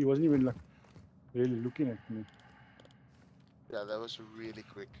 He wasn't even like really looking at me. Yeah, that was really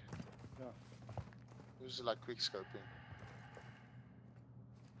quick. This is like quick scoping.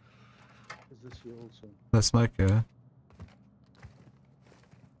 Is this here also? Let's smoke here.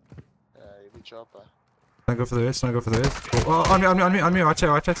 Heavy job, Don't go for the rest, don't go for the rest. Oh, on me, watch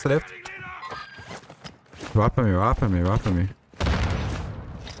out, to the left. Right on me.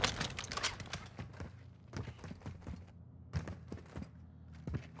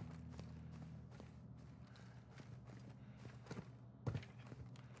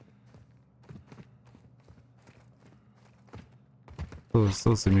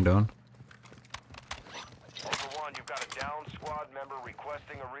 Still see me down. Ultra One, you've got a down squad member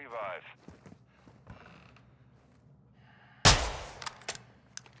requesting a revive.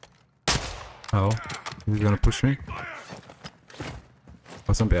 Oh, he's gonna push me.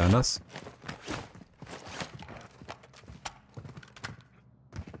 Or something behind us.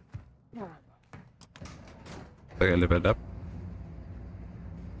 I gotta level it up.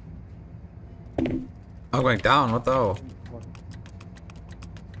 I'm going down, what the hell?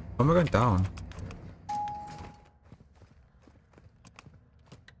 Why am I going down? I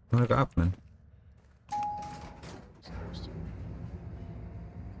wanna go up, man.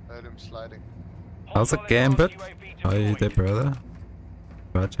 Heard him sliding. How's the gambit? Are you there, brother?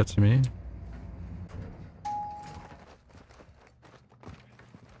 Right, chat to me.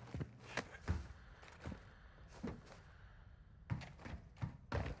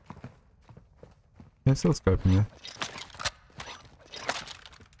 Yeah, still scoping there.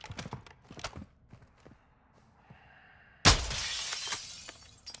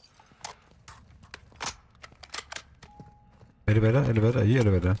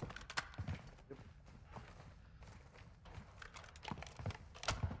 Elevator.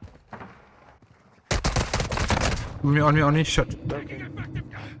 On me, shot.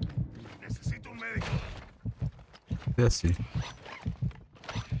 Yes, see.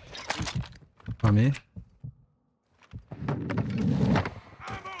 On me.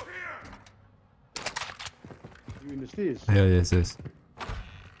 You in the stairs? Yeah, yes.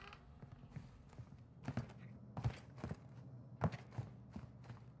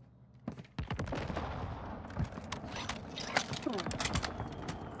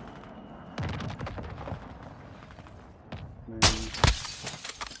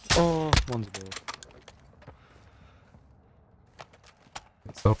 Oh, one's aboard.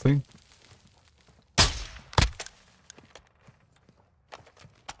 Something.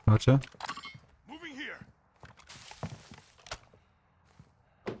 Gotcha. Moving here.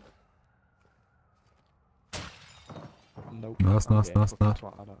 Nope. Nice.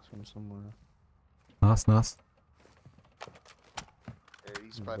 From somewhere. Nice. Yeah,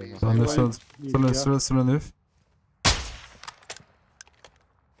 he's buddy. Still on the roof.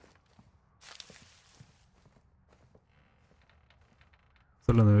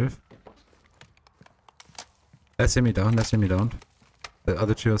 Still on the roof. That's him me down. The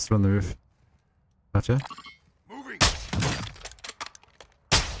other two are still on the roof. Gotcha. Moving.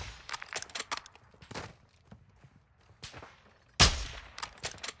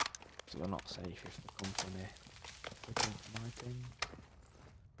 So they're not safe if they come from here. They come from my thing.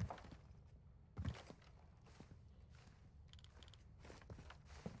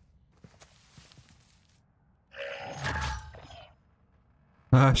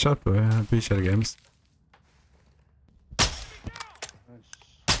 Shot boy. Appreciate games. I'm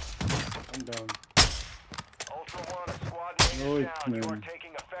down. Ultra One, a squad mate No, is down. You are man.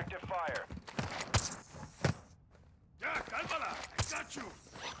 taking effective fire. Yeah, Calvara, I got you.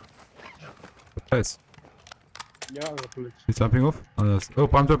 Place. Yeah, I got bullets. He's jumping off. Oh,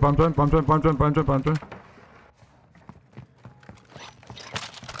 bumped one.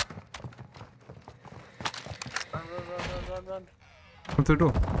 Run. Come through the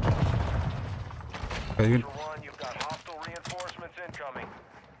door. Okay, you Ultra One, you've got hostile reinforcements incoming.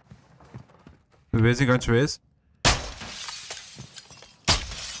 Where's he going to raise?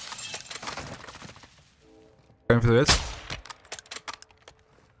 Going for the raise.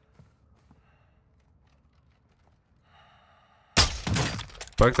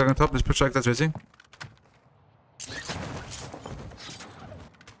 Bike tag on top, let's push like that's raising.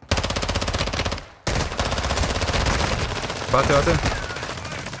 Warte.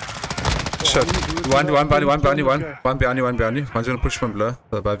 Shit. One behind you. One's gonna push from below.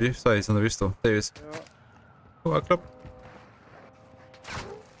 Above you. Sorry, he's on the roof still. There he is. Oh, I club.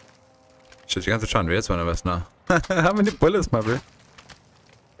 Shit, you're gonna have to try and raise one of us now. How many bullets, my bro?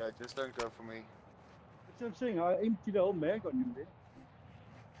 Yeah, just don't go for me. That's what I'm saying. I emptied the whole mag on him there.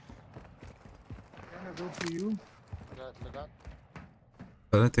 Can I go for you? Look out.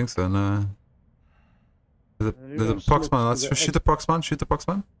 I don't think so, no. There's a boxman. Let's shoot the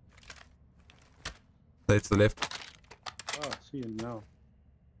boxman. Stay to the left. Oh, I see him now.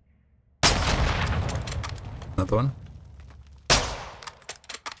 Another one.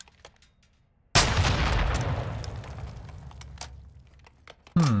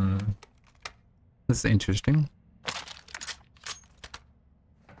 This is interesting. I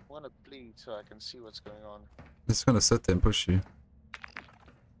want to bleed so I can see what's going on. It's gonna sit there and push you.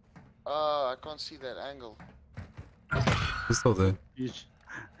 I can't see that angle. It's still there. He's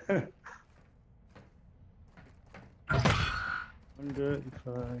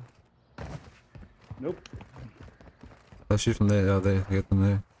 105. Nope. I'll shoot from there. Yeah, there. Get them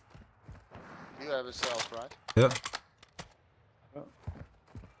there. You have a self, right? Yeah. Oh.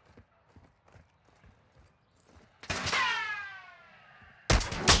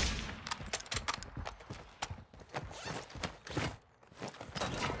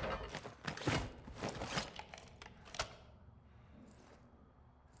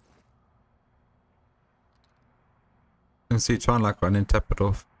 You can see try and like run and tap it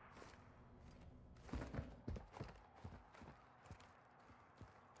off.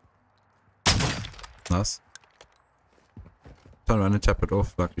 Nice. Try and run and tap it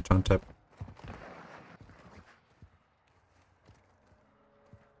off like you try and tap.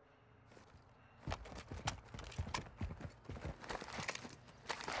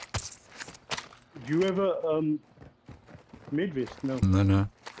 Do you have a mid vest? No. No.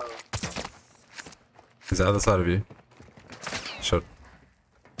 He's the other side of you. Shot.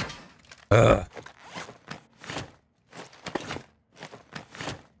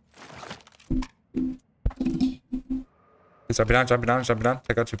 Jump down.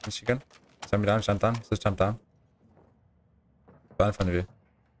 Take out your machine gun. Jump down. Just jump down. Right in front of you.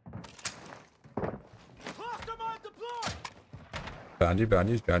 Behind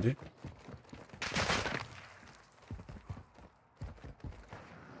you.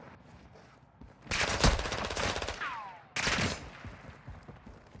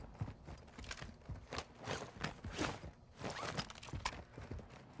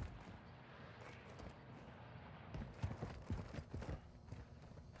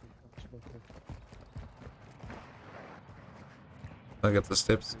 I'll get the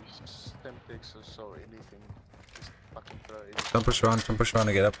steps. Stem picks or so, anything. Just fucking throw it. Don't push around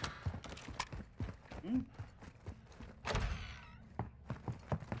and get up.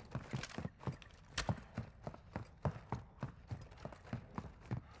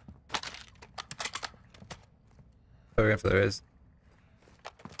 Going for the res.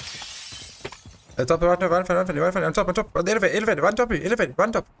 Top, right in front of you, on top, on the elevator, one top,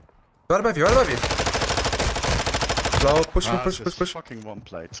 one top. Right above you. Slow, push. Fucking one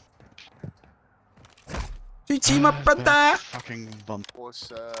plate. GG, my brother! Fucking one.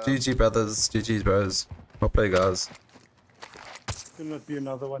 GG, brothers. GG's, bros. Well play, guys. Will not be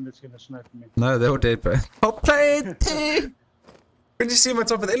another one that's gonna snipe me. No, they're all dead, bro. Well played! Did you see him on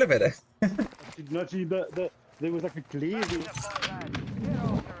top of the elevator? I did not see the there was like a glare.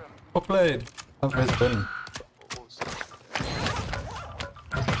 Well played. That's very spinning.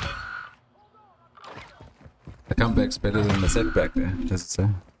 The comeback's better than the setback there, does it say?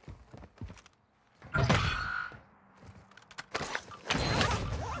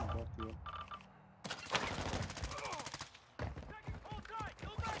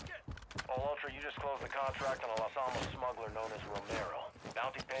 All Ultra, you just closed the contract on a Los Alamos smuggler known as Romero.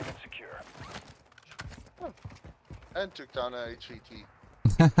 Bounty payment secure. And took down a HVT.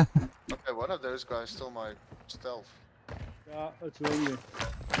 Okay, one of those guys stole my stealth. Yeah, it's lonely.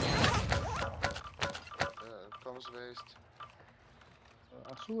 Comms based. I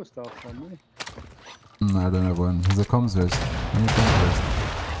saw a stealth from me. No, I don't have one. There's a comms vest. I need a comms vest.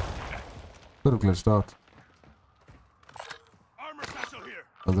 Could have glitched out. Armor satchel here.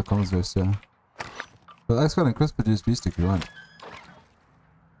 There's a comms vest, yeah. But I've got a crisp USB stick if you want.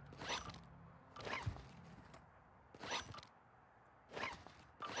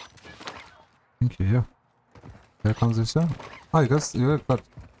 Thank you, yeah. Here comes this, yeah. Oh, you got...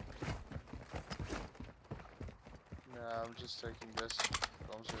 Nah, I'm just taking this.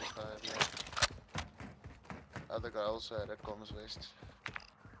 Comms vest I have, yeah. Other guy also had a comms vest.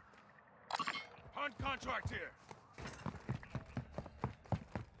 Hunt contract here.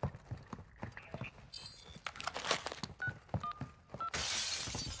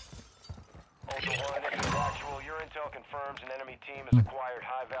 Ultra One, this is actual. Your intel confirms an enemy team has acquired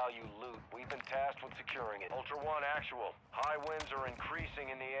high-value loot. We've been tasked with securing it. Ultra One, actual. High winds are increasing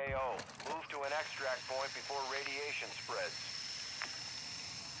in the AO. Move to an extract point before radiation spreads.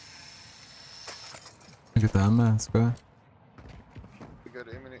 Look at that, man. Let's go. We got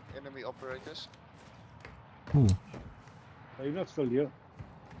enemy operators. Ooh. Are you not still here?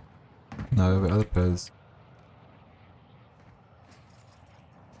 No, we have other players.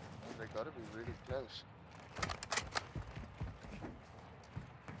 gotta be really close.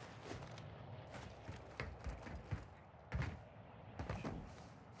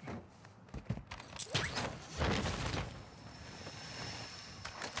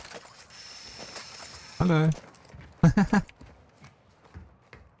 Hello.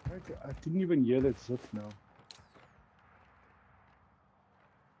 I didn't even hear that zip now.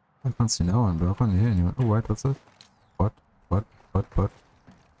 I can't see no one, bro. I can't hear anyone. Oh, wait, what's that? What?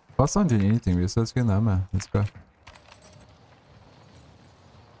 Boss not doing anything. We're just getting the hammer. Let's go.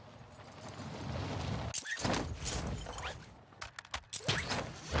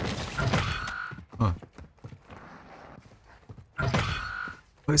 Oh.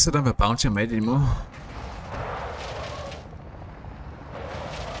 Why is it I'm a bounty mate anymore?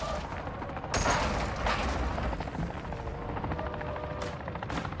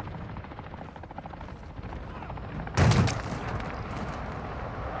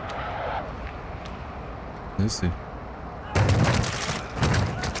 Let's see.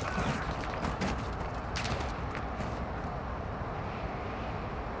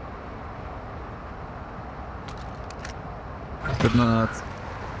 Good night.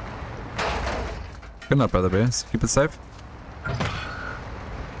 Good night, brother bears. Keep it safe.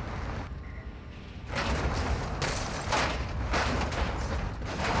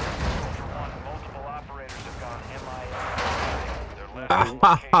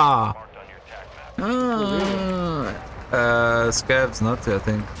 Scav's not, I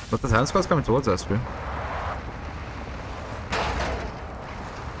think. But the hand squad's coming towards us, bro.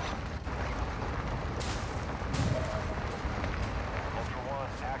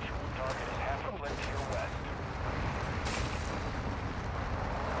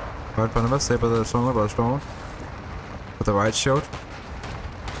 Right in front of us, stay by the stronghold, With the right shield.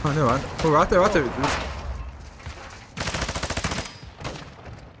 Oh, no, right. Oh, right there.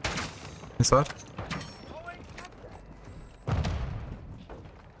 Inside.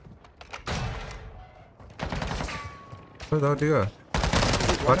 Where do you go?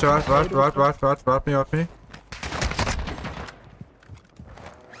 Watch me.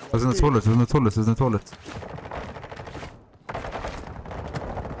 He's in the toilet.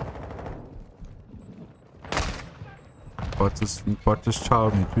 Bot just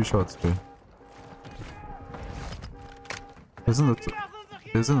charged me 2 shots, bro. He's in the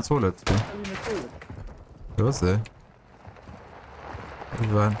toilet, bro. He was there.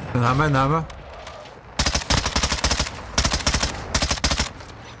 Ein Hammer.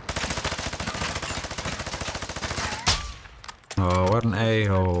 Oh, what an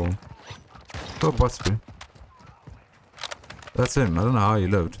a-hole. Go bots, bro. That's him. I don't know how he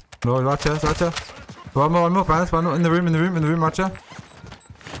lived. No, right here. One more, Vance. One more in the room, right here.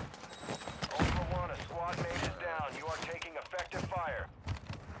 Ultra One, a squad mate is down. You are taking effective fire.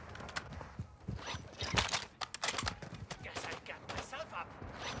 Guess I got myself up.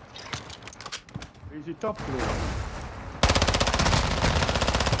 Where's your top floor?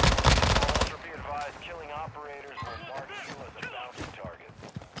 Ultra, be advised, killing operators will mark you as a bounty target.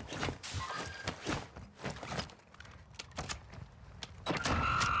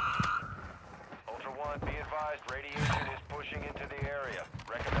 Ultra One, be advised, radiation is pushing into the area.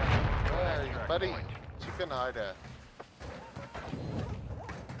 Recommend Buddy, chicken hider.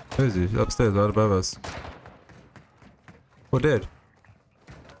 Where is he? He's upstairs, right above us. We're dead.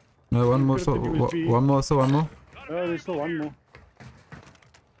 No, one more. One more. Oh, there's still one more.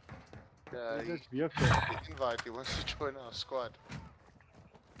 Yeah, He invite. He wants to join our squad.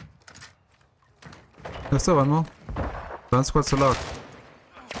 There's still one more. One squad's still out.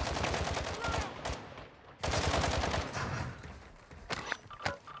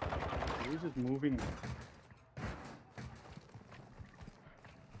 Who's it moving?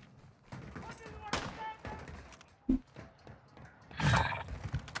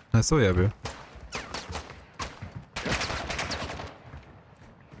 I saw you, bro.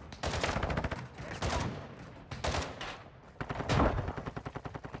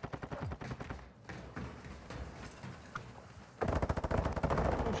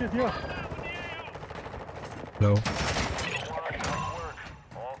 Oh shit, yeah. No.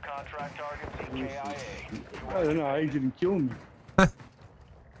 all contract targets EKIA. I don't know how he didn't kill me. Is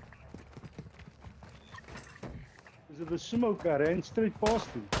it the smoke I ran straight past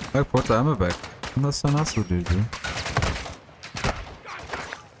him? I brought the ammo back. That's so nice of you, bro.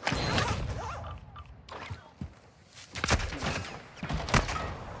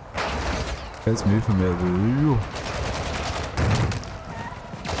 Let's move from here, bro.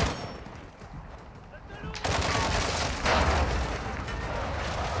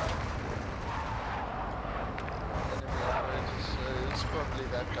 It's probably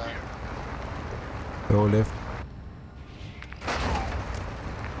that that guy. They all left.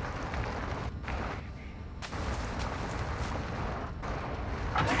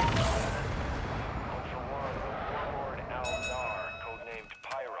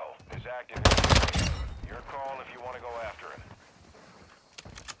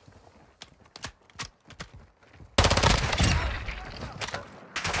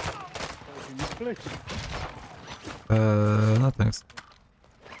 No thanks.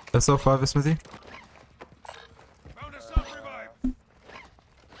 That's all 5 Smithy.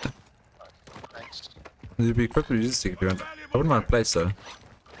 Thanks. You'd be equipped with a stick if you want. I wouldn't mind plates though. A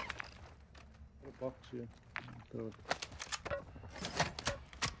box here. Throw it.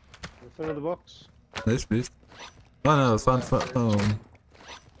 Throw the box. Yes, please. Oh no, it's fine. Oh.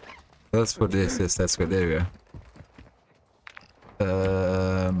 That's for this. Yes, that's good. There we go.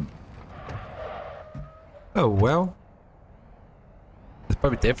 Oh well. There's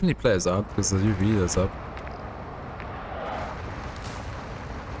probably definitely players out because the UV that's up.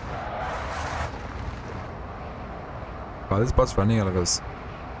 Wow, this bot's running like this.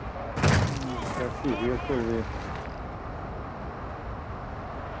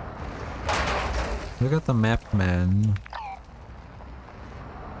 Look at the map, man.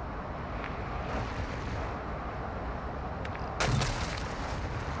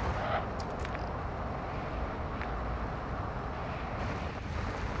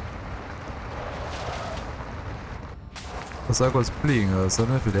 The cycle was fleeing, so I don't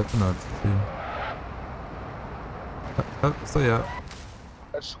know if it happened or not. Oh, so yeah.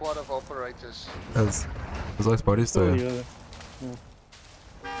 A squad of operators. There's like bodies still. Yeah.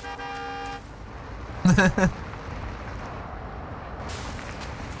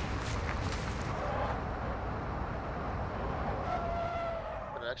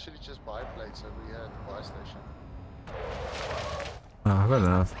 But actually just buy plates over here at the buy station. Ah, I've got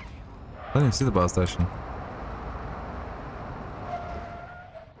enough. I don't even see the bar station.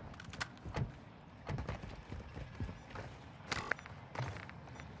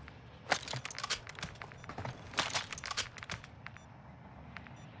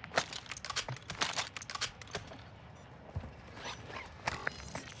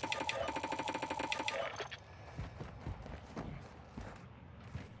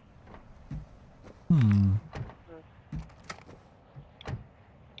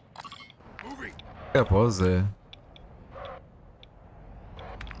 Yeah, pause there.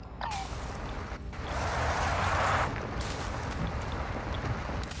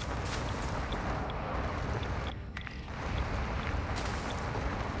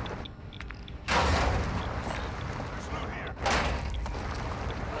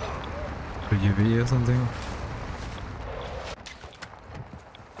 A UV or something?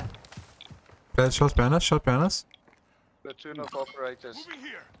 Shots behind us, shot behind us. Platoon of operators.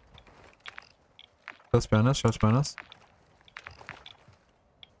 Shots behind us, shots behind us.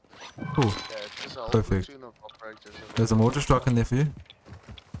 Ooh, Yeah, it's a whole perfect. platoon of operators. There's a mortar struck in there for you.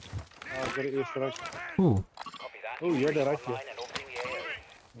 I've got it airstrike. Ooh, Oh, yeah, they're right here.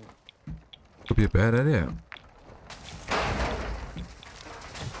 could be a bad idea.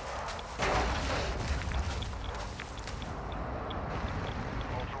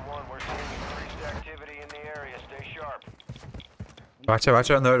 Watch out,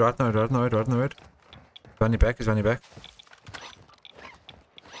 right on the road, right on the road, right on the road, right on the road. He's on your back, he's on your back.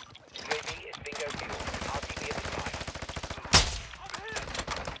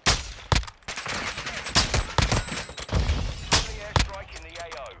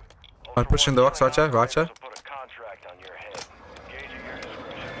 I'm pushing the rocks, Roger, Roger.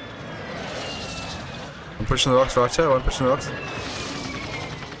 I'm pushing the rocks, Roger, I'm pushing the rocks.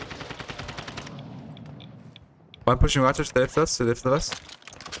 I'm pushing Roger to the left of us, to the left of us.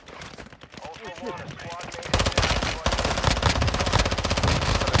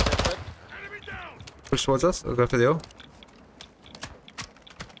 Push towards us, I'll go for the hill.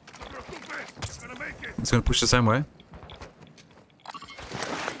 He's gonna push the same way.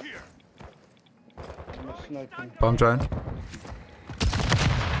 Bomb drone. Yep,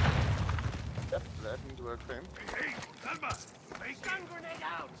 that didn't work for him. Stun grenade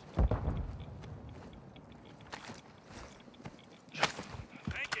out!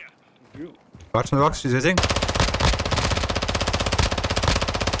 Thank you. Watch on the rocks, she's hitting.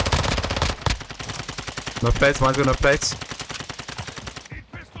 No plates, mine's got no plates. Need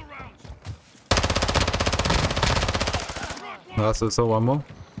pistol rounds. No, so one more.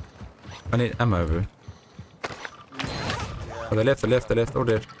 I need ammo, bro. Oh, they left, all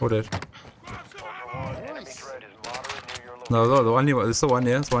dead, all dead. No, the only one, there's still one,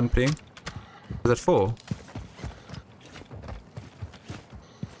 yeah, there's one ping. Was that 4?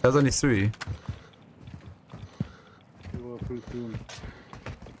 There's only 3. You were platoon.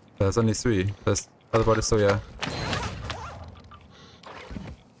 There's only 3. There's other bodies still, yeah.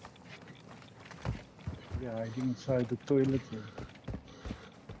 Yeah, hiding inside the toilet here.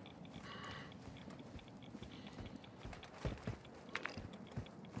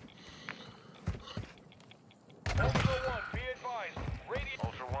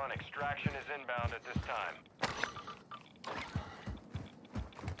 Ultra One, extraction is inbound at this time.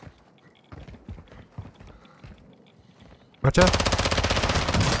 Gotcha.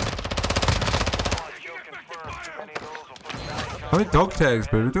 How many dog tags,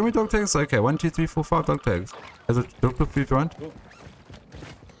 bro? Do we dog tags? Okay, 1, 2, 3, 4, 5 dog tags. There's a dog proof if you want.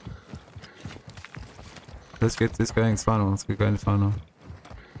 Let's get this going final. Let's get going final.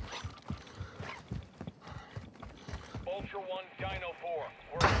 Ultra One, Dino 4.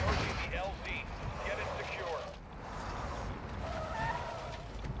 We're approaching the LZ. Get it secure.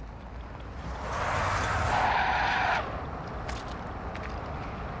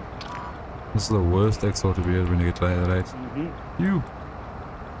 This is the worst exfil to be at when you get late. You.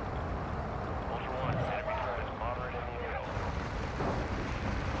 Ultra One, enemy threat is moderate in the AO.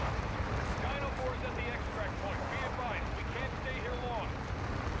 Dino 4 is at the extract point. Be advised, we can't stay here long.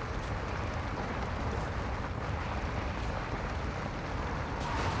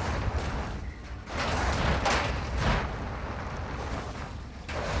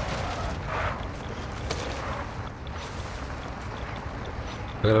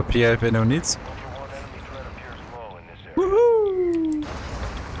 I got a PA if anyone needs. Ultra One, enemy threat appears low in this area. Woohoo!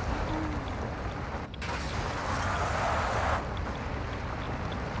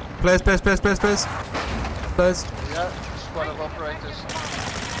 Place. Place. Yeah, squad of operators.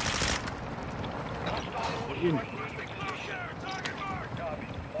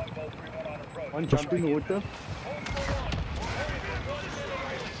 One jump in the water.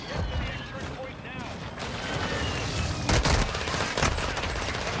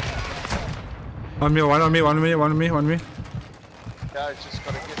 One me. Yeah, I just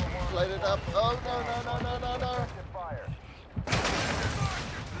gotta get lighted up. Oh no.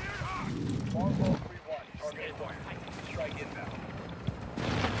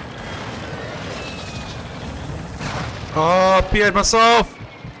 Oh, PA'd myself!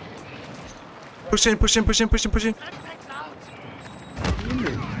 Push in. Jump,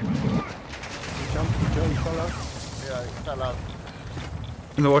 fell out. Yeah, he fell out.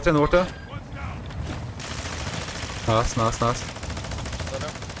 In the water. Nice. Got him.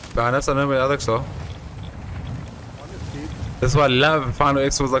 Behind us, I know where Alex are. That's why I love final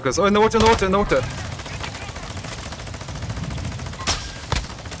exfils like this. Oh, in the water.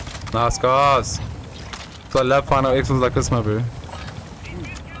 Nice, guys. So I love final exfils like this, my bro.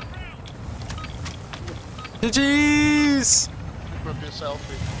 GG's! Grab your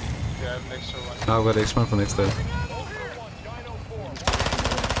selfie. Yeah, next one. I've got extra one for next day.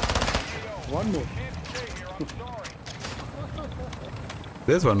 One more.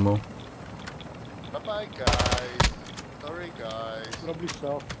 There's one more. Bye-bye, guys. Sorry, guys. Probably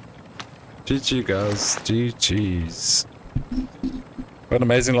self. GG, guys. GG's. What an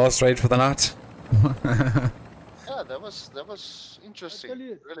amazing last raid for the night. Yeah, that was interesting. I tell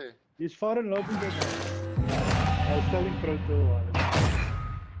you, Really. He's far in love with it. I was telling Proto.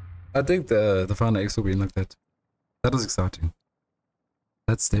 I think the final X will be like that. That was exciting.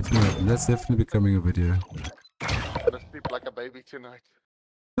 That's definitely becoming a video. Gonna sleep like a baby tonight.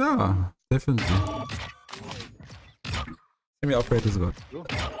 Yeah, definitely. How many operators got? I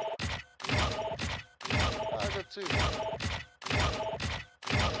got 2.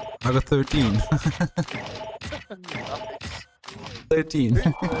 I got 13. Nice. 13.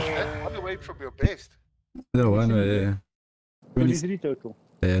 One away from your best. No, one way, yeah. 23 total.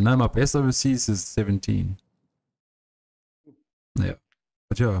 Yeah, no, my best overseas is 17. Yeah.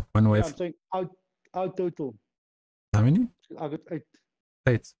 But yeah, one away. Yeah, I'm saying out total. How many? I got 8.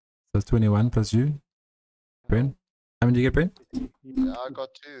 8. So it's 21 plus you. Ben? How many did you get, Ben? Yeah, I got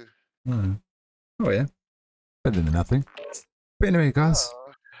 2. Oh yeah. Better than nothing. But anyway, guys.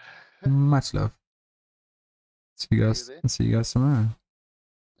 Much love. See you guys tomorrow.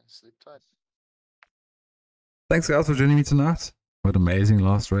 Sleep tight. Thanks guys for joining me tonight. What amazing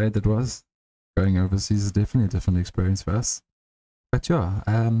last raid that was. Going overseas is definitely a different experience for us. But yeah,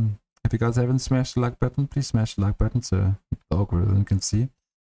 if you guys haven't smashed the like button, please smash the like button so the algorithm can see.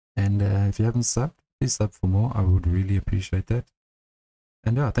 And if you haven't subbed, please sub for more. I would really appreciate that.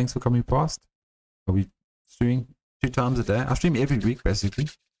 And yeah, thanks for coming past. I'll be streaming 2 times a day. I stream every week basically.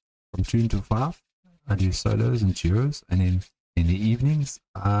 From 2 until 5. I do solos and duos. And then in the evenings,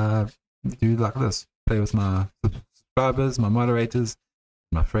 I do like this. Play with my subscribers, my moderators.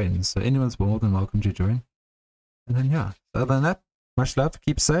 my friends. So anyone's more than welcome to join. And then yeah, other than that, much love,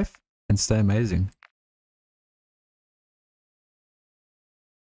 keep safe, and stay amazing.